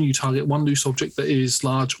an action, you target one loose object that is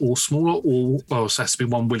large or smaller, it has to be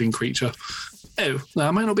one willing creature. Oh,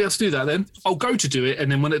 I may not be able to do that then. I'll go to do it,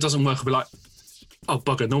 and then when it doesn't work, I'll be like, oh,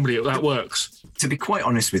 bugger, normally that works. To be quite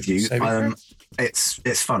honest with you,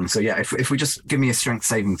 it's fun. So yeah, if we just give me a strength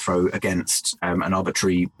saving throw against an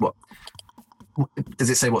arbitrary, what does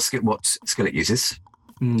it say? What skill it uses?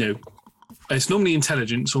 No, it's normally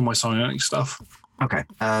intelligence, all my psionic stuff. Okay.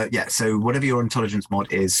 Yeah. So whatever your intelligence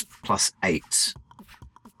mod is, +8,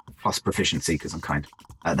 plus proficiency, because I'm kind.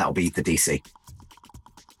 That'll be the DC.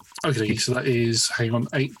 Okay, so that is, hang on,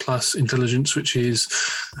 8 plus intelligence, which is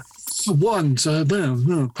 1. So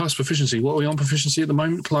plus proficiency. What are we on proficiency at the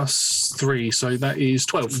moment? +3. So that is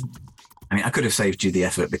 12. I mean, I could have saved you the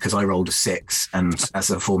effort because I rolled a 6, and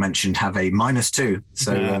as aforementioned, have a -2.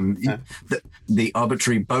 So the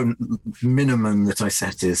arbitrary bone minimum that I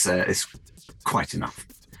set is quite enough.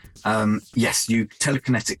 Yes, you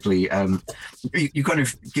telekinetically, you kind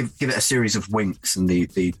of give it a series of winks, and the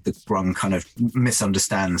grung kind of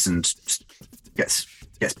misunderstands and gets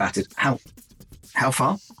battered. How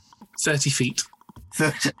far? 30 feet.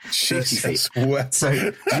 30 feet.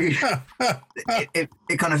 So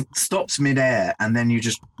it kind of stops midair, and then you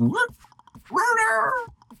just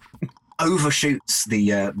overshoots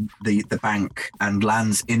the bank and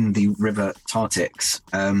lands in the river Tartix,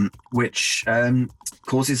 which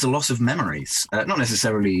causes a loss of memories. Not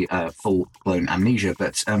necessarily full-blown amnesia,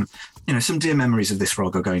 but some dear memories of this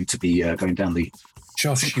frog are going to be going down the...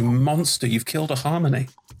 Josh, you monster, you've killed a harmony.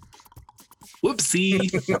 Whoopsie.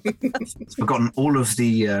 Forgotten all of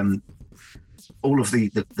the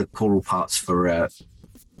choral parts for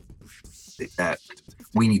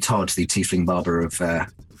Weenie Todd, the tiefling barber of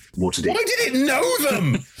Waterdeep. Why did it know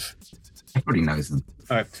them? Everybody knows them.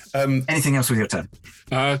 All right. Anything else with your turn?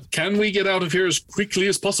 Can we get out of here as quickly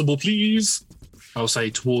as possible, please? I'll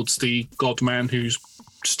say towards the god man who's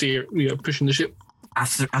pushing the ship.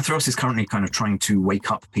 Atheros is currently kind of trying to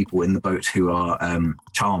wake up people in the boat who are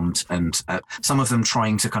charmed, and some of them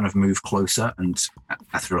trying to kind of move closer, and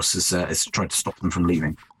Atheros is trying to stop them from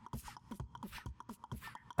leaving.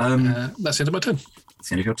 That's the end of my turn. That's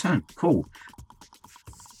the end of your turn. Cool.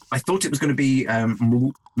 I thought it was going to be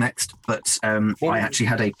next, but I actually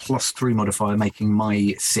had a +3 modifier, making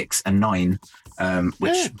my 6 and 9,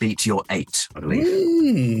 which beat your 8, I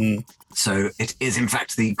believe. So it is, in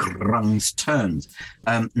fact, the grung's turns.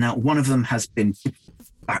 Now, one of them has been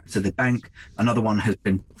back to the bank. Another one has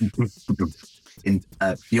been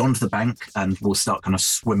beyond the bank and will start kind of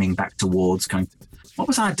swimming back towards. What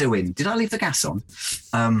was I doing? Did I leave the gas on?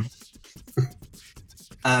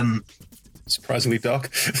 Surprisingly dark.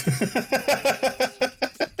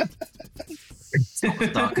 It's not as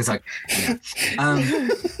dark as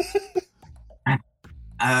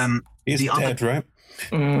He's dead, right?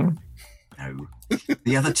 No.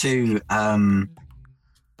 The other two,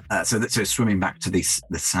 so it's swimming back to the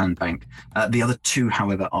sandbank. The other two,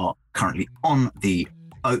 however, are currently on the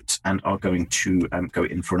boat and are going to go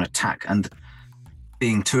in for an attack. And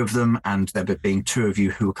being two of them, and there being two of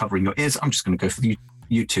you who are covering your ears, I'm just going to go for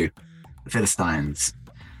you two, the Philistines.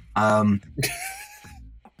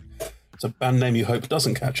 It's a band name you hope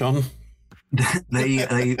doesn't catch on.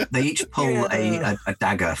 They each pull a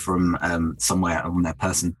dagger from somewhere on their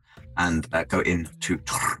person and go in to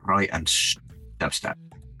try and stab.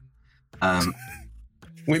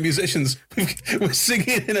 We're musicians. We're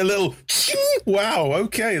singing in a little... Wow,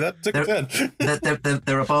 okay, that took a turn.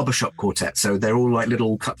 They're a barbershop quartet, so they're all like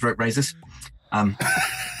little cutthroat razors.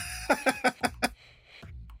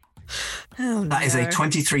 That is a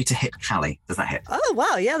 23 to hit Callie. Does that hit? Oh,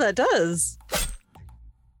 wow, yeah, that does.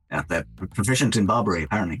 Yeah, they're proficient in barbery,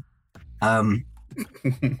 apparently.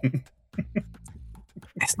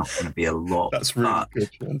 It's not going to be a lot. That's really good,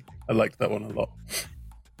 man. I like that one a lot.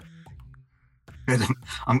 Good.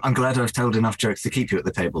 I'm glad I've told enough jokes to keep you at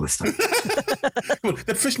the table this time. Well, the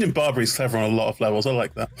proficient in barbery is clever on a lot of levels. I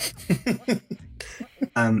like that.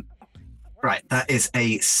 Right, that is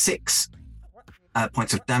a 6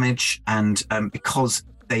 points of damage, and because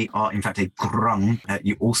they are in fact a grung,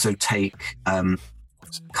 you also take a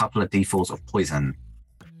couple of d4s of poison.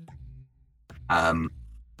 3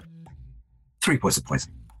 points of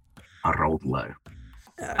poison. I rolled low.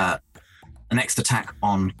 The next attack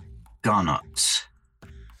on Garnot.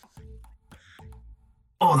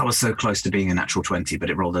 Oh, that was so close to being a natural 20, but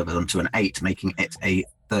it rolled over onto an 8, making it a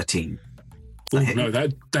 13. Oh, no,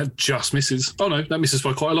 that just misses. Oh, no, that misses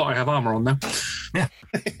by quite a lot. I have armor on now. Yeah.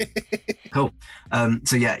 Cool.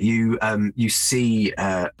 So, yeah, you see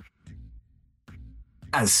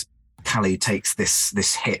as Callie takes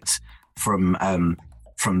this hit from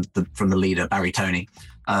the leader, Barry Tony,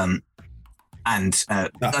 and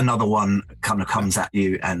another one kind of comes at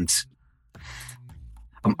you, and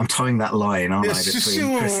I'm towing that line, aren't I,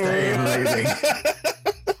 between Christe and Lady.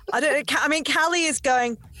 I don't. I mean, Callie is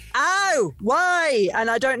going, "Ow, why?" And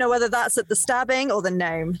I don't know whether that's at the stabbing or the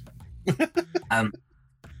gnome.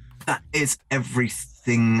 That is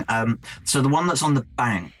everything. So the one that's on the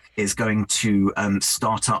bank is going to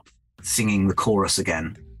start up singing the chorus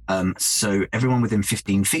again. So everyone within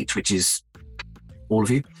 15 feet, which is all of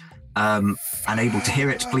you, and able to hear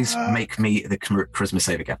it, please make me the charisma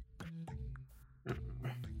save again.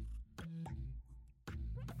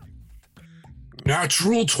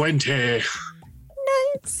 Natural 20.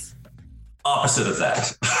 Nice. Opposite of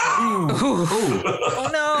that. Oh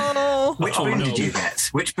no! Which boon did you get?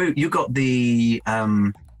 Which boon? You got the I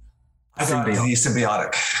got the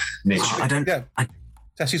symbiotic nature. I don't. Yeah.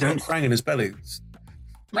 Tassy's got Krang in his belly.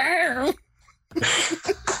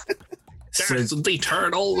 So the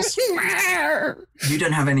turtles. you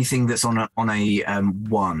don't have anything that's on a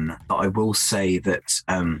 1, but I will say that.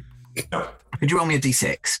 No. Could you roll me a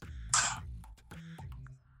d6?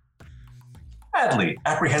 Badly,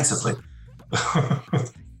 apprehensively.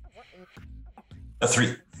 A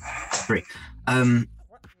 3. 3.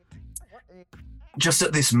 Just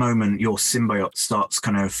at this moment, your symbiote starts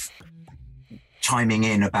kind of chiming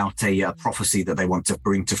in about a prophecy that they want to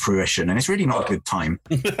bring to fruition, and it's really not a good time.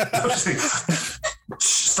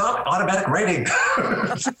 Stop automatic rating.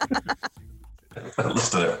 Let's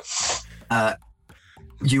do it.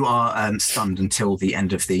 You are stunned until the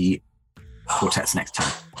end of the quartet's next turn.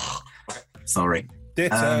 Sorry.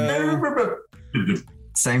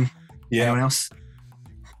 Same? Yeah. Anyone else?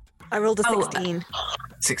 I rolled a 16.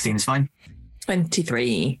 16 is fine?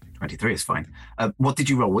 23. 23 is fine. What did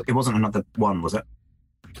you roll? It wasn't another 1, was it?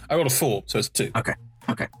 I rolled a 4, so it's 2. Okay,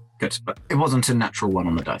 good. But it wasn't a natural 1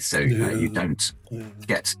 on the dice, so you don't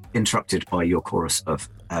get interrupted by your chorus of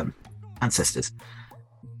ancestors.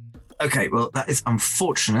 Okay, well, that is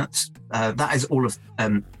unfortunate. That is all of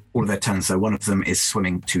their turns. So one of them is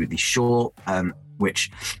swimming to the shore,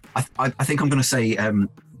 which I think I'm going to say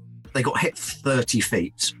they got hit 30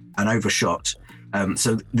 feet and overshot.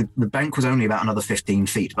 So the bank was only about another 15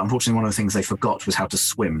 feet, but unfortunately one of the things they forgot was how to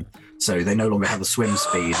swim. So they no longer have a swim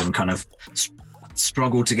speed and kind of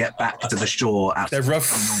struggle to get back to the shore. They're a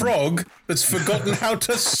frog that's forgotten how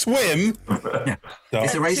to swim. Yeah.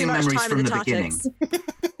 It's erasing memories from the beginning.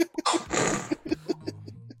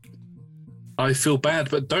 I feel bad,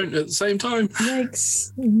 but don't at the same time.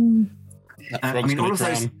 Yikes. I mean, all of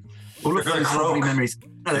those lovely memories.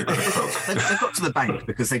 No, they've got to the bank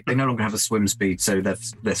because they no longer have a swim speed, so their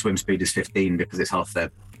swim speed is 15 because it's half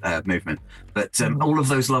their movement. But all of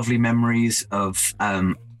those lovely memories of,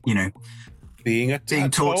 being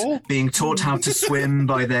taught how to swim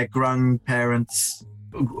by their grung parents,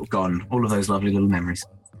 gone. All of those lovely little memories.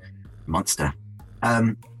 Monster.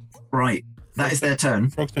 Right, that is their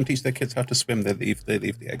turn. Frogs don't teach their kids how to swim. They leave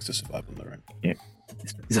the eggs to survive on their own. Yeah,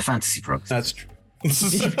 these are fantasy frogs. That's true.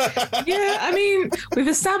 Yeah, I mean, we've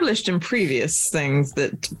established in previous things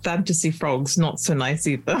that fantasy frogs not so nice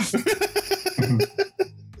either.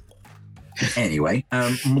 Anyway,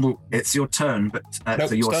 it's your turn, but Nope,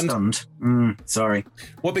 so you're stunned. Sorry.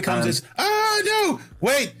 What becomes is, no,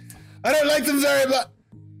 wait, I don't like them very much.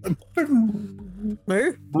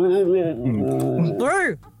 Moo?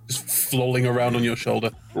 Just flolling around on your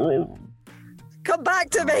shoulder. Come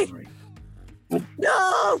back to me!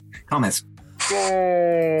 No! Comments.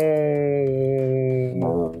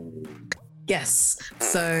 Yes.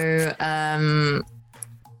 So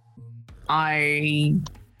I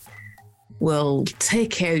will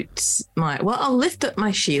take out I'll lift up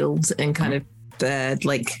my shield and kind of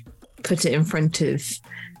put it in front of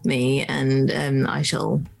me, and I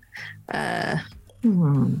shall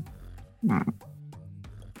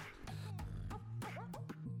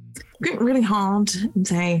grit really hard and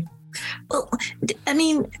say, well, I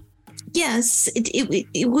mean, yes,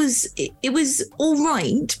 it was all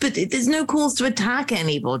right, but there's no cause to attack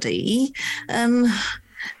anybody. You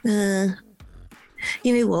know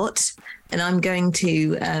what? And I'm going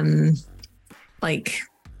to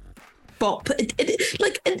bop,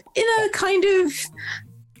 kind of.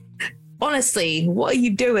 Honestly, what are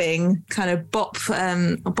you doing? Kind of bop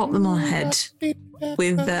them on the head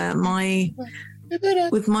with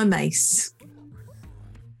my mace.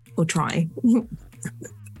 Or try.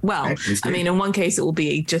 Well, I mean, in one case it will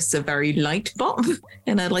be just a very light bop,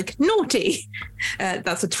 and naughty.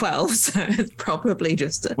 That's a 12, so it's probably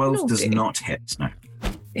just a 12 naughty. does not hit, no.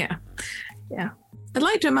 Yeah. I'd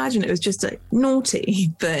like to imagine it was just a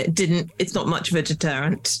naughty, but it's not much of a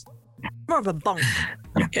deterrent. More of a bonk.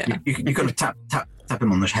 Yeah. You got to tap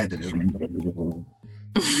him on the head.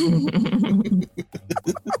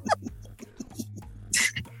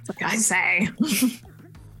 Like I say.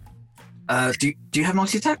 Do you have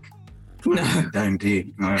multi-attack? No. Don't do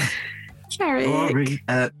you? No. Sorry.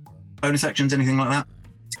 Bonus actions, anything like that?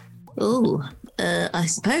 Oh, I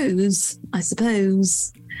suppose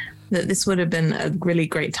that this would have been a really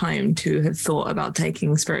great time to have thought about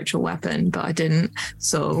taking spiritual weapon, but I didn't.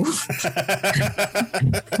 So,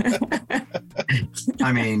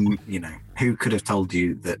 I mean, who could have told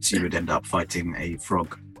you that you would end up fighting a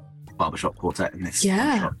frog barbershop quartet in this?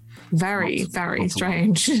 Yeah, very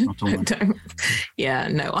strange. I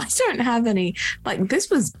don't have any. This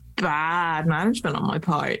was bad management on my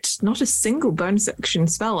part. Not a single bonus action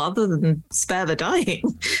spell other than spare the dying.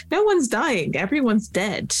 No one's dying. Everyone's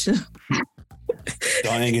dead.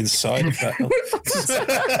 Dying inside of that.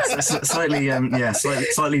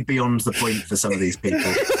 Slightly beyond the point for some of these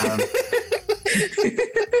people.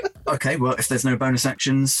 Okay, well, if there's no bonus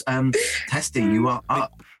actions, Testy, you are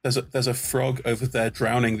up. There's a frog over there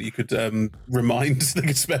drowning that you could remind they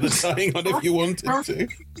could spell the dying on if you wanted to.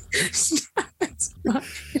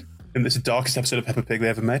 In this darkest episode of Peppa Pig they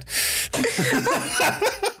ever made.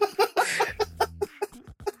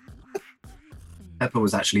 Peppa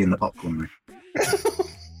was actually in the popcorn room.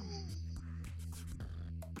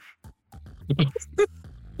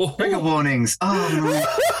 Trigger warnings. Oh, no.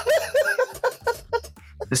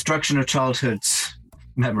 Destruction of childhood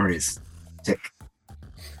memories. Tick.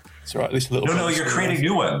 It's all right, at least a little. No, you're creating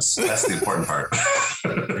new ones. That's the important part.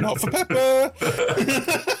 Not for Peppa.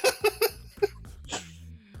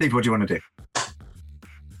 Steve, what do you want to do?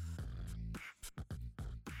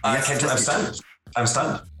 I'm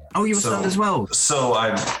stunned. Oh, you were stunned as well. So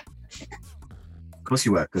I'm. Of course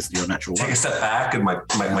you were, because you're natural. Take a step back, and my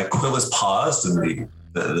quill is paused, and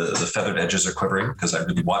the feathered edges are quivering because I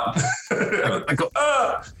really want. I got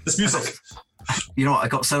this music. You know what? I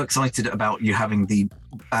got so excited about you having the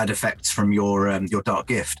bad effects from your dark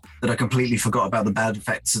gift that I completely forgot about the bad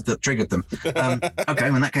effects that triggered them. Okay,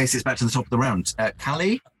 well, in that case, it's back to the top of the round.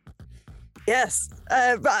 Callie? Yes.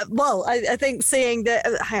 Well, I think seeing that.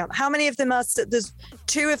 Hang on. How many of them are? There's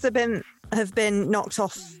 2 of them have been knocked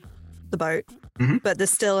off the boat, but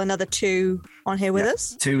there's still another 2 on here with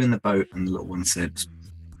us. 2 in the boat, and the little one said,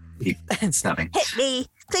 "Keep stabbing." Hit me,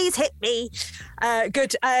 please hit me.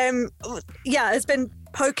 Good. Has been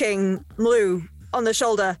poking Mlu on the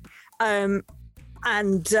shoulder, and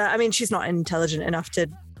I mean, she's not intelligent enough to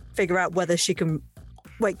figure out whether she can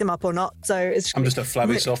wake them up or not. So I'm just a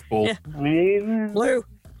flabby softball. Yeah. Mlu.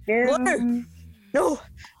 No.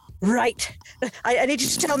 Right. I need you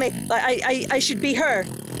to tell me. I should be her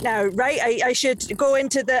now, right? I should go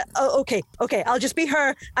into the. Oh, okay. I'll just be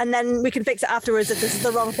her, and then we can fix it afterwards if this is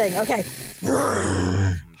the wrong thing. Okay.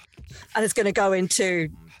 And it's going to go into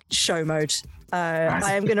show mode.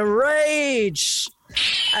 I am going to rage,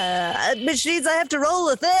 which means I have to roll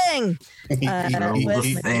a thing.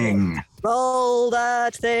 Roll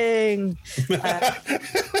that thing.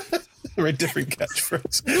 Very different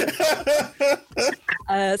catchphrase.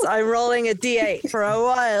 So I'm rolling a D8 for a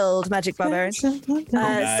wild magic barbarian.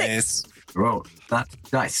 Nice. 6. Roll that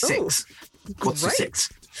dice. 6. What's the 6?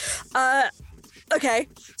 Okay,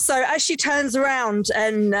 so as she turns around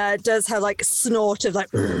and does her snort of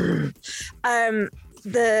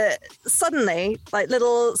suddenly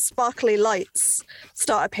little sparkly lights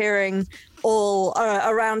start appearing all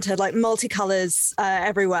around her, multicolors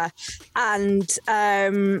everywhere, and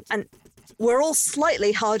we're all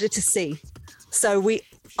slightly harder to see. So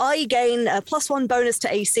I gain a +1 bonus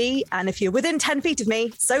to AC, and if you're within 10 feet of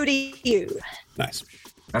me, so do you. Nice.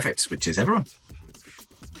 Perfect, which is everyone.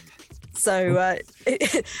 So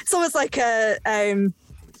it's almost like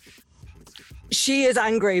she is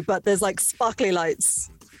angry, but there's sparkly lights.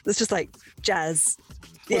 It's just jazz.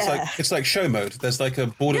 Well, it's like show mode. There's a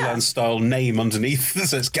Borderlands style name underneath that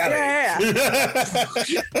says Callie. Yeah.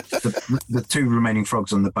 The 2 remaining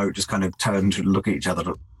frogs on the boat just kind of turn to look at each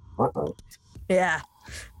other. Yeah.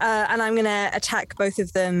 And I'm going to attack both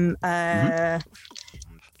of them.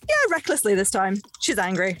 Recklessly this time. She's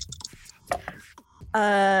angry.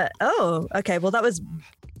 Okay. Well, that was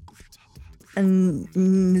 17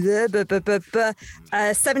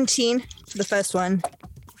 for the first one.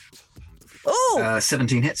 Oh!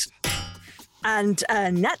 17 hits. And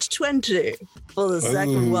nat 20 for the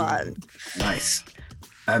second one. Nice.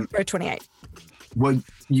 For 28. Well,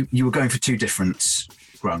 you were going for 2 different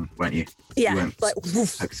grung, weren't you? Yeah.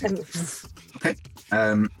 Woof. Okay.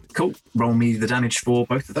 Cool. Roll me the damage for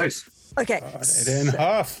both of those. Okay. Cut it in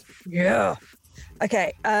half. Yeah.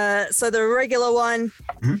 Okay. So the regular one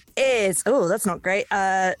is that's not great.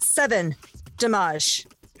 7 damage.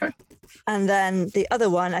 Okay. And then the other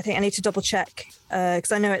one, I think I need to double check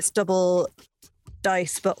because I know it's double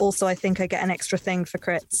dice, but also I think I get an extra thing for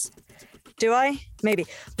crits. Do I? Maybe.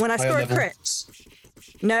 When I score a level. crit.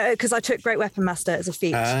 No, because I took Great Weapon Master as a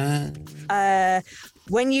feat.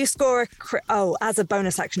 When you score a crit... Oh, as a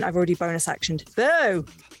bonus action, I've already bonus actioned. Boo!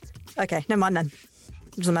 Okay, never mind then.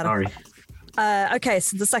 Doesn't matter. Sorry. Okay,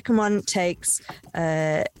 so the second one takes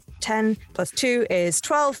 10 plus 2 is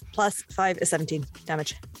 12 plus 5 is 17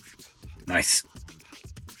 damage. Nice.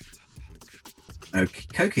 Okay,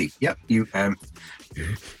 Koki. Yep. You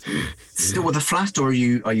still with a flat, or are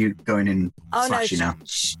you going in slashy now?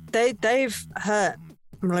 They've hurt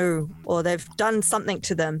Mlu, or they've done something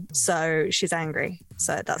to them, so she's angry.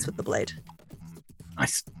 So that's with the blade.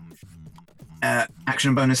 Nice.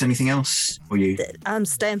 Action bonus, anything else? Or you? I'm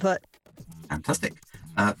staying put. Fantastic.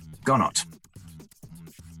 Garnot.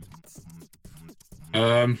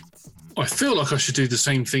 I feel like I should do the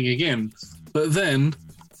same thing again, but then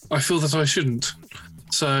I feel that I shouldn't.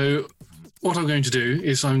 So what I'm going to do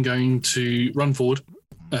is I'm going to run forward,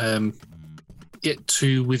 get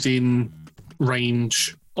to within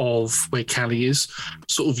range of where Callie is,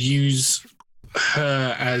 sort of use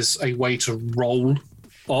her as a way to roll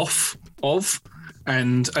off of,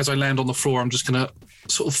 and as I land on the floor, I'm just going to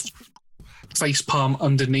sort of face palm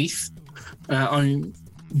underneath. I'm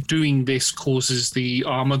doing this causes the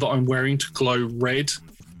armor that I'm wearing to glow red,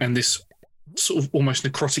 and this sort of almost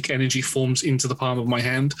necrotic energy forms into the palm of my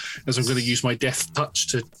hand as I'm going to use my death touch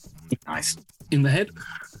to nice in the head.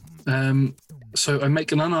 So I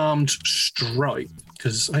make an unarmed strike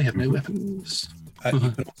because I have no weapons. You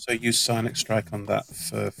can also use Psionic Strike on that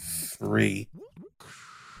for free.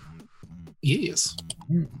 Yes,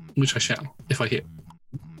 which I shall if I hit.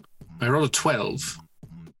 I roll a 12.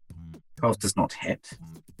 12 does not hit.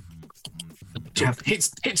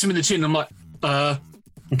 Hits him in the chin. I'm like,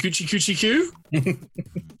 coochie coochie coo.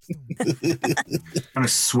 Kind of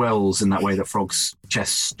swells in that way that frogs'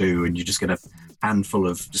 chests do, and you just get a handful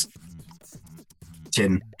of just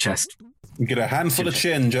chin, chest. You get a handful of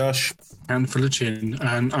chin, Josh. Handful of chin,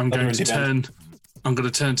 and I'm going to turn. I'm going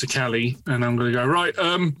to turn to Callie, and I'm going to go right.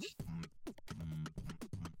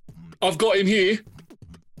 I've got him here.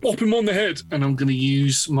 Pop him on the head, and I'm going to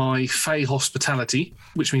use my Fey Hospitality,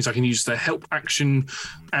 which means I can use the help action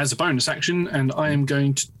as a bonus action, and I am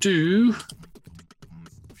going to do.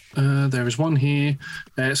 There is one here.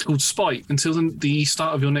 It's called Spite. Until the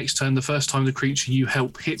start of your next turn, the first time the creature you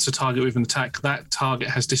help hits a target with an attack, that target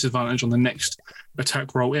has disadvantage on the next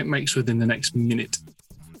attack roll it makes within the next minute.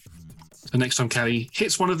 The next time Callie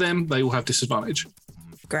hits one of them, they will have disadvantage.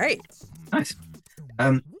 Great. Nice.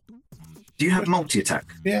 Do you have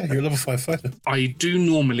multi-attack? Yeah, you're a level 5 fighter. I do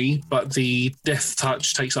normally, but the death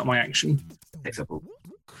touch takes up my action. Takes up all.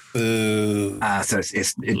 So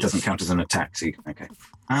it doesn't count as an attack. So okay.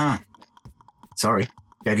 Sorry.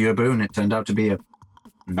 Gave you a boon. It turned out to be a.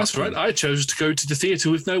 That's right. I chose to go to the theatre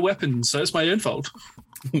with no weapons, so it's my own fault.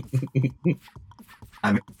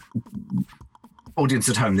 Audience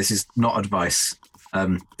at home, this is not advice.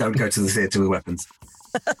 Don't go to the theatre with weapons.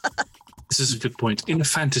 This is a good point. In a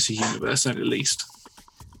fantasy universe, at least.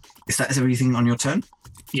 Is that everything on your turn?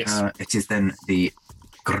 Yes. It is then the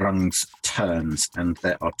Grung's turns, and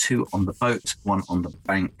there are 2 on the boat, 1 on the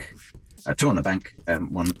bank. 2 on the bank,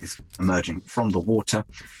 1 is emerging from the water.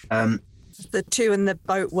 Is the 2 in the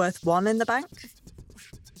boat worth 1 in the bank?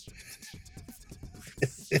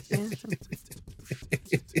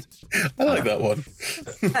 I like that one.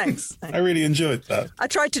 Thanks. I really enjoyed that. I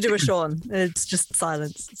tried to do a Sean. It's just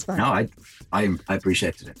silence. It's fine. No, I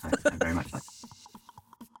appreciated it. I very much like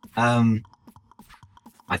it.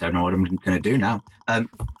 I don't know what I'm going to do now.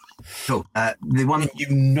 Cool. The one you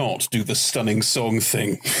not do the stunning song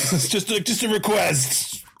thing. It's just a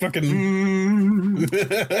request. Fucking.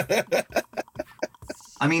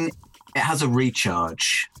 I mean, it has a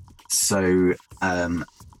recharge, so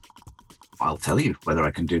I'll tell you whether I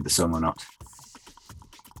can do the song or not.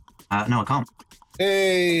 No, I can't.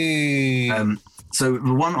 Hey. So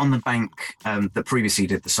the one on the bank that previously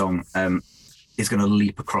did the song is going to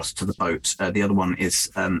leap across to the boat. The other one is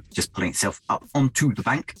just pulling itself up onto the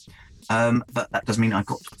bank. But that does mean I've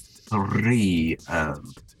got 3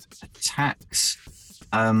 attacks.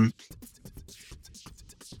 I'm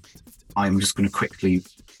just going to quickly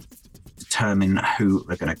determine who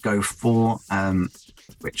we're going to go for,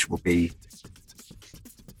 which will be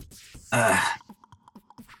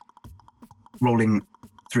rolling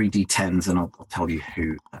 3d10s, and I'll tell you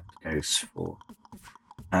who that goes for.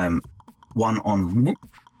 1 on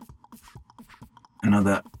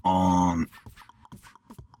another on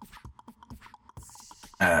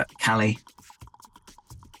Callie,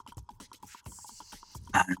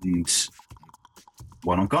 and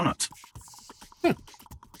 1 on Garnot.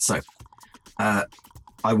 So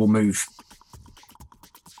I will move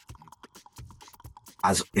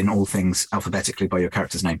as in all things, alphabetically by your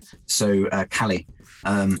character's name. So, Callie.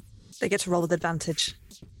 They get to roll with advantage.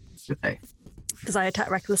 Okay. Because I attack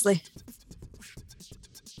recklessly.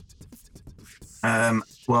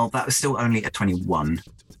 Well, that was still only a 21,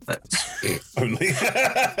 but only.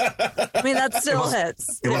 I mean, that still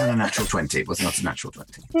hits. It wasn't a natural 20. It was not a natural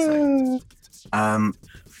 20. So,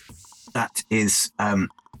 that is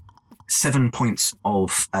 7 points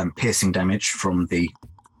of piercing damage from the.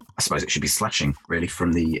 I suppose it should be slashing, really,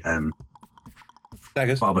 from the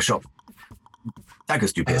daggers. Barbershop.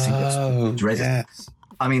 Daggers do piercing. Yes.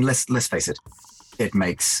 I mean, let's face it. It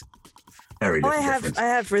makes very little difference. I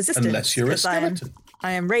have resistance. Unless you're a skeleton.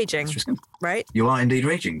 I am raging, right? You are indeed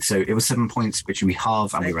raging. So it was 7 points, which we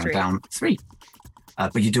halve, and we ran down 3.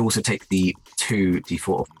 But you do also take the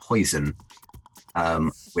 2d4 of poison,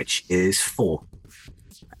 which is 4.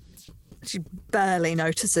 She barely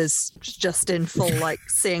notices, just in full, like,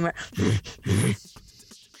 seeing it.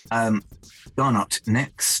 Garnot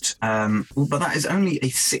next. But that is only a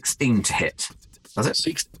 16 to hit. Does it?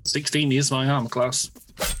 16 is my armor class.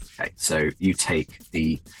 Okay, so you take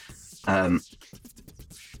the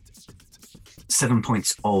 7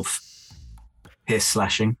 points of pierce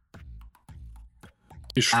slashing.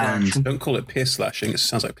 And don't call it pierce slashing. It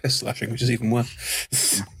sounds like piss slashing, which is even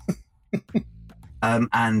worse.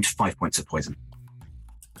 And 5 points of poison.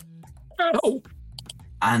 Oh.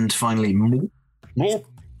 And finally, more.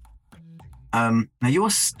 Now you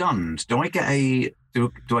are stunned. Do I get a?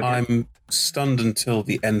 Do I? I'm stunned until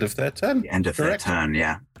the end of their turn. The end of their turn,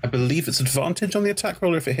 yeah. I believe it's advantage on the attack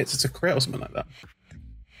roll, or if it hits, it's a crit or something like that.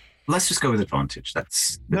 Let's just go with advantage.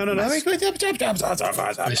 That's no. I think you have to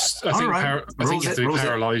be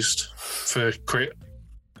paralysed for crit.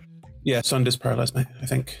 Yeah, Sund is paralysed, mate, I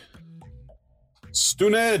think.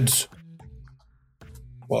 Stuned!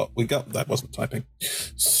 What? We got... That wasn't typing.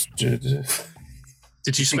 Did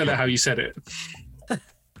you spell it how you said it?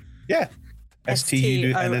 Yeah.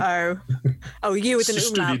 S-T-U-N-N. Oh, you with an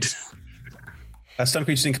umlaut. Stun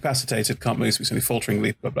creatures incapacitated, can't move, speaks only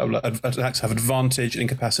falteringly, blah, blah, blah. Attacks have advantage.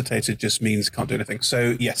 Incapacitated just means can't do anything.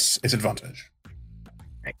 So, yes, it's advantage.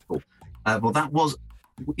 Okay, cool. Well, that was,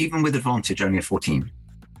 even with advantage, only a 14.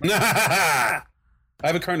 I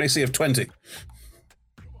have a current AC of 20.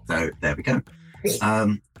 So, there we go.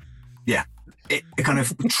 Yeah, it kind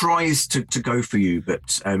of tries to go for you,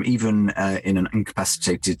 but even in an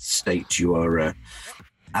incapacitated state, you are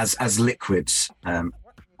as liquid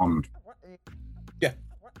on... Yeah,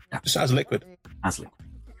 just as liquid. As liquid.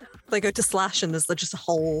 They go to slash and there's just a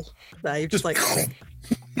hole there. You're just like...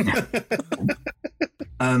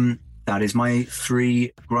 That is my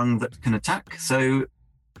 3 grung that can attack. So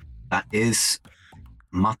that is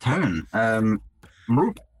my turn.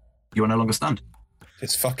 You are no longer stunned.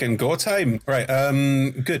 It's fucking go time. Right,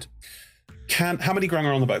 good. How many grung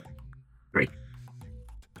are on the boat? 3.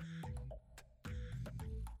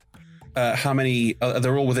 How many...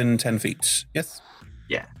 they're all within 10 feet, yes?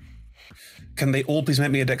 Yeah. Can they all please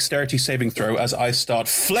make me a dexterity saving throw as I start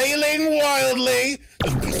flailing wildly?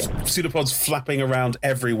 Pseudopods flapping around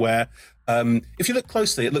everywhere. If you look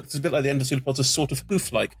closely, it looks a bit like the end of pseudopods are sort of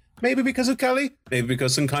hoof-like. Maybe because of Callie, maybe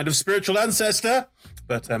because some kind of spiritual ancestor.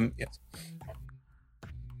 But, yes.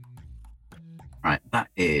 Right, that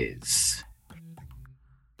is...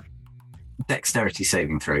 Dexterity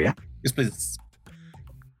saving throw, yeah? Yes, please.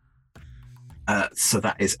 So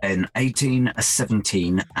that is an 18, a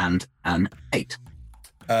 17, and an 8.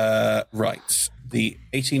 Right. The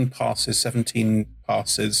 18 passes, 17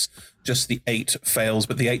 passes, just the 8 fails,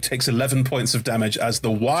 but the 8 takes 11 points of damage as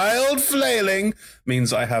the wild flailing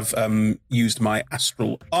means I have used my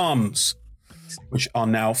astral arms, which are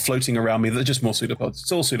now floating around me. They're just more pseudopods.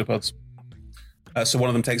 It's all pseudopods. So one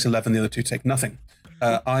of them takes 11, the other 2 take nothing.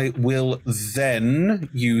 I will then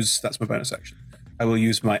use... That's my bonus action. I will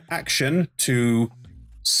use my action to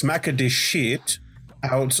smack a dish shit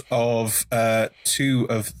out of 2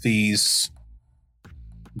 of these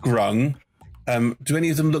grung. Do any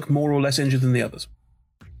of them look more or less injured than the others?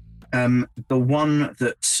 The one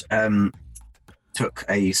that took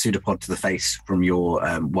a pseudopod to the face from your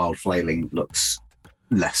wild flailing looks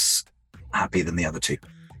less happy than the other 2.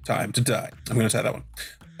 Time to die. I'm going to take that one.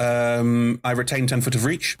 I retain 10 foot of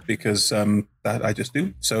reach because that I just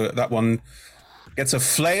do. So that one gets a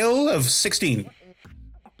flail of 16.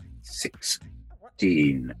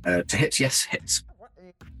 16. To hit, yes, hits.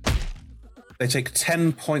 They take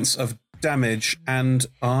 10 points of damage, and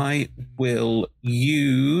I will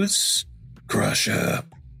use Crusher.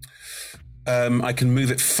 I can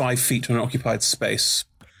move it 5 feet to an occupied space.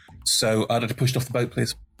 So I'd like to push it off the boat,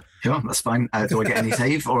 please. Sure, that's fine. Do I get any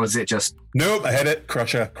save, or is it just... Nope, I hit it.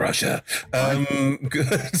 Crusher. Good.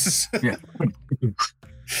 Yeah.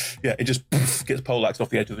 Yeah, it just gets poleaxed off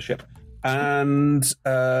the edge of the ship. And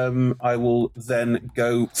I will then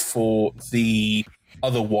go for the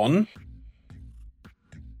other one.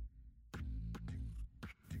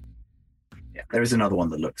 Yeah, there is another one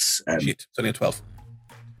that looks... Shit, it's only a 12.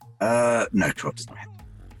 No, 12 does not hit.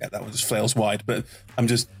 Yeah, that one just flails wide, but I'm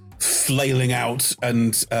just flailing out,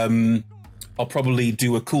 and I'll probably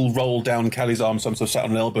do a cool roll down Callie's arm, so I'm sort of sat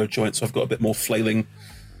on an elbow joint, so I've got a bit more flailing.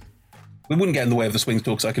 We wouldn't get in the way of the swing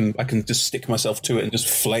tool, because I can just stick myself to it and just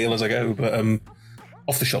flail as I go, but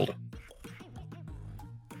off the shoulder.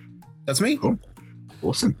 That's me. Cool.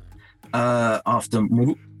 Awesome. After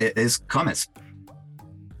Mu, it is Comet.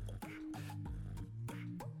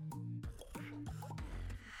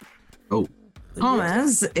 Oh.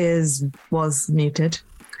 Thomas was muted.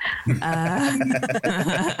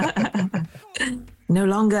 No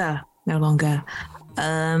longer.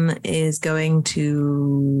 Is going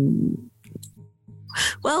to...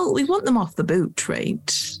 Well, we want them off the boat,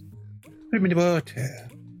 right? Put me in the water.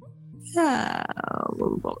 Yeah.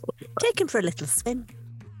 Take him for a little spin.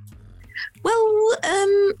 Well,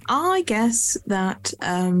 I guess that...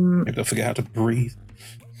 Maybe they'll forget how to breathe.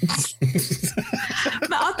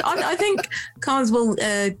 I think Cars will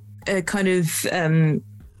kind of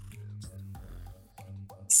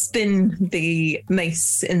spin the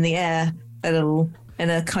mace in the air a little, in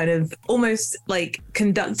a kind of almost like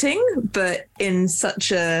conducting, but in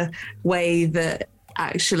such a way that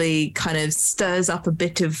actually kind of stirs up a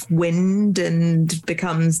bit of wind and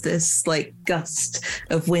becomes this like gust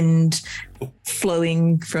of wind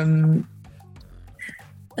flowing from...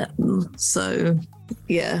 so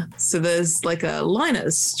there's like a line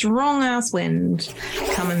of strong ass wind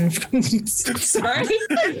coming from... Sorry.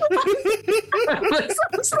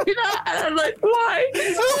 I'm like, why?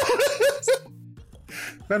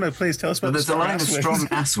 No, please tell us about There's a line of strong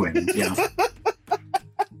ass wind, yeah.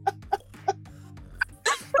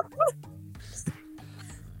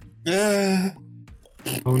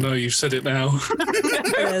 Oh no, you've said it now.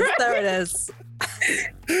 There it is.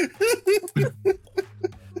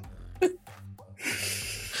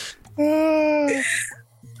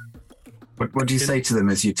 What do you say to them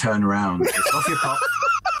as you turn around? It's off your pop.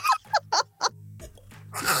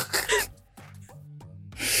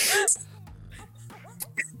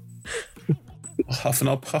 Huff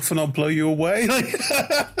and I'll blow you away.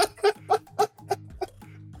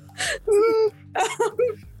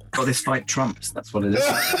 Oh, this fight trumps. That's what it is.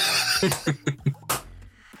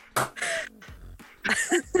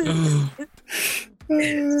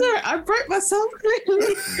 Sorry, I broke myself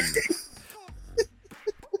clearly.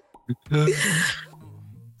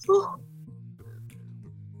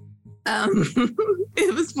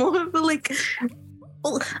 It was more of a like...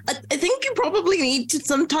 Well, I think you probably need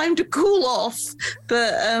some time to cool off,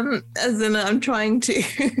 but as in I'm trying to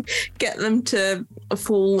get them to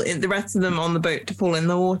fall in, the rest of them on the boat to fall in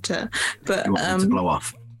the water. But you want them to blow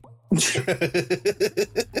off.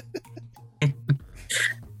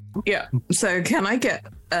 Yeah. So can I get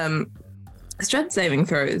strength saving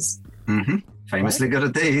throws? Mm-hmm. Famously good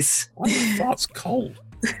at these. That's cold.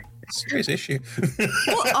 Serious issue.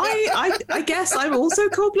 Well, I guess I'm also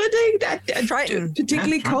cold-blooded. Triton.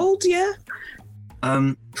 Particularly cold, yeah.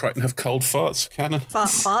 Triton have cold farts, can it?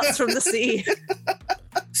 Farts from the sea.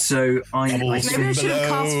 So maybe I should have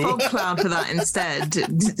cast fog cloud for that instead.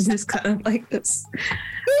 Just kind of like this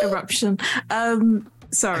eruption.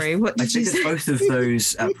 Sorry, what did you say? I think both of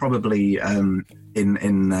those are probably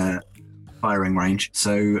in firing range.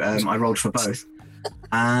 So I rolled for both,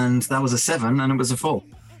 and that was a 7, and it was a 4.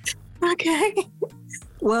 Okay.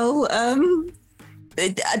 Well,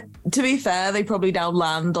 to be fair, they probably now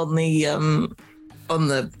land on the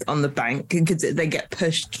bank because they get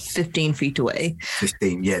pushed 15 feet away.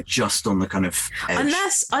 15, yeah, just on the kind of edge.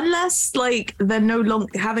 Unless like they're no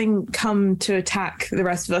longer having come to attack the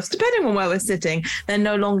rest of us, depending on where we're sitting, they're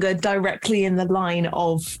no longer directly in the line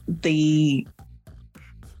of the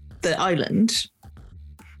island.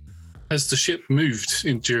 Has the ship moved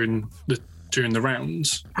during the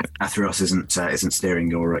rounds? Atheros isn't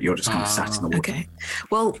steering. You're just kind of sat in the water. Okay.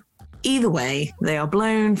 Well, either way, they are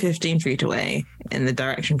blown 15 feet away in the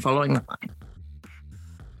direction following the line.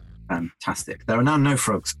 Fantastic. There are now no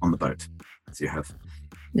frogs on the boat, as you have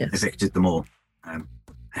evicted them all.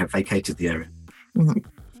 Have vacated the area. Mm-hmm.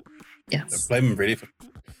 Yes. Don't blame them really. If a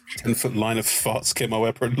 10-foot line of farts came my way,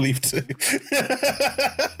 I'd probably leave too.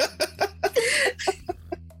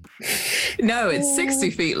 No, it's 60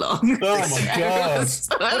 feet long. Oh my god!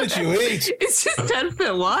 What did you eat? It's just 10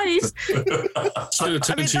 foot wide.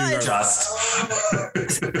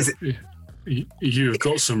 You've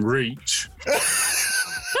got some reach.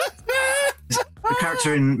 The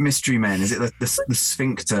character in Mystery Men, is it the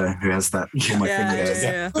sphincter who has that on my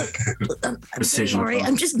finger? Precision. Sorry,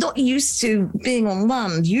 I'm just not used to being on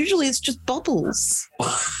land. Usually it's just bubbles.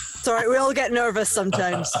 Sorry, we all get nervous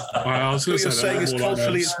sometimes. I was What you're saying is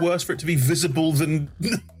culturally it's worse for it to be visible than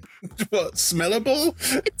what, smellable?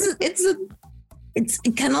 It's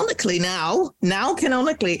canonically now. Now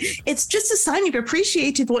canonically, it's just a sign you've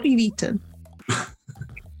appreciated what you've eaten.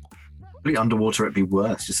 Probably underwater it'd be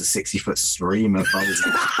worse, just a 60-foot stream of bubbles.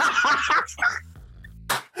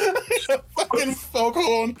 Fucking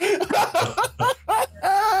foghorn.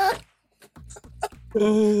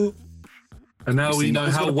 And now we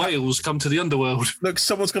know how whales come to the underworld. Look,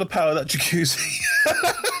 someone's got to power that jacuzzi.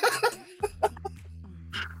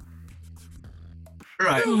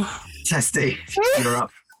 Right, Testy, you're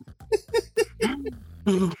up.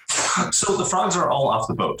 So the frogs are all off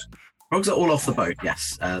the boat. Frogs are all off the boat,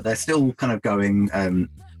 yes. They're still kind of going.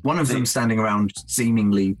 One of them standing around,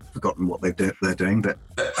 seemingly forgotten what they're doing, but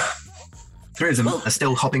three of them are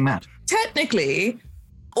still hopping mad. Technically,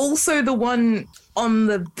 also the one on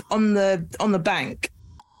the bank,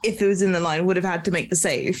 if it was in the line, would have had to make the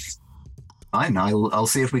save. Fine, I'll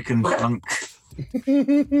see if we can dunk.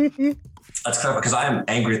 That's clever because I am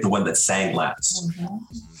angry at the one that sang last.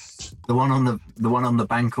 The one on the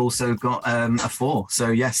bank also got a 4. So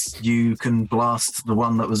yes, you can blast the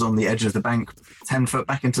one that was on the edge of the bank 10 foot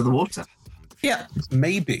back into the water. Yeah.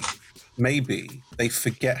 Maybe they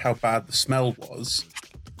forget how bad the smell was,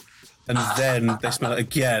 and then they smell it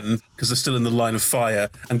again because they're still in the line of fire,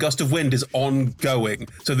 and gust of wind is ongoing.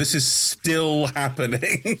 So this is still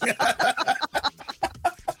happening.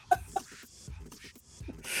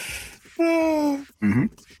 Mm-hmm.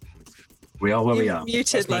 We are where we are.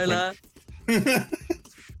 Muted, Lola.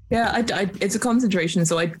 Yeah, it's a concentration,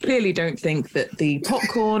 so I clearly don't think that the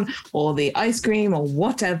popcorn or the ice cream or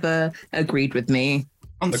whatever agreed with me.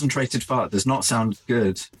 Concentrated fart does not sound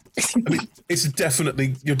good. I mean,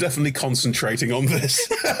 you're definitely concentrating on this.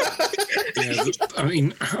 Yeah, I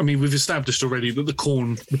mean, we've established already that the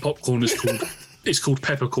popcorn is called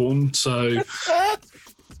peppercorn. So,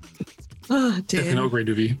 definitely not agreed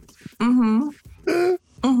with you. Mm-hmm.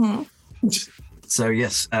 Mm-hmm. So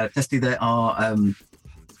yes, Testy, there are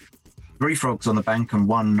 3 frogs on the bank and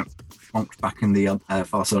 1 plonked back in the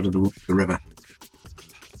far side of the river.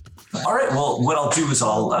 All right. Well, what I'll do is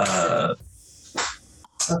I'll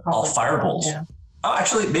firebolt. Yeah. Oh,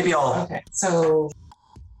 actually, maybe I'll. Okay. So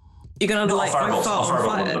you're gonna I'll firebolt.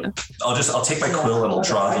 I'll take my quill and I'll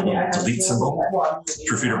draw the little delete symbol,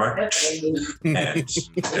 true feeder mark, and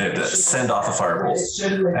send off a firebolt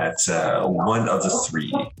at one of the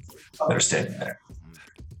 3 that are standing there.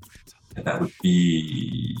 And that would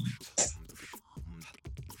be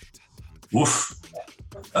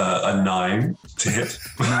a 9 to hit.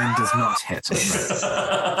 9 does not hit.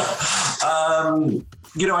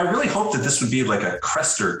 I really hope that this would be like a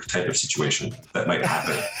Crester type of situation that might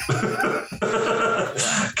happen.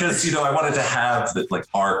 Because, I wanted to have the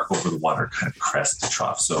arc over the water kind of crest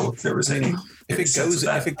trough. So if there was any... If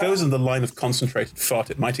it goes in the line of concentrated fart,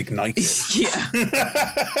 it might ignite it. Yeah.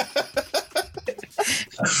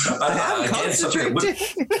 Again, something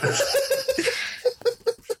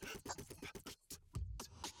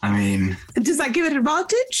I mean... Does that give it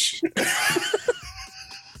advantage?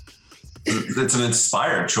 It's an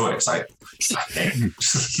inspired choice.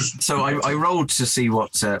 So I rolled to see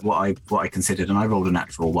what I considered, and I rolled a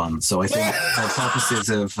natural 1. So I think for purposes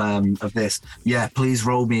of this, yeah, please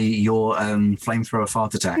roll me your flamethrower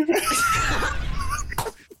fart attack.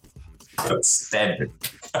 Standard.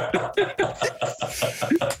 I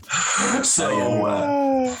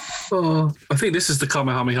think this is the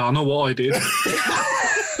Kamehameha, not what I did.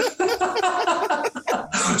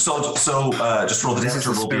 So just roll the damage. This is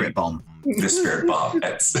the spirit bomb. The spirit bomb.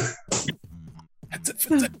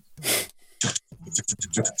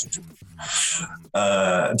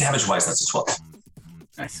 Damage wise, that's a 12.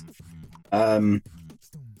 Nice.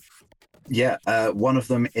 One of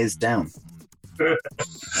them is down.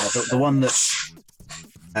 The one that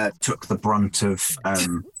took the brunt of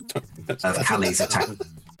Callie's attack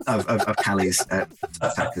of Callie's attack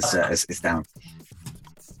is down.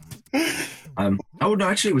 Oh no,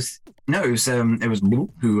 actually it was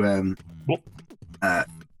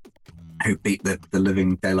who beat the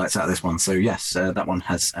living daylights out of this one. So yes, that one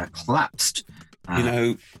has collapsed.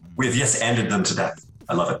 We have ended them to death.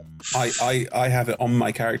 I love it. I have it on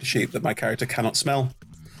my character sheet that my character cannot smell.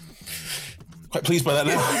 Quite pleased by that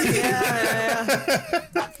now.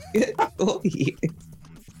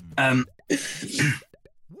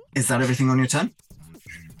 Is that everything on your turn?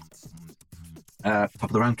 Top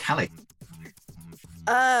of the round, Callie.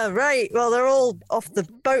 Right. Well, they're all off the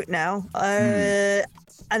boat now.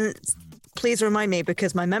 And please remind me,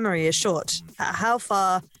 because my memory is short. How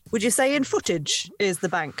far would you say in footage is the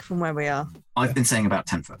bank from where we are? I've been saying about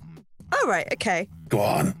 10 foot. Oh, right. Okay. Go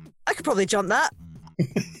on. I could probably jump that.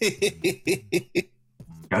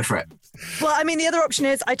 Go for it. Well, I mean, the other option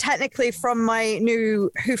is I technically, from my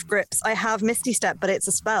new hoof grips, I have Misty Step, but it's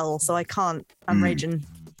a spell, so I can't. I'm raging.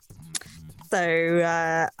 So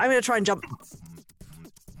I'm going to try and jump.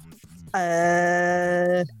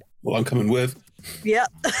 Well, I'm coming with. Yep.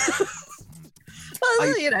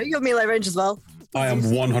 Well, you're melee range as well. I am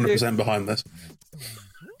 100% behind this.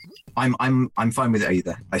 I'm fine with it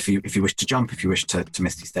either. If you wish to jump, if you wish to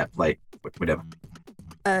Misty Step, like whatever.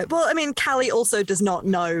 Well, I mean, Callie also does not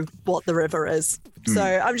know what the river is, so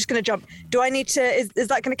I'm just going to jump. Do I need to? Is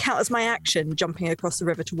that going to count as my action, jumping across the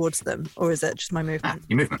river towards them, or is it just my movement?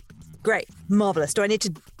 Your movement. Great, marvelous. Do I need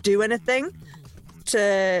to do anything?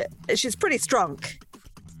 She's pretty strong.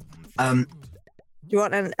 Do you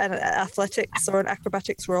want an athletics or an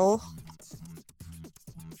acrobatics roll?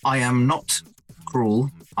 I am not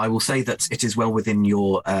cruel. I will say that it is well within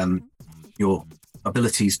your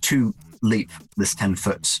abilities to leap this 10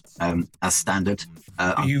 foot as standard.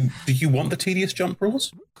 Do you want the tedious jump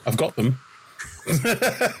rules? I've got them.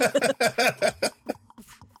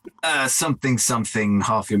 Something,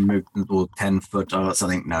 half your movement or 10 foot or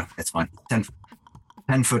something. No, it's fine. 10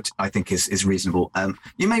 foot, I think, is reasonable.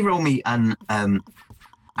 You may roll me an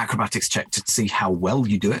acrobatics check to see how well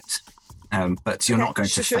you do it, but you're not going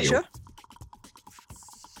to fail. Sure.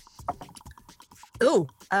 Oh,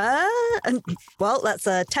 and well, that's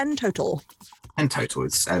a 10 total. 10 total.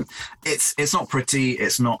 It's not pretty.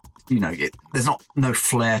 It's not, there's no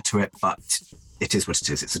flair to it, but it is what it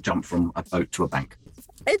is. It's a jump from a boat to a bank.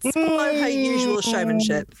 It's below her usual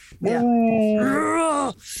showmanship. Yeah.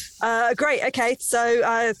 Great. Okay.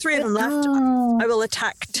 So 3 of them left. I will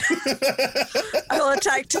attack. I will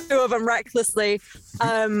attack 2 of them recklessly.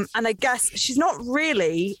 And I guess she's not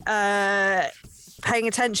really paying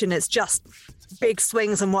attention. It's just big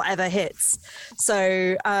swings and whatever hits.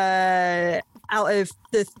 So out of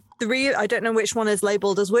the 3, I don't know which one is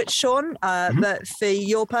labeled as which, Sean, but for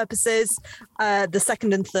your purposes, the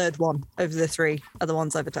second and third one over the 3 are the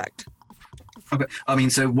ones I've attacked. Okay. I mean,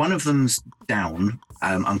 so one of them's down,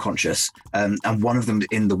 unconscious, and one of them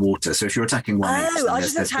in the water. So if you're attacking one, I'll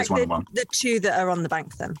just attack the 2 that are on the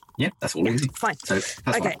bank then. Yeah, that's all easy. Fine. So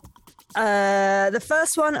okay. The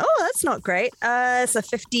first one, that's not great. It's a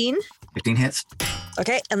 15. 15 hits.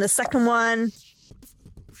 Okay, and the second one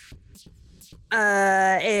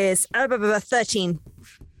is 13.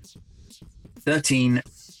 13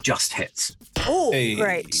 just hits. Oh, hey.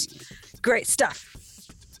 Great stuff.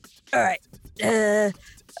 All right.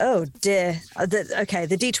 Oh dear. Okay,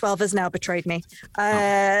 the D12 has now betrayed me.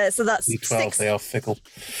 So that's D12. 6. They are fickle.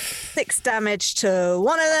 6 damage to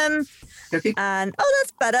one of them. Okay. And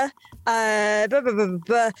that's better.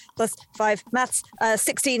 Plus 5 maths.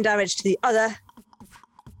 16 damage to the other.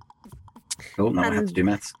 Cool. Now I have to do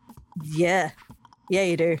maths. Yeah,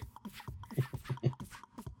 you do.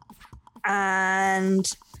 And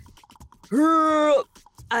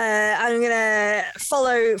I'm gonna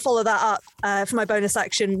follow that up for my bonus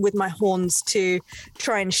action with my horns to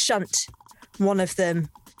try and shunt one of them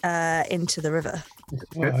into the river.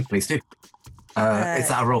 Good. Please do. Is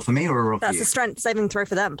that a roll for me or a roll for you? That's a strength saving throw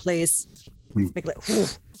for them, please. Make like,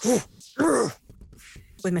 with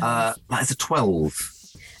my that is a 12.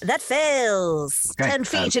 That fails. Okay, 10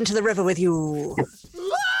 feet into the river with you.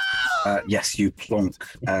 Yes, you plonk.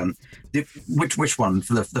 Which one?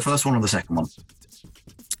 For the first one or the second one?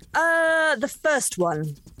 The first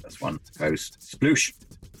one. First one goes sploosh.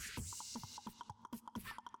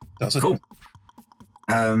 That's cool.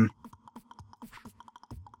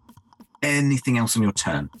 Anything else on your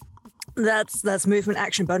turn? That's movement,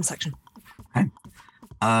 action, bonus action. Okay.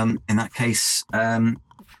 In that case, Garnot.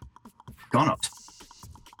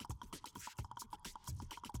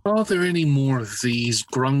 Are there any more of these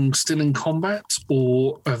Grung still in combat,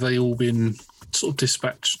 or have they all been sort of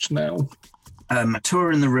dispatched now? 2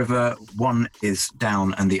 are in the river, 1 is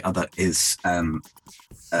down, and the other is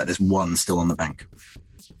there's 1 still on the bank.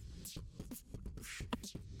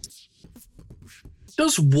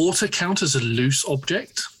 Does water count as a loose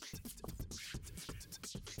object?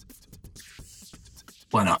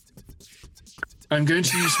 Why not? I'm going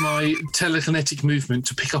to use my telekinetic movement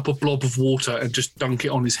to pick up a blob of water and just dunk it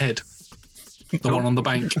on his head. The one on the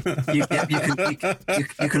bank.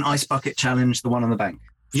 You can ice bucket challenge the one on the bank.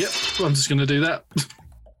 Yep, I'm just going to do that.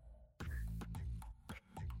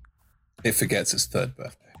 It forgets its third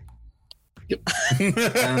birthday. Yep.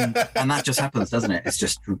 And that just happens, doesn't it? It's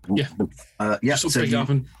just yeah. So pick up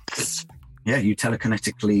and you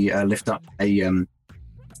telekinetically lift up a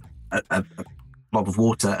blob of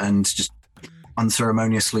water and just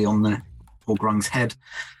unceremoniously on the poor Grung's head.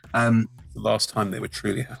 The last time they were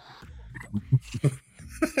truly happy.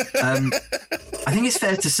 I think it's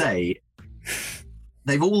fair to say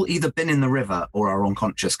they've all either been in the river or are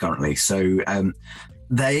unconscious currently. So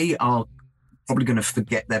they are probably going to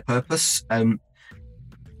forget their purpose.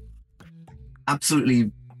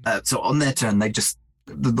 Absolutely. So on their turn, they just,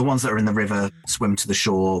 the ones that are in the river swim to the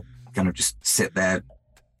shore, kind of just sit there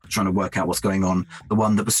trying to work out what's going on. The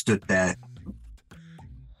one that was stood there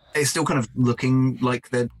is still kind of looking like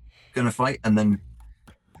they're going to fight, and then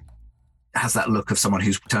has that look of someone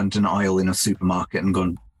who's turned an aisle in a supermarket and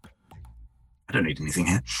gone, I don't need anything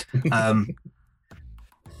here.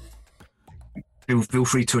 Feel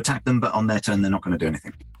free to attack them, but on their turn, they're not going to do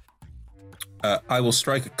anything. I will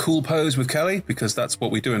strike a cool pose with Kelly, because that's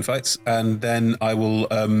what we do in fights, and then I will,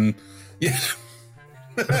 yeah.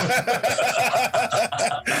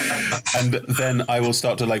 And then I will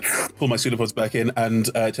start to like pull my pseudopods back in and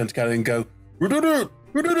turn to Kelly and go, oh,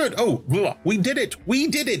 we did it! We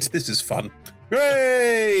did it! This is fun!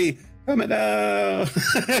 Hooray! Come now!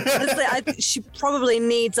 Honestly, she probably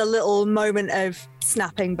needs a little moment of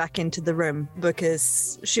snapping back into the room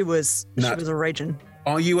because she was raging.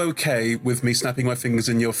 Are you okay with me snapping my fingers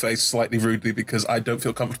in your face slightly rudely, because I don't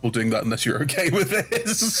feel comfortable doing that unless you're okay with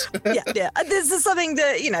this? Yeah. This is something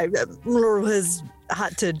that, Laurel has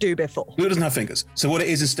had to do before. Blue doesn't have fingers. So what it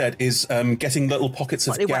is instead is getting little pockets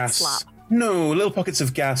of gas. Slap. No, little pockets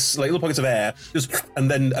of gas, like little pockets of air, and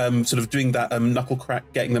then sort of doing that knuckle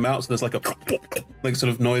crack, getting them out. So there's like a like sort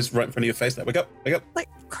of noise right in front of your face. There we go. Like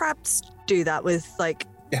crabs do that with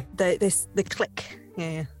the click.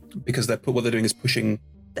 Yeah. Because what they're doing is pushing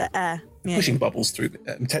the air, pushing bubbles through.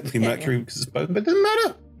 Technically mercury because it's both, but it doesn't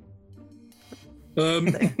matter.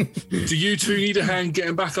 Do you two need a hand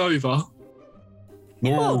getting back over?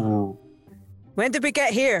 No. When did we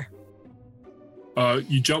get here?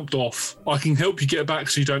 You jumped off. I can help you get back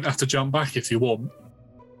so you don't have to jump back if you want.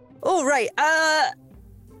 Oh, right.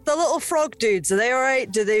 The little frog dudes, are they all right?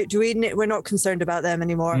 We're not concerned about them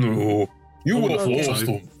anymore? No. You would have lost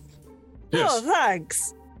them. Yes. Oh,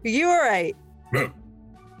 thanks. Are you all right? No.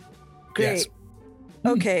 Great. Yes.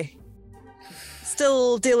 Okay.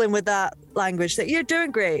 Still dealing with that language. That you're doing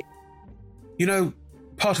great.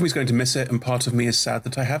 Part of me is going to miss it, and part of me is sad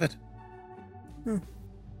that I have it.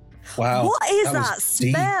 Wow. What is that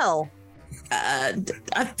spell?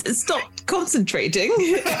 Stop concentrating.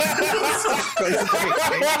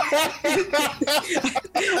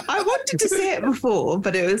 I wanted to say it before,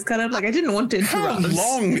 but it was kind of like I didn't want to interrupt. How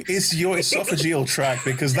long is your esophageal tract?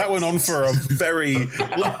 Because that went on for a very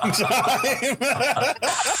long time.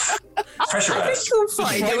 I think you'll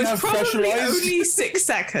find it was probably only 6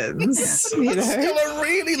 seconds. That's still a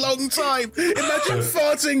really long time. Imagine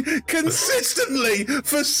farting consistently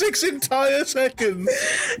for 6 entire seconds.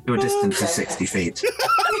 Your distance is 60 feet.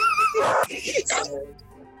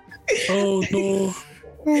 Oh no.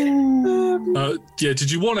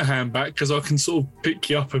 Did you want a hand back? Because I can sort of pick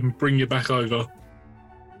you up and bring you back over.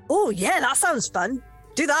 Oh yeah, that sounds fun.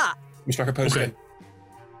 Do that. We strike a pose again.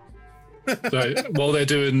 So while they're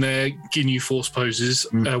doing their Ginyu Force poses,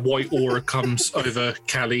 white aura comes over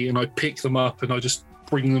Callie, and I pick them up and I just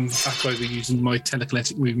bring them back over using my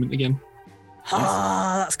telekinetic movement again.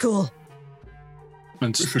 That's cool.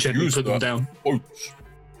 And just gently put them down.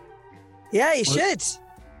 Yeah, you should.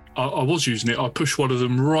 I was using it. I pushed one of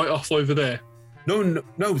them right off over there. No,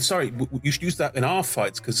 sorry. You should use that in our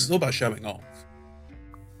fights because it's all about showing off.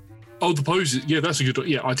 Oh, the poses. Yeah, that's a good one.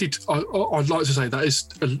 Yeah, I did. I'd like to say that is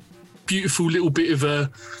a beautiful little bit of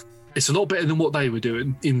it's a lot better than what they were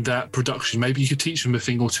doing in that production. Maybe you could teach them a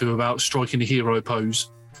thing or two about striking a hero pose.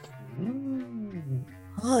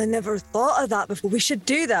 Oh, I never thought of that before. We should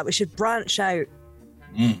do that. We should branch out.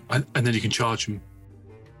 And then you can charge them.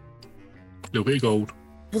 A little bit of gold.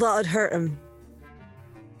 Well, that would hurt him.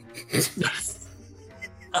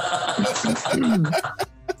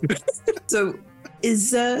 So,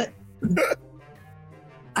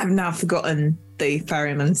 I've now forgotten the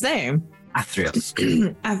ferryman's name. Athreos.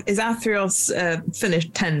 Is Athreos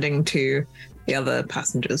finished tending to the other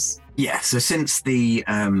passengers? Yeah, so since the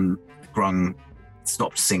Grung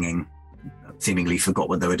stopped singing, seemingly forgot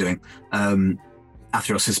what they were doing,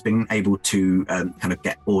 Athros has been able to kind of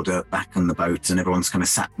get order back on the boat, and everyone's kind of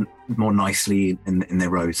sat more nicely in their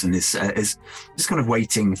rows, and is just kind of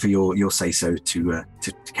waiting for your say-so to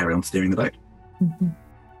carry on steering the boat. Mm-hmm.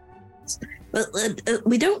 Well,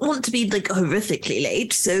 we don't want to be like horrifically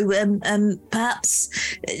late, so perhaps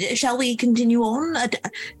shall we continue on?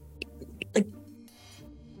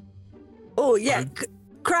 Oh yeah,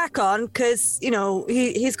 crack on, because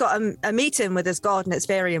he's got a meeting with his god, and it's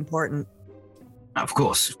very important. Of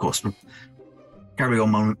course. We'll carry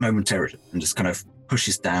on momentarily, and just kind of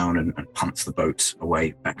pushes down and punts the boat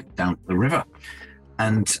away back down the river.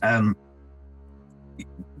 And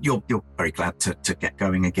you're very glad to get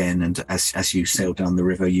going again. And as you sail down the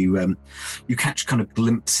river, you catch kind of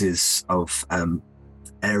glimpses of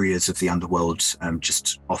areas of the underworld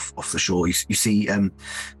just off the shore. You see a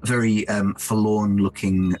very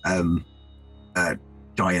forlorn-looking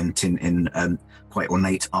giant in quite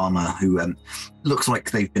ornate armor who looks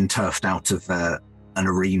like they've been turfed out of an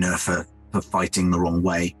arena for fighting the wrong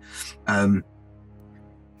way. A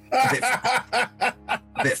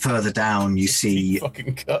bit further down, you see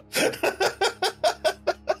fucking cut.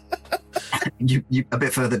 A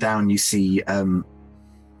bit further down, you see a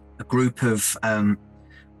group of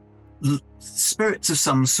spirits of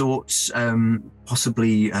some sort,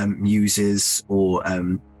 possibly muses or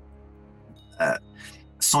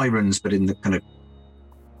sirens, but in the kind of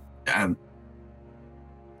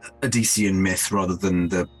Odyssean myth rather than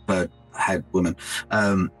the bird-head woman.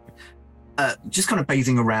 Just kind of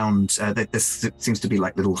bathing around. There seems to be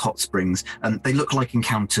like little hot springs, and they look like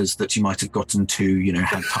encounters that you might have gotten to,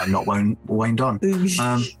 had time not waned on.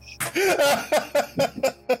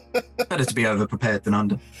 Better to be over-prepared than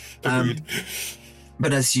under.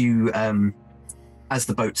 But as you, as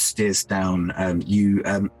the boat steers down, you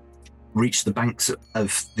reach the banks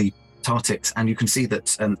of the Tartix, and you can see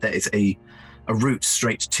that there is a route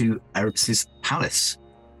straight to Erebus's palace.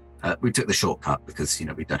 We took the shortcut because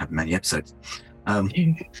we don't have many episodes.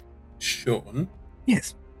 Sean?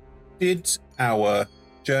 Yes. Did our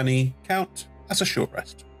journey count as a short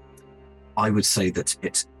rest? I would say that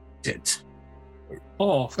it did.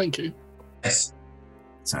 Oh, thank you. Yes.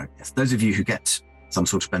 So, yes, those of you who get some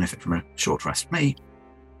sort of benefit from a short rest may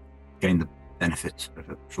gain the benefit of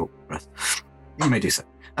a short rest. You may do so.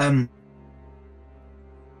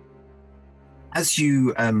 As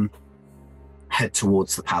you head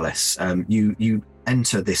towards the palace, you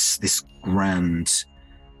enter this grand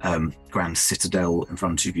citadel in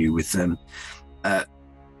front of you. With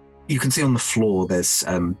you can see on the floor there's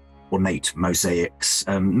ornate mosaics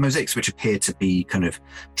which appear to be kind of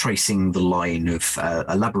tracing the line of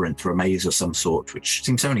a labyrinth or a maze of some sort, which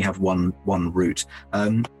seems to only have one route.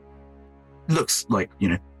 Looks like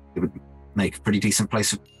it would make a pretty decent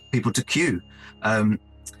place for people to queue.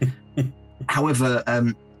 However,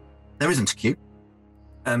 there isn't a queue.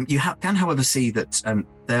 You can, however, see that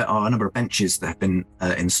there are a number of benches that have been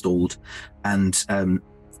installed, and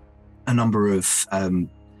a number of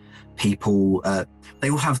people. They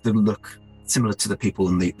all have the look similar to the people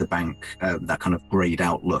in the bank, that kind of grayed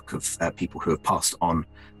out look of people who have passed on.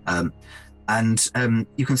 And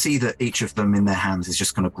you can see that each of them in their hands is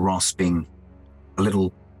just kind of grasping a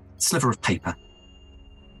little sliver of paper.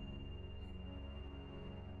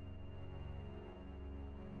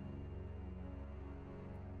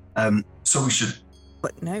 So we should.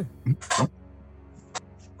 But no. I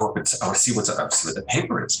want to see what the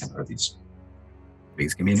paper is. Are these?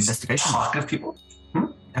 Please give me an investigation. Talkative people.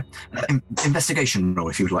 Yeah. Investigation roll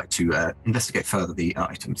if you would like to investigate further the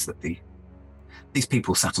items that these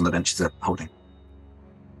people sat on the benches are holding.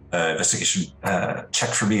 Investigation check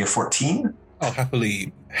for me, a 14. I'll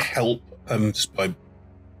happily help just by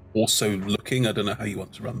also looking. I don't know how you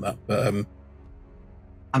want to run that, but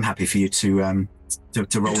I'm happy for you to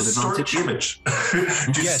roll with advantage. Image.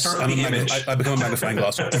 Yes, I become a magnifying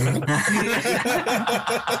glass.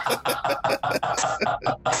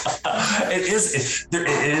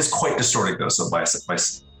 It is quite distorting though. So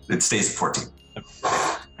it stays at 14.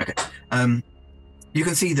 Okay. You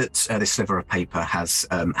can see that this sliver of paper has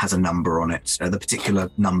a number on it. The particular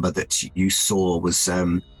number that you saw was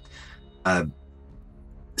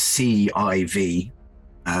CIV,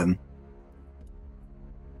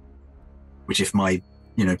 which, if my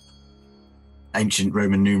ancient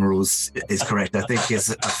Roman numerals is correct, I think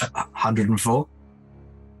is 104.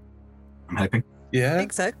 I'm hoping. Yeah, I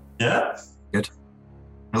think so. Yeah. Good.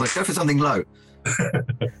 I was like, go for something low.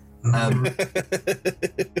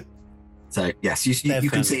 So yes, you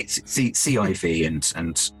can see CIV,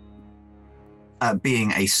 and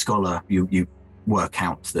being a scholar, you work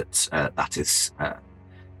out that that is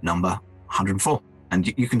number 104. And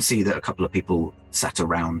you can see that a couple of people sat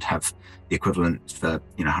around have the equivalent for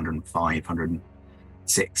 105,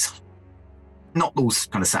 106. Not all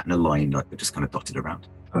kind of sat in a line, like they're just kind of dotted around.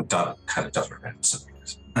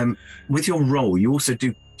 With your roll, you also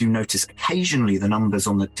do notice occasionally the numbers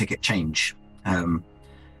on the ticket change. Some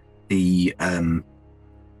of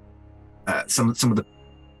the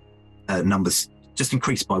numbers just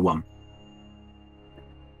increase by 1.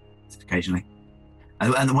 Just occasionally.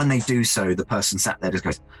 And when they do so, the person sat there just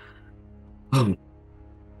goes, oh.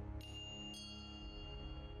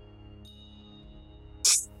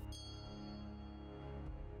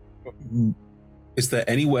 Is there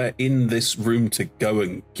anywhere in this room to go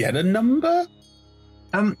and get a number?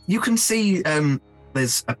 You can see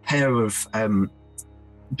there's a pair of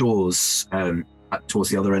doors towards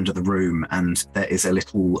the other end of the room, and there is a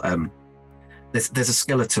little there's a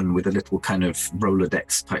skeleton with a little kind of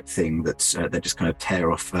Rolodex type thing that they just kind of tear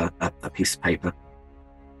off a piece of paper.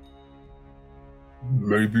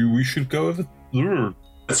 Maybe we should go over there.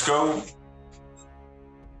 Let's go.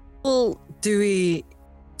 Well, do we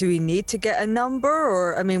need to get a number,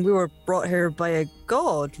 or I mean, we were brought here by a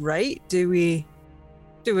god, right? Do we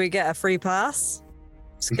get a free pass?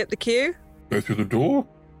 Skip the queue? Go through the door?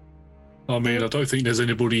 I mean, I don't think there's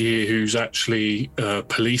anybody here who's actually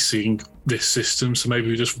policing this system, so maybe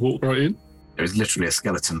we just walk right in. There's literally a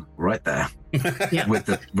skeleton right there with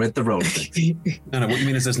the roll thing. No, what you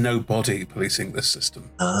mean is there's no body policing this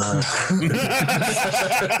system. Oh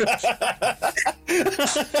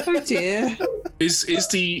dear. Is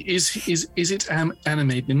it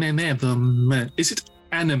animated? Is it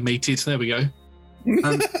animated? There we go.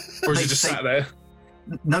 Or is it just sat there?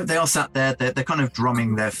 No, they are sat there. They're kind of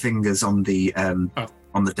drumming their fingers on the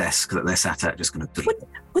desk that they're sat at. Just going to.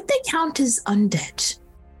 Would they count as undead,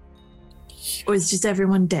 or is just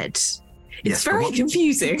everyone dead? It's very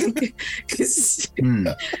confusing.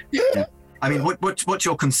 Yeah. I mean, what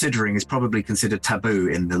you're considering is probably considered taboo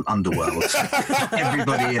in the underworld.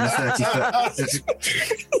 Everybody in a 30-foot.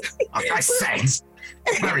 Like I said,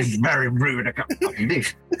 very, very rude. I can't fucking do.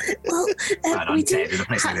 Well, I'm dead in a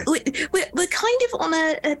place like this. We're kind of on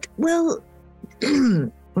we're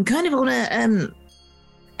kind of on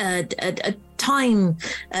a time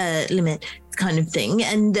limit kind of thing,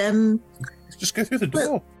 and let's just go through the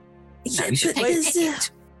door.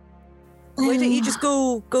 Why don't you just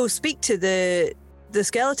go speak to the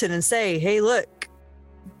skeleton and say, hey, look,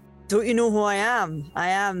 don't you know who I am? I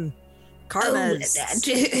am Karmaz.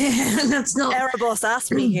 Oh, that's not... Erebos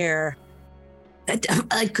asked me here.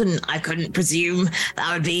 I couldn't presume.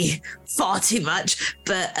 That would be far too much.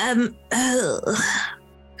 But, I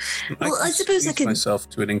suppose I can... myself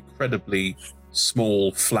to an incredibly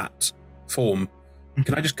small, flat form.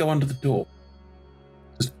 Can I just go under the door?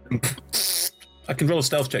 I can roll a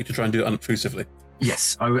stealth check to try and do it unobtrusively.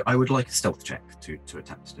 Yes, I would like a stealth check to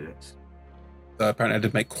attempt to do it. Apparently I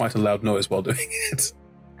did make quite a loud noise while doing it.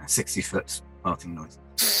 60 foot farting noise.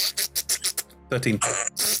 13.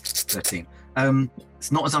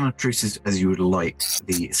 It's not as unobtrusive as you would like,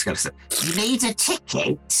 the skeleton. You need a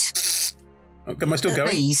ticket? Am I still going?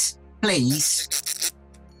 Please.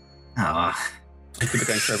 Ah. I could be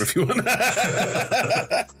going forever if you want.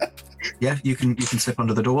 Yeah, you can slip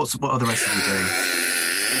under the door. What are the rest of you doing?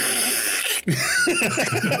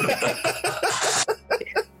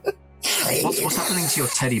 What's happening to your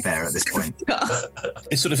teddy bear at this point?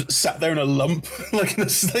 It's sort of sat there in a lump, like in a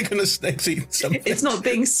snake's eating something. It's not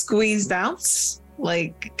being squeezed out,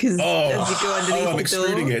 like because as you go underneath I'm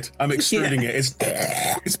extruding door. it. I'm extruding it.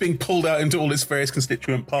 It's being pulled out into all its various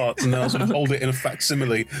constituent parts, and now I'll sort of hold it in a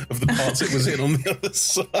facsimile of the parts it was in on the other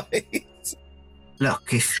side.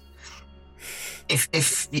 Look, if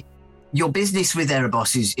your business with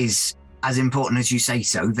Erebos is as important as you say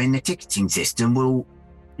so, then the ticketing system will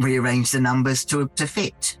rearrange the numbers to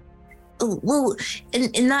fit. Oh, well,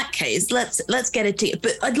 in that case, let's get a ticket.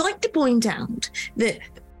 But I'd like to point out that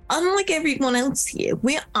unlike everyone else here,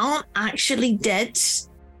 we aren't actually dead,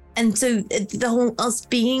 and so the whole us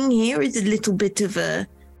being here is a little bit of a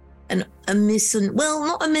not a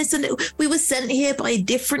misunderstanding. We were sent here by a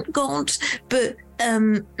different god, but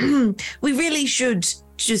we really should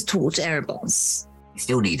just talk to Erebos. You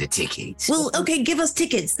still need a ticket. Well, okay, give us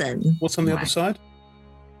tickets then. What's on the other side?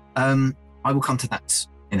 I will come to that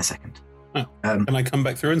in a second. Oh, can I come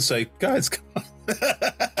back through and say, guys, come on?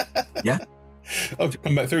 Yeah? I'll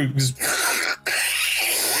come back through.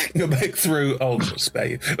 Go back through. I'll spare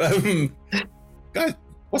you. Guys,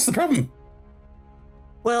 what's the problem?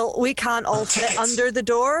 Well, we can't all fit under the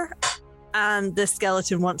door, and the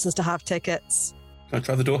skeleton wants us to have tickets. Can I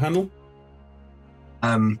try the door handle?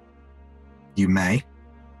 You may.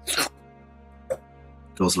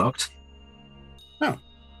 Door's locked. Oh.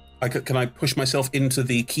 Can I push myself into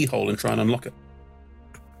the keyhole and try and unlock it?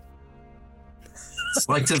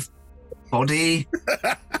 Sleight of body.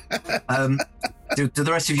 Do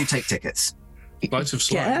the rest of you take tickets? Sleight of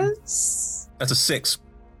sleight. Yes. That's a 6.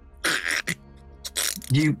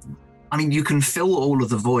 You can fill all of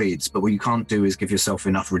the voids, but what you can't do is give yourself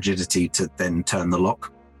enough rigidity to then turn the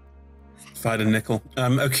lock. If I had a nickel.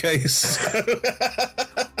 Okay, so...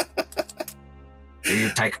 Do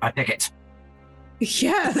you take a ticket?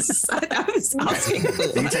 Yes. I was asking. Do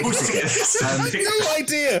you take a ticket? No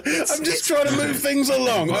idea. I'm just trying to move things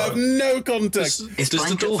along. I have no context. It's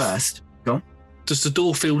blanket first. Go on. Does the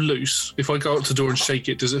door feel loose? If I go up to the door and shake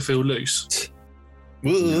it, does it feel loose?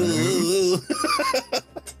 I'm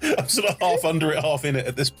sort of half under it, half in it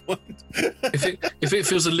at this point. If it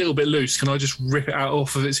feels a little bit loose, can I just rip it out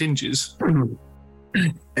off of its hinges?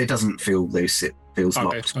 It doesn't feel loose. It feels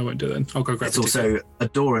Okay, locked. I won't do it then. I'll go grab It's a also a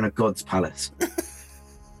door in a god's palace.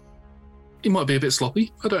 It might be a bit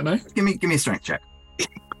sloppy. I don't know. Give me a strength check.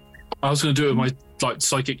 I was going to do it with my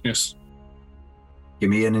psychicness. Give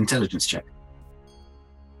me an intelligence check.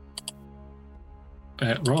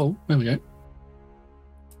 Roll. There we go.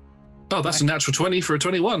 Oh, that's a natural 20 for a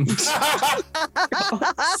 21. Pull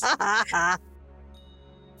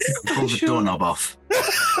the doorknob off.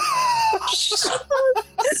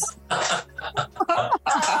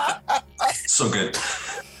 So good.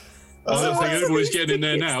 I don't think everybody's getting in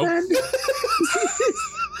there now.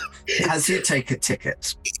 As you take a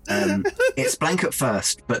ticket, it's blank at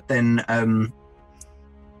first, but then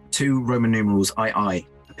 2 Roman numerals II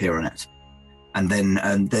appear on it. And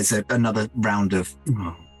then there's another round of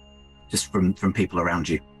just from people around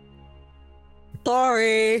you.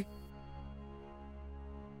 Sorry.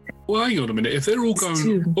 Well, hang on a minute. If they're all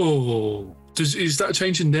going, is that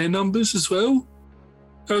changing their numbers as well?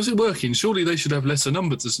 How's it working? Surely they should have lesser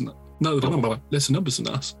numbers, isn't it? No, they don't have lesser numbers than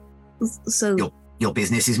us. So your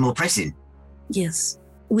business is more pressing. yes,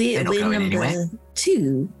 we're going number anywhere.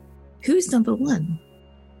 2. Who's number 1?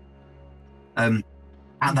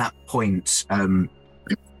 At that point,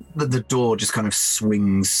 the door just kind of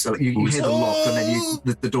swings. So you hear the lock, and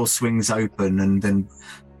then the door swings open, and then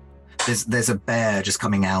there's a bear just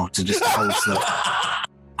coming out and just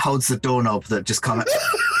holds the doorknob that just kind of.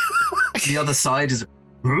 The other side is.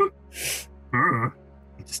 You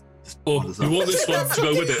want this one to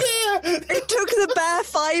go with it? It took the bear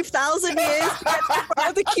 5,000 years to get to the front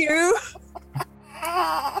of the queue.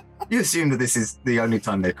 You assume that this is the only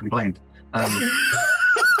time they've complained.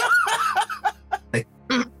 They've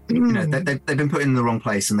been put in the wrong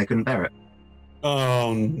place and they couldn't bear it.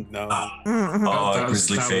 Oh no!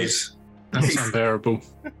 Grizzly face. That's unbearable.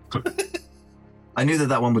 I knew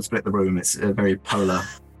that one would split the room. It's very polar.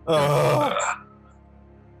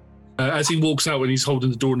 As he walks out and he's holding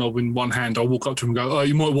the doorknob in one hand, I'll walk up to him and go, "Oh,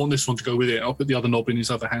 you might want this one to go with it." I'll put the other knob in his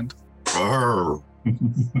other hand.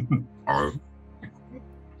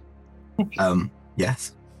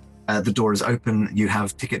 Yes. The door is open. You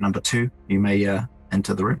have ticket number 2. You may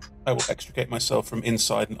enter the room. I will extricate myself from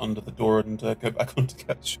inside and under the door and go back onto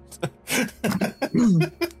couch.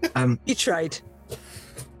 You tried.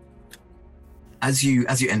 As you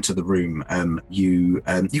enter the room, you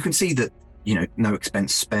can see that no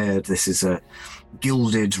expense spared. This is a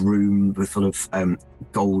gilded room full of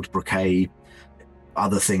gold brocade,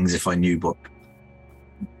 other things. If I knew what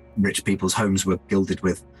rich people's homes were gilded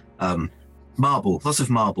with, marble, lots of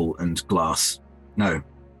marble and glass. No,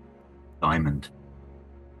 diamond.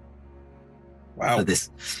 Wow. For this,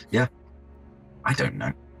 yeah. I don't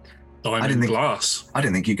know. Diamond glass. I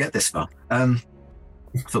didn't think you'd get this far. I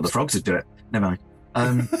thought the frogs would do it. Never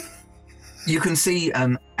mind. You can see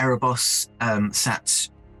Erebos sat,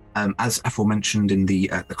 as aforementioned, in the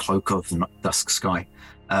cloak of the dusk sky,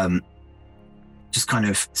 just kind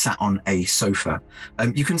of sat on a sofa.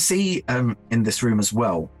 You can see in this room as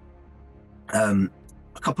well a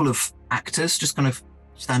couple of actors just kind of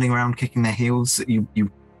standing around kicking their heels that you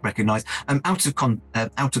recognise, out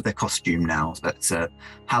of their costume now. That's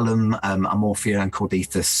Hallam, Amorphia, and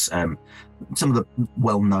Cordithus, some of the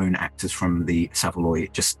well-known actors from the Savoy,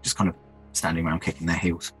 just kind of standing around kicking their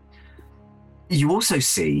heels. You also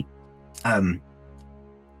see some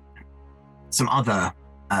other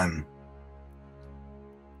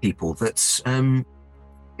people that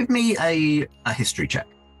give me a history check.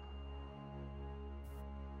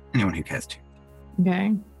 Anyone who cares to.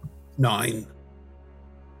 Okay. 9.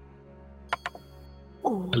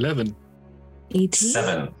 11. 18.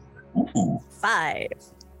 7. Ooh. 5.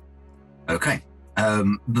 Okay.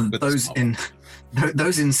 Those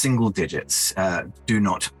in single digits do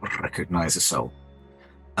not recognize a soul.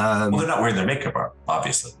 Well, they're not wearing their makeup,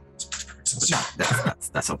 obviously. No,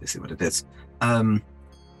 that's obviously what it is.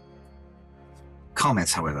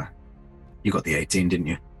 Comments, however, you got the 18, didn't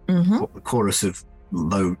you? Mm-hmm. A chorus of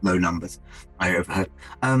low numbers I overheard.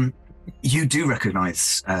 You do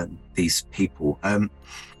recognize these people.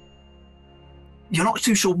 You're not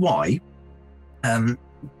too sure why.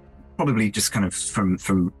 Probably just kind of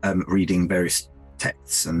from reading various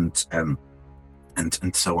texts and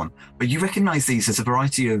so on. But you recognize these as a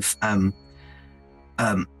variety of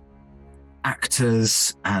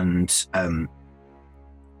actors and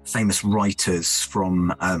famous writers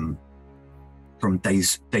from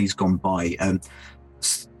days gone by.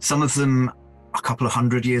 Some of them a couple of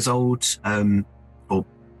 100 years old, or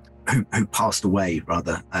who passed away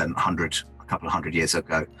rather, a couple of 100 years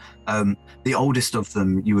ago. The oldest of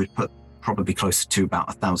them you would put probably closer to about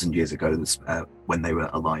 1,000 years ago, when they were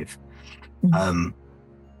alive.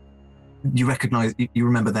 You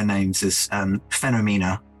remember their names as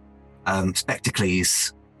Phenomena,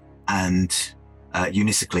 Spectacles, and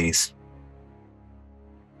Unisicles.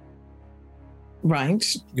 Right.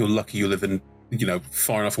 You're lucky you live in,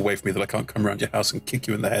 far enough away from me that I can't come around your house and kick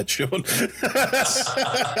you in the head, Sean.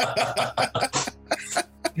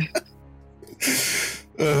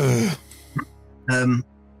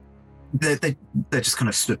 They're just kind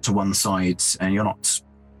of stood to one side, and you're not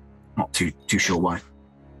too sure why.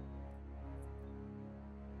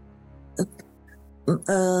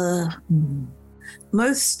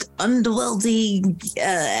 Most underworldly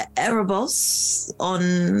Erebos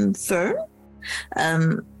on Fern.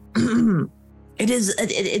 It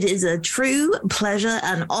is a true pleasure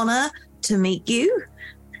and honor to meet you.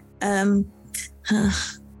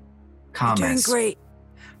 Carmes, Doing great.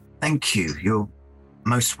 Thank you. You're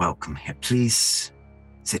most welcome here. Please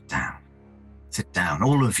sit down. Sit down,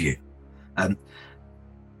 all of you.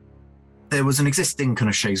 There was an existing kind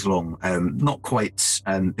of chaise longue, not quite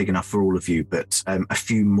big enough for all of you, but a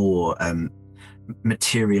few more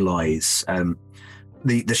materialize.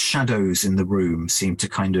 The shadows in the room seem to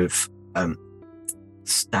kind of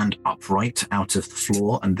stand upright out of the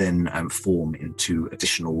floor and then form into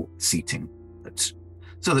additional seating,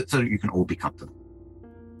 so that you can all be comfortable.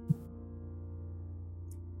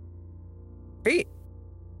 Great.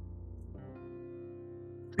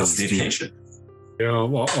 That's the occasion. Yeah,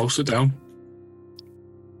 well, I'll sit down.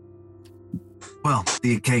 Well,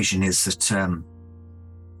 the occasion is that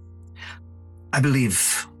I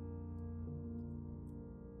believe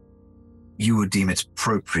you would deem it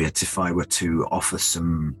appropriate if I were to offer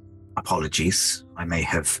some apologies. I may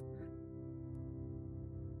have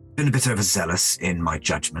been a bit overzealous in my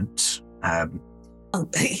judgment.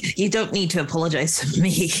 You don't need to apologize to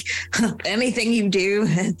me. Anything you do,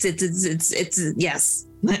 it's yes.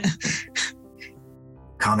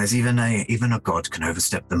 Carmes, even a god can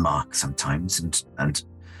overstep the mark sometimes, and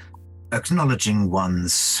acknowledging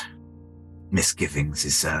one's misgivings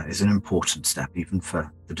is an important step, even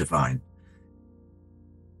for the divine.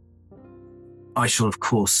 I shall, of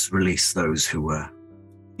course, release those who were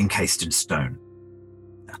encased in stone.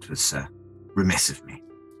 That was remiss of me.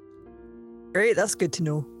 Great, that's good to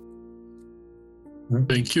know.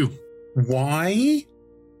 Thank you. Why?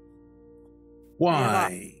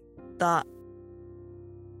 Why? That.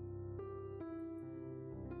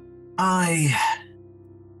 I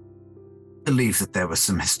believe that there were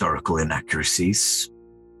some historical inaccuracies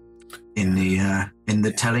in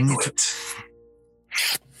the telling.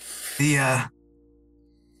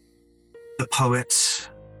 The poet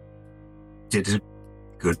did a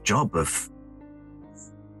good job of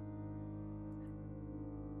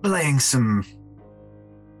laying some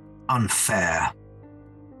unfair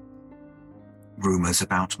rumors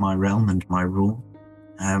about my realm and my rule.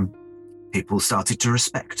 People started to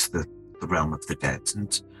respect the realm of the dead,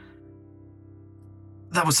 and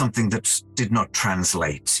that was something that did not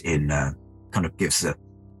translate in kind of gives a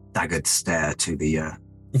daggered stare to the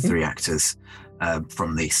three actors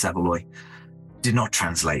from the Saveloy. Did not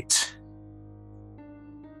translate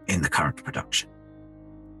in the current production.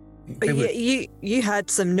 But you had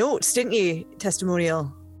some notes, didn't you,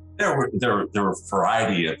 testimonial? There were a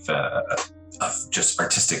variety of just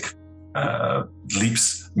artistic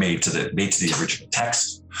leaps made to the original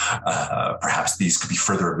text. Perhaps these could be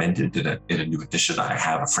further amended in a new edition. I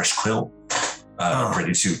have a fresh quill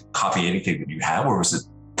ready to copy anything that you have, or was it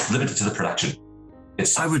limited to the production?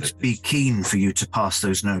 I would be keen for you to pass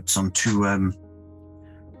those notes on to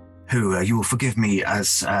who you will forgive me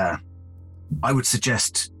as I would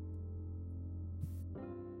suggest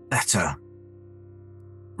better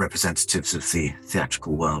representatives of the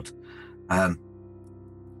theatrical world. I'm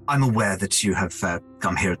aware that you have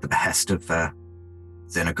come here at the behest of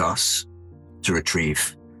Xenagos to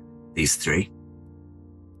retrieve these 3.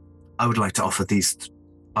 I would like to offer these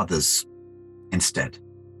others instead.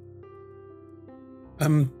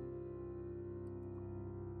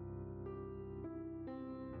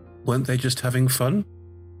 Weren't they just having fun?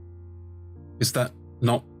 Is that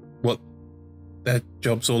not what their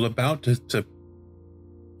job's all about, to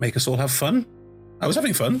make us all have fun? I was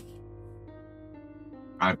having fun.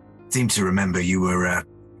 I seem to remember you were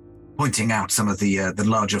pointing out some of the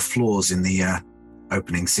larger flaws in the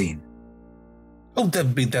opening scene. Oh,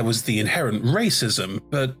 there was the inherent racism,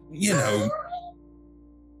 but, you know...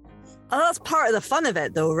 Oh, that's part of the fun of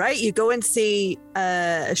it, though, right? You go and see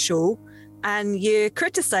a show, and you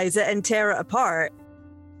criticize it and tear it apart,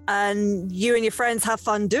 and you and your friends have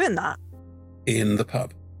fun doing that. In the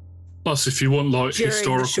pub. Plus, if you want like During the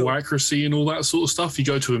historical show. accuracy and all that sort of stuff, you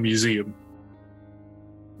go to a museum.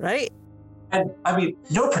 Right? And I mean,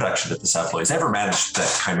 no production at the Savoy has ever managed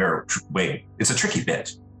that Chimera wing. It's a tricky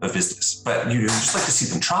bit of business, but you just like to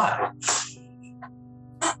see them try.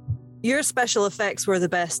 Your special effects were the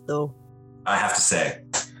best, though. I have to say,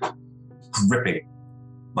 gripping.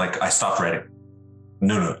 Like, I stopped writing.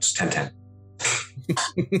 No notes, 10-10.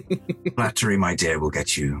 Flattery, my dear, will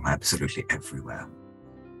get you absolutely everywhere.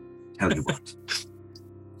 Tell you what.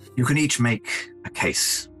 You can each make a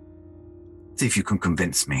case. See if you can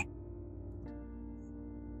convince me.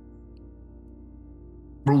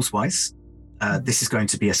 Rules-wise, this is going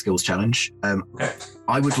to be a skills challenge. Okay.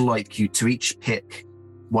 I would like you to each pick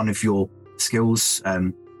one of your skills,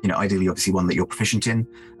 ideally, obviously, one that you're proficient in,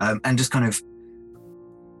 and just kind of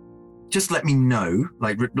just let me know,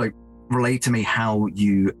 relay to me how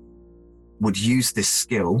you would use this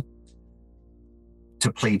skill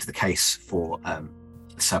to plead the case for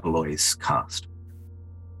Sabaloy's cast.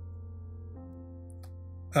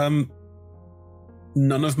 None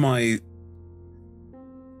of my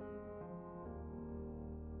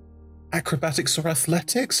acrobatics or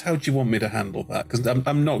athletics? How do you want me to handle that? Because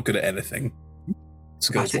I'm not good at anything,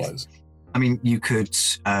 skills-wise. I mean, you could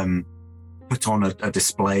put on a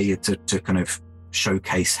display to kind of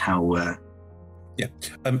showcase how...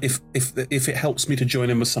 If it helps me to join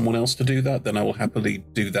in with someone else to do that, then I will happily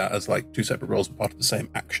do that as like 2 separate roles, part of the same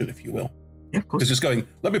action, if you will. Yeah, of course. It's just going,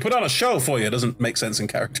 let me put on a show for you. It doesn't make sense in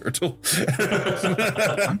character at all.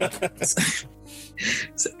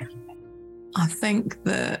 So, I think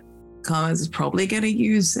that Carlos is probably going to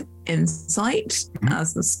use insight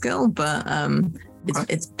as the skill, but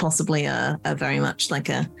it's possibly a very much like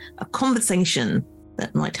a conversation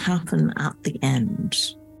that might happen at the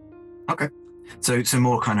end. Okay. So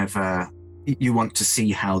more kind of, you want to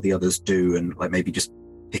see how the others do and like maybe just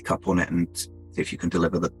pick up on it and see if you can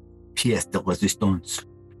deliver the pièce de résistance.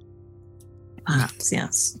 Perhaps,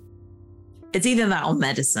 yes. It's either that or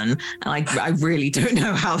medicine, and I really don't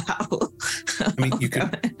know how that will... I mean, you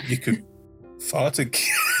could fart a...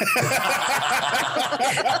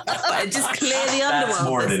 just clear the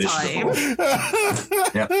underworld this time.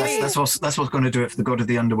 Yeah, that's what's going to do it for the god of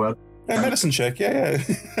the underworld. Medicine check, yeah.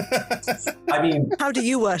 I mean... How do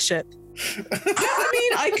you worship? I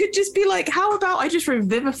mean, I could just be like, how about I just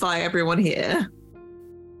revivify everyone here?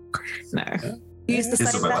 No. Use the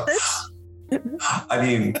same method? I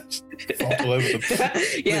mean... all over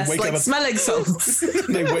the... Yes, like smelling salts.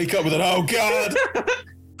 They wake up with an, oh God!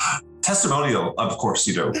 Testimonial, of course,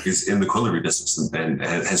 is in the quillery business and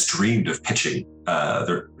has dreamed of pitching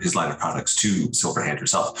his line of products to Silverhand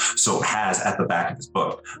herself. So has at the back of his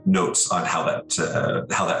book notes on how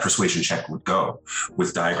that persuasion check would go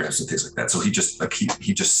with diagrams and things like that. So he just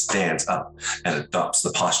he just stands up and adopts the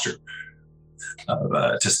posture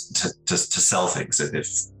to sell things. And if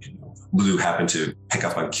Lulu happened to pick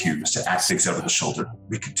up on cues to act things over the shoulder,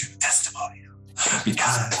 we could do testimonial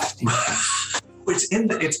because.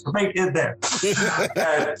 It's right in there.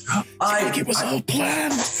 I think it was all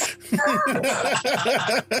planned.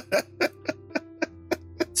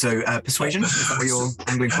 So, persuasion? Is that what you're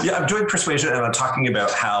angling for? Yeah, I'm doing persuasion, and I'm talking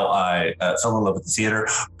about how I fell in love with the theater,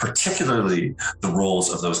 particularly the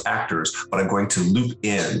roles of those actors. But I'm going to loop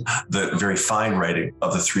in the very fine writing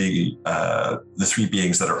of the three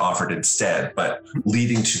beings that are offered instead, but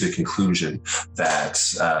leading to the conclusion that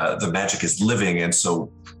the magic is living, and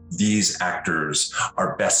so these actors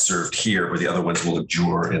are best served here, where the other ones will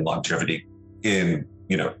endure in longevity in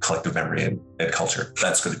collective memory and culture.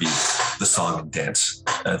 That's going to be the song and dance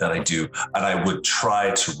that I do, and I would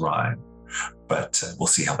try to rhyme, but we'll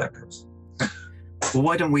see how that goes. Well,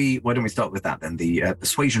 why don't we start with that then? The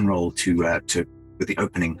persuasion roll to with the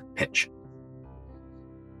opening pitch.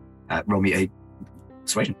 Roll me a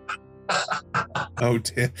persuasion. Oh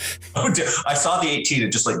dear. Oh dear. I saw the 18.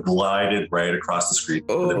 It just like glided right across the screen.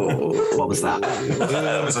 What was that?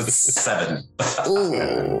 It was a 7.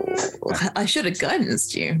 I should have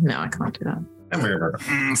guidance you. No, I can't do that.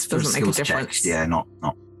 Doesn't make a difference. Yeah, not.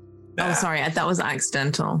 Oh, sorry. That was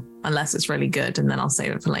accidental. Unless it's really good, and then I'll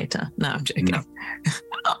save it for later. No, I'm joking. No.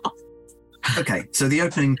 Okay, so the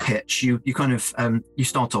opening pitch, you kind of you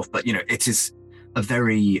start off, but it is a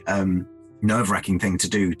very nerve-wracking thing to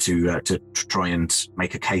do to try and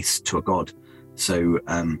make a case to a god. So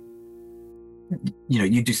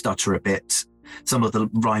you do stutter a bit. Some of the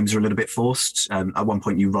rhymes are a little bit forced. At one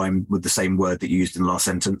point, you rhyme with the same word that you used in the last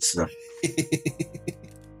sentence. So.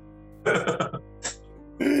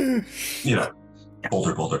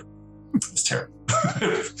 Boulder. It's terrible.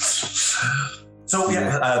 So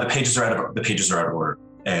the pages are out of order,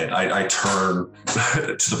 and I turn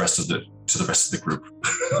to the rest of the group.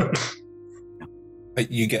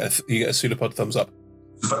 You get a pseudopod thumbs up.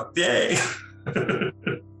 Yay!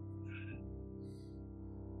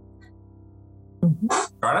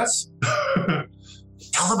 Gardas?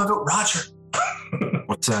 Tell them about Roger.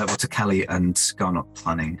 What are Callie and Garnot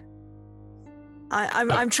planning?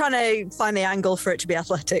 I'm trying to find the angle for it to be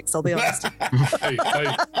athletics, I'll be honest. Hey,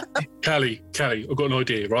 Callie, I've got an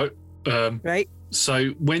idea, right? Right. So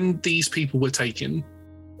when these people were taken,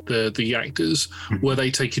 the actors, were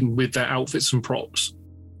they taken with their outfits and props?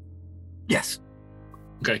 Yes.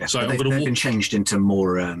 Okay, yes, so they've been changed into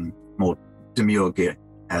more demure gear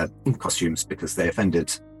costumes because they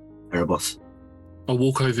offended Erebos. I'll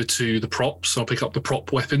walk over to the props. I'll pick up the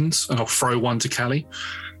prop weapons and I'll throw one to Callie.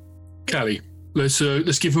 Callie, let's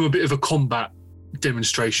give them a bit of a combat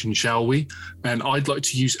demonstration, shall we? And I'd like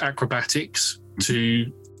to use acrobatics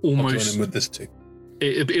to almost. I'll join in with this too.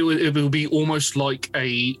 It will be almost like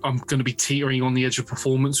I'm going to be teetering on the edge of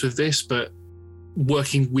performance with this, but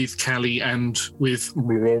working with Callie and with,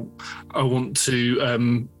 I want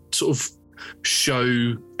to sort of show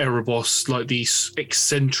Erebos like this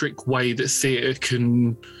eccentric way that theatre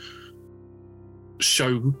can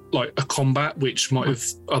show like a combat which might have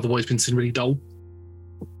otherwise been seen really dull.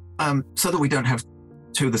 So that we don't have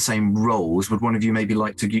two of the same roles, would one of you maybe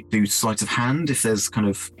like to do sleight of hand if there's kind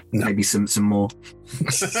of maybe some more?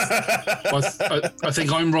 I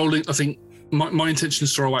think I'm rolling. I think my intention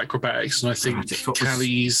is to roll acrobatics, and I think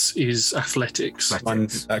Callie's is athletics.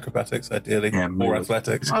 Mine's acrobatics, ideally. Yeah, more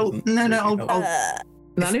athletics. Oh no!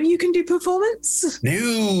 None of you can do performance?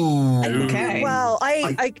 No. Okay. Well,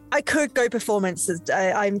 I could go performance.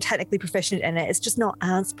 I'm technically proficient in it. It's just not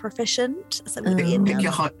as proficient. So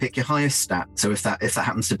pick your highest stat. So if that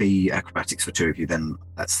happens to be acrobatics for two of you, then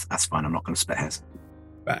that's fine. I'm not going to split hairs.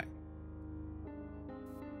 Right.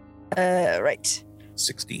 Right.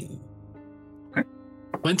 16. Okay.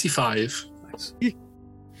 25. Nice.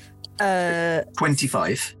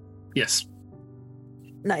 25. Yes.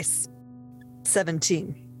 Nice.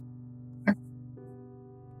 17.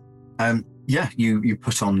 Yeah, you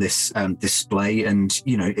put on this display, and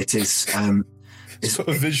it is. It's got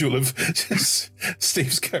a visual of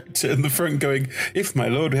Steve's character in the front going, "If my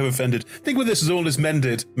lord we have offended, think when this is all is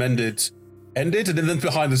mended, ended," and then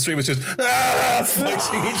behind the stream it's just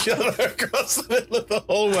fighting each other across the middle of the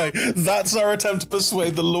hallway. That's our attempt to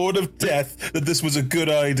persuade the Lord of Death that this was a good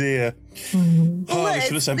idea. Well, we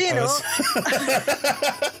should have sent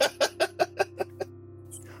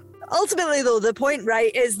ultimately, though, the point,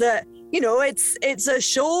 right, is that it's a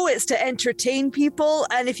show. It's to entertain people,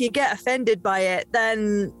 and if you get offended by it,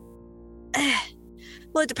 then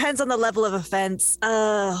well, it depends on the level of offense.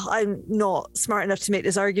 I'm not smart enough to make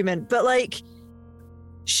this argument, but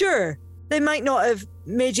sure, they might not have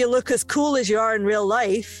made you look as cool as you are in real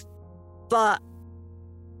life, but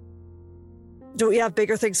don't you have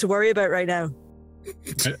bigger things to worry about right now?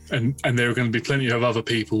 And there are going to be plenty of other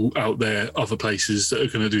people out there, other places that are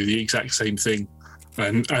going to do the exact same thing.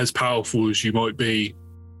 And as powerful as you might be,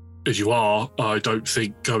 as you are, I don't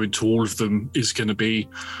think going to all of them is going to be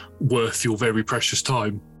worth your very precious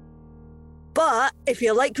time. But if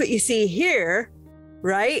you like what you see here,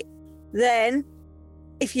 right, then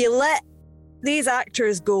if you let these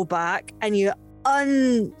actors go back and you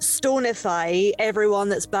unstonify everyone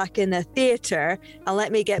that's back in the theatre and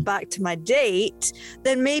let me get back to my date,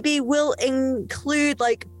 then maybe we'll include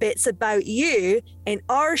bits about you in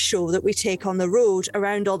our show that we take on the road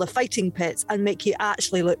around all the fighting pits and make you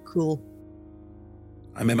actually look cool.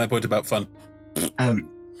 I made my point about fun.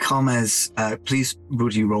 Carmez, please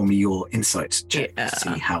would you roll me your insight check to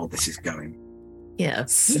see how this is going?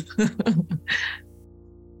 Yes.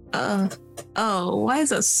 Why is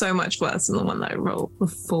that so much worse than the one that I rolled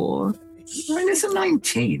before? I mean, it's a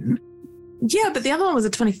 19. Yeah, but the other one was a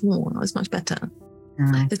 24. That was much better.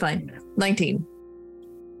 It's fine. 19.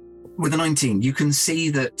 With a 19, you can see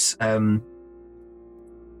that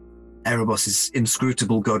Erebos's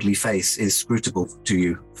inscrutable godly face is scrutable to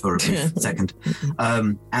you for a brief second.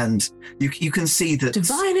 And you can see that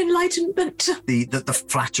divine enlightenment. The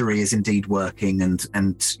flattery is indeed working,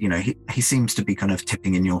 and you know he seems to be kind of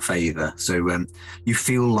tipping in your favor. So you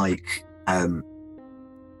feel like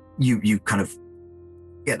you kind of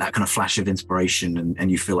get that kind of flash of inspiration, and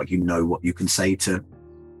you feel like you know what you can say to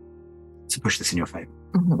push this in your favor.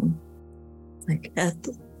 Mm-hmm. Like,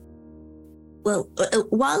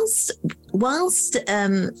 whilst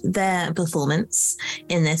their performance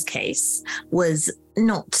in this case was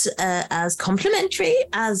not as complimentary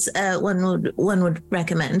as one would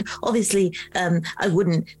recommend. Obviously, I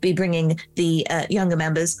wouldn't be bringing the younger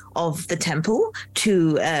members of the temple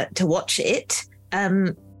to watch it.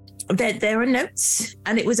 There are notes,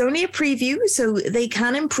 and it was only a preview, so they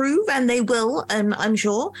can improve, and they will. I'm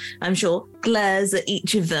sure. Glares at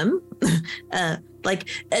each of them,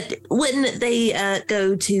 when they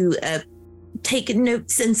go to take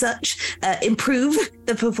notes and such, improve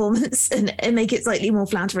the performance and make it slightly more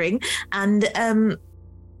flattering. And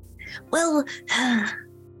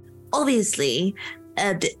obviously,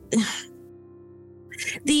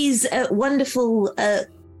 these wonderful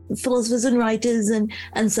philosophers and writers and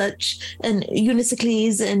such, and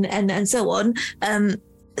Unicicles and so on,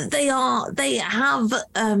 they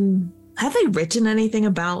have they written anything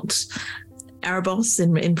about Erebos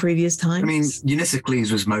in previous times? I mean,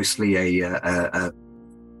 Unicicles was mostly a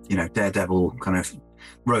daredevil, kind of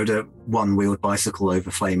rode a one-wheeled bicycle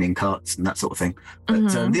over flaming carts and that sort of thing. But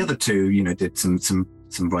the other two, did some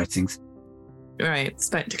writings. Right,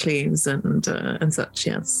 Spectacles and such.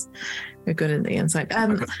 Yes, they're good in the insight.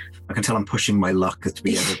 I can tell I'm pushing my luck to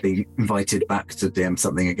be ever be invited back to DM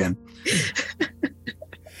something again.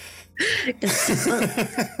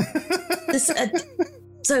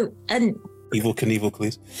 Evel Knievel,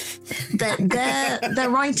 please. Their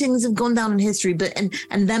writings have gone down in history, but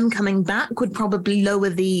and them coming back would probably lower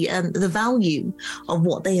the value of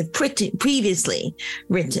what they have previously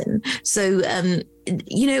written. So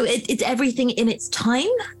it's everything in its time,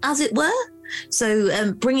 as it were.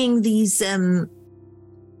 So bringing these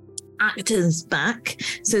actors back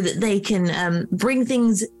so that they can bring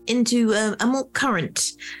things into a more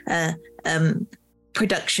current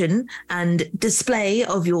production and display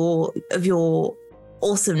of your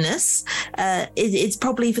awesomeness, it's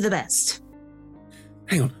probably for the best.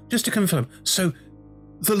 Hang on, just to confirm. So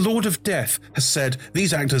the Lord of Death has said,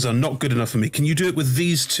 these actors are not good enough for me. Can you do it with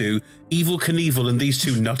these two, Evel Knievel and these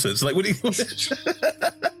two nutters? Like, what do you...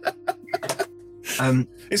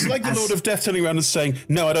 it's like the Lord of Death turning around and saying,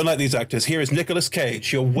 no, I don't like these actors. Here is Nicolas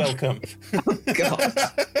Cage. You're welcome. Oh, God.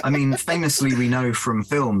 I mean, famously, we know from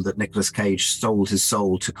film that Nicolas Cage sold his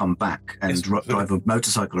soul to come back and drive a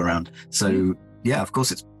motorcycle around. So, yeah, of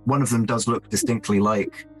course, one of them does look distinctly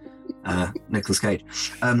like Nicolas Cage.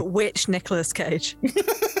 Which Nicolas Cage?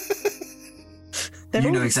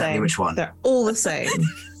 You know exactly which one. They're all the same.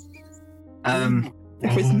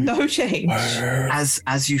 There is no change.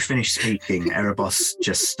 As you finish speaking, Erebos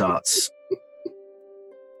just starts.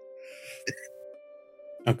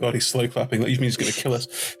 Oh God, he's slow clapping. That usually means he's going to kill us.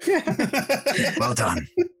 Well done.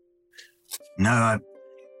 No,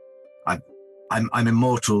 I'm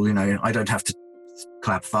immortal. I don't have to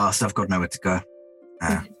clap fast. I've got nowhere to go.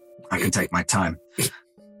 I can take my time.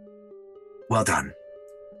 Well done.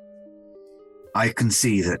 I can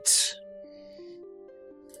see that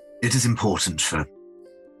it is important for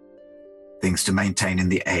things to maintain in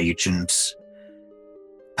the age, and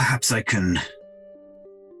perhaps I can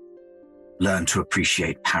learn to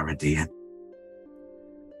appreciate parody.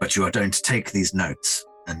 But you are going to take these notes,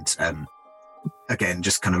 and again,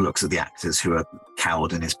 just kind of looks at the actors who are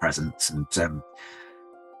cowed in his presence, and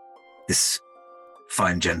this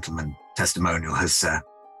fine gentleman testimonial has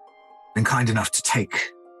been kind enough to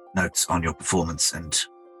take notes on your performance, and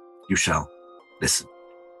you shall listen.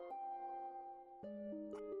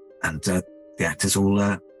 And the actors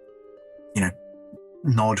all,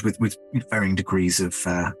 nod with varying degrees of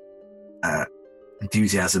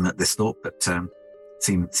enthusiasm at this thought, but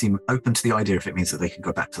seem open to the idea if it means that they can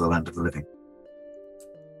go back to the land of the living.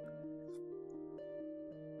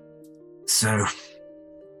 So,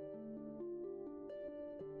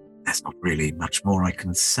 there's not really much more I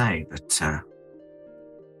can say, but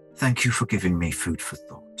thank you for giving me food for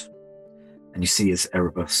thought. And you see as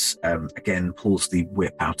Erebos again pulls the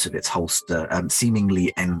whip out of its holster,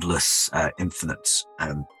 seemingly endless, infinite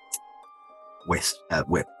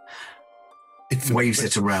whip, waves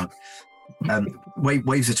it around.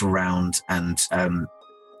 waves it around, and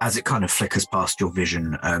as it kind of flickers past your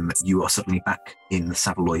vision, you are suddenly back in the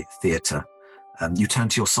Savoy Theatre. You turn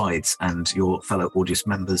to your sides, and your fellow audience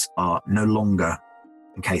members are no longer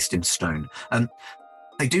encased in stone.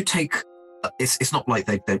 They do take. It's not like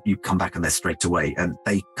you come back and they're straight away, and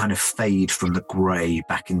they kind of fade from the grey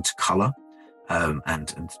back into colour,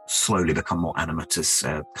 and slowly become more animate as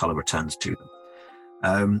colour returns to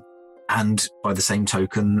them. And by the same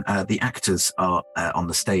token, the actors are on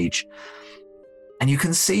the stage, and you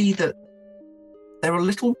can see that there are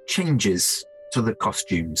little changes to the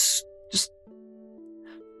costumes, just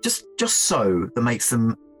so that makes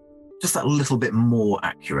them just that little bit more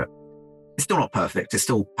accurate. It's still not perfect, it's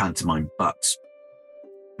still pantomime, but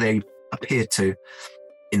they appear to,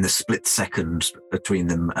 in the split second between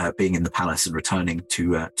them being in the palace and returning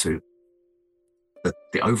to the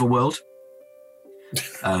overworld.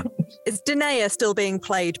 Is Danae still being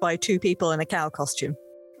played by two people in a cow costume?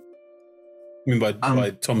 I mean,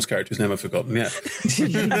 by Tom's character's name I've forgotten, yeah.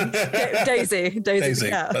 Daisy. Daisy,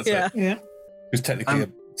 that's it. Yeah. Who's technically a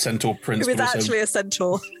centaur prince. It was actually a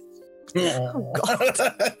centaur. Oh, God.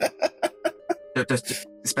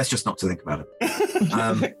 It's best just not to think about it.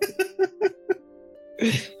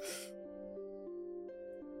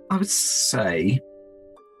 I would say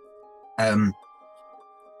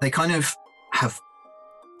they kind of have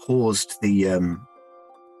paused the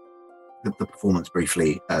performance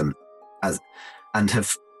briefly, and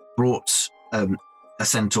have brought a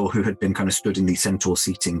centaur who had been kind of stood in the centaur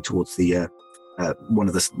seating towards the one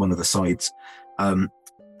of the sides, and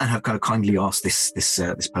have kind of kindly asked this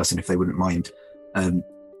person if they wouldn't mind,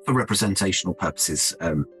 for representational purposes,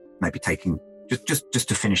 maybe taking just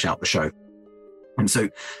to finish out the show. And so,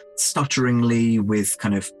 stutteringly, with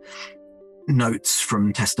kind of notes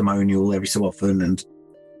from testimonial every so often, and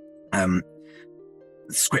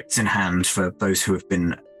scripts in hand for those who have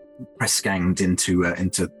been press ganged into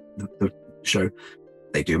the show,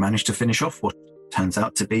 they do manage to finish off what turns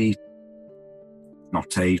out to be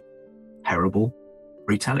not a terrible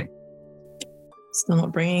retelling. Still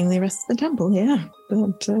not bringing the rest of the temple, yeah,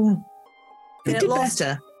 but they did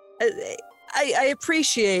better. I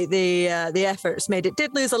appreciate the efforts made. It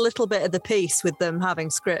did lose a little bit of the piece with them having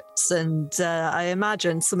scripts, and I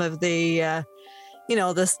imagine some of the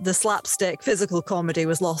the slapstick physical comedy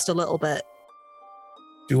was lost a little bit.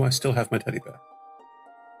 Do I still have my teddy bear?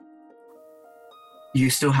 You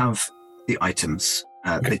still have the items.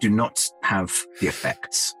 They do not have the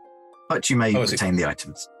effects, but you may retain the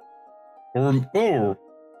items. This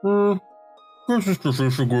is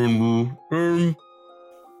Professor Grimble.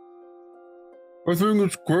 I think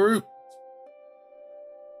it's great.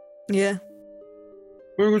 Yeah.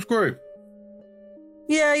 I think it's great.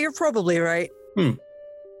 Yeah, you're probably right. We'll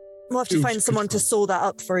have to find someone to sew that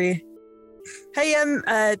up for you. Hey,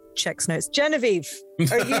 checks notes. Genevieve,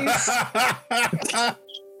 are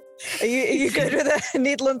you good with a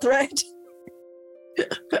needle and thread?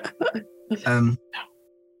 I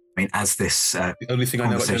mean, as this the only thing I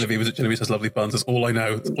know about Genevieve is that Genevieve has lovely puns. That's all I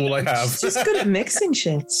know. That's all I have. She's just good at mixing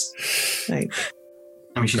shits. Like,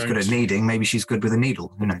 I mean, she's good at kneading. Maybe she's good with a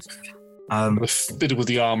needle. Who knows? Fiddle with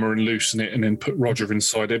the armor and loosen it, and then put Roger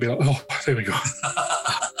inside. It'd be like, oh, there we go.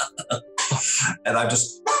 And I'm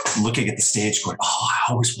just looking at the stage, going, "Oh,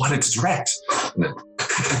 I always wanted to direct."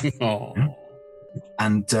 Oh.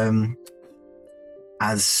 And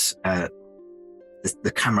as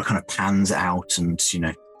the camera kind of pans out, and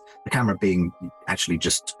the camera being actually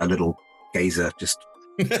just a little gazer, just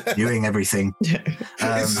viewing everything.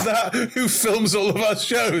 Is that who films all of our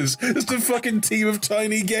shows? Just a fucking team of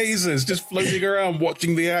tiny gazers just floating around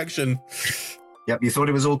watching the action. Yep, you thought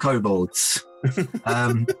it was all kobolds.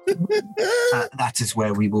 That is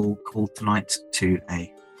where we will call tonight to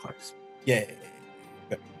a close. Yeah.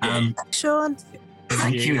 Sean.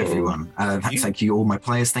 Thank you, everyone. Thank you, all my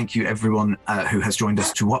players. Thank you, everyone who has joined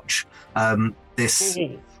us to watch this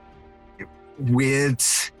weird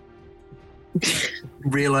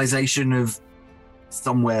realization of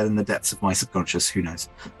somewhere in the depths of my subconscious. Who knows?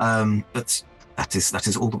 But that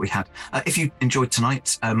is all that we had. If you enjoyed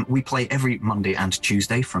tonight, we play every Monday and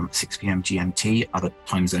Tuesday from 6 p.m. GMT. Other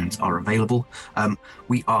time zones are available.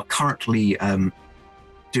 We are currently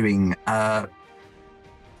doing.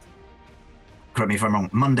 Correct me if I'm wrong.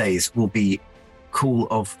 Mondays will be Call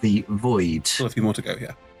of the Void. Still a few more to go,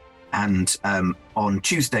 yeah. And on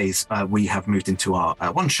Tuesdays, we have moved into our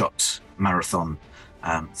one-shot marathon.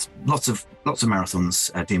 Lots of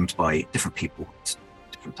marathons deemed by different people at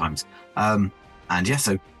different times. And yeah,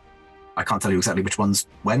 so I can't tell you exactly which ones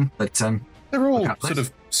when, but they're all sort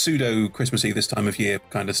of pseudo Christmassy this time of year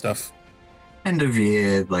kind of stuff. end of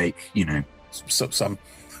year, some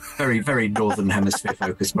very, very northern hemisphere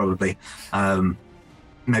focus, probably.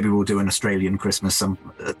 Maybe we'll do an Australian Christmas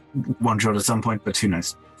one shot at some point, but who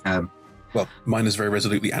knows? Well, mine is very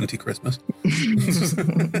resolutely anti-Christmas.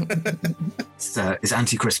 Is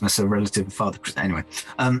anti-Christmas a relative of Father Christmas? Anyway,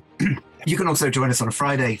 you can also join us on a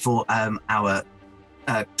Friday for our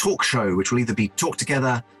talk show, which will either be Talk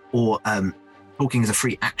Together or Talking as a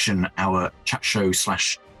Free Action, our chat show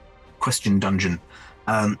 / question dungeon,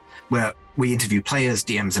 where we interview players,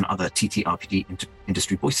 DMs, and other TTRPG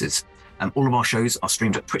industry voices. All of our shows are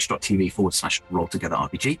streamed at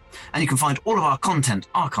twitch.tv/RollTogetherRPG, and you can find all of our content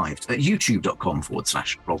archived at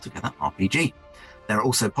youtube.com/RollTogetherRPG. There are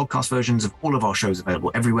also podcast versions of all of our shows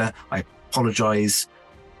available everywhere. I apologize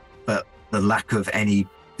for the lack of any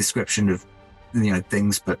description of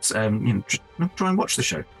things, but try and watch the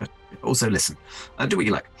show, but also listen. Do what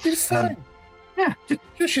you like. It's fine. Yeah,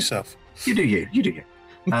 just yourself. You do you.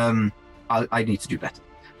 I need to do better.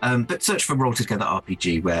 But search for Roll Together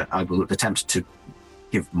RPG, where I will attempt to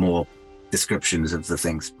give more descriptions of the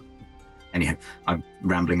things. Anyhow, I'm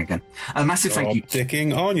rambling again. A massive thank you.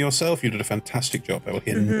 Dicking on yourself. You did a fantastic job,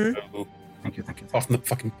 Elhin. Thank you. Off from the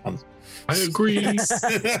fucking puns. I agree.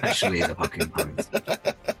 Especially the fucking puns.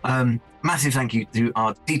 Massive thank you to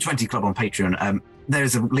our D20 Club on Patreon. There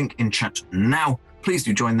is a link in chat now. Please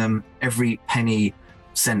do join them. Every penny,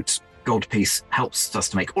 cent, gold piece helps us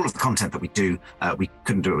to make all of the content that we do. We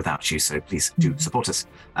couldn't do it without you, so please do support us.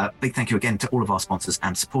 Big thank you again to all of our sponsors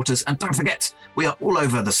and supporters. And don't forget, we are all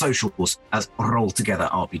over the socials as Roll Together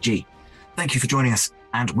RPG. Thank you for joining us,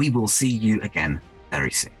 and we will see you again very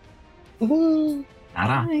soon.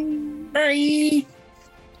 Ta-da. Bye.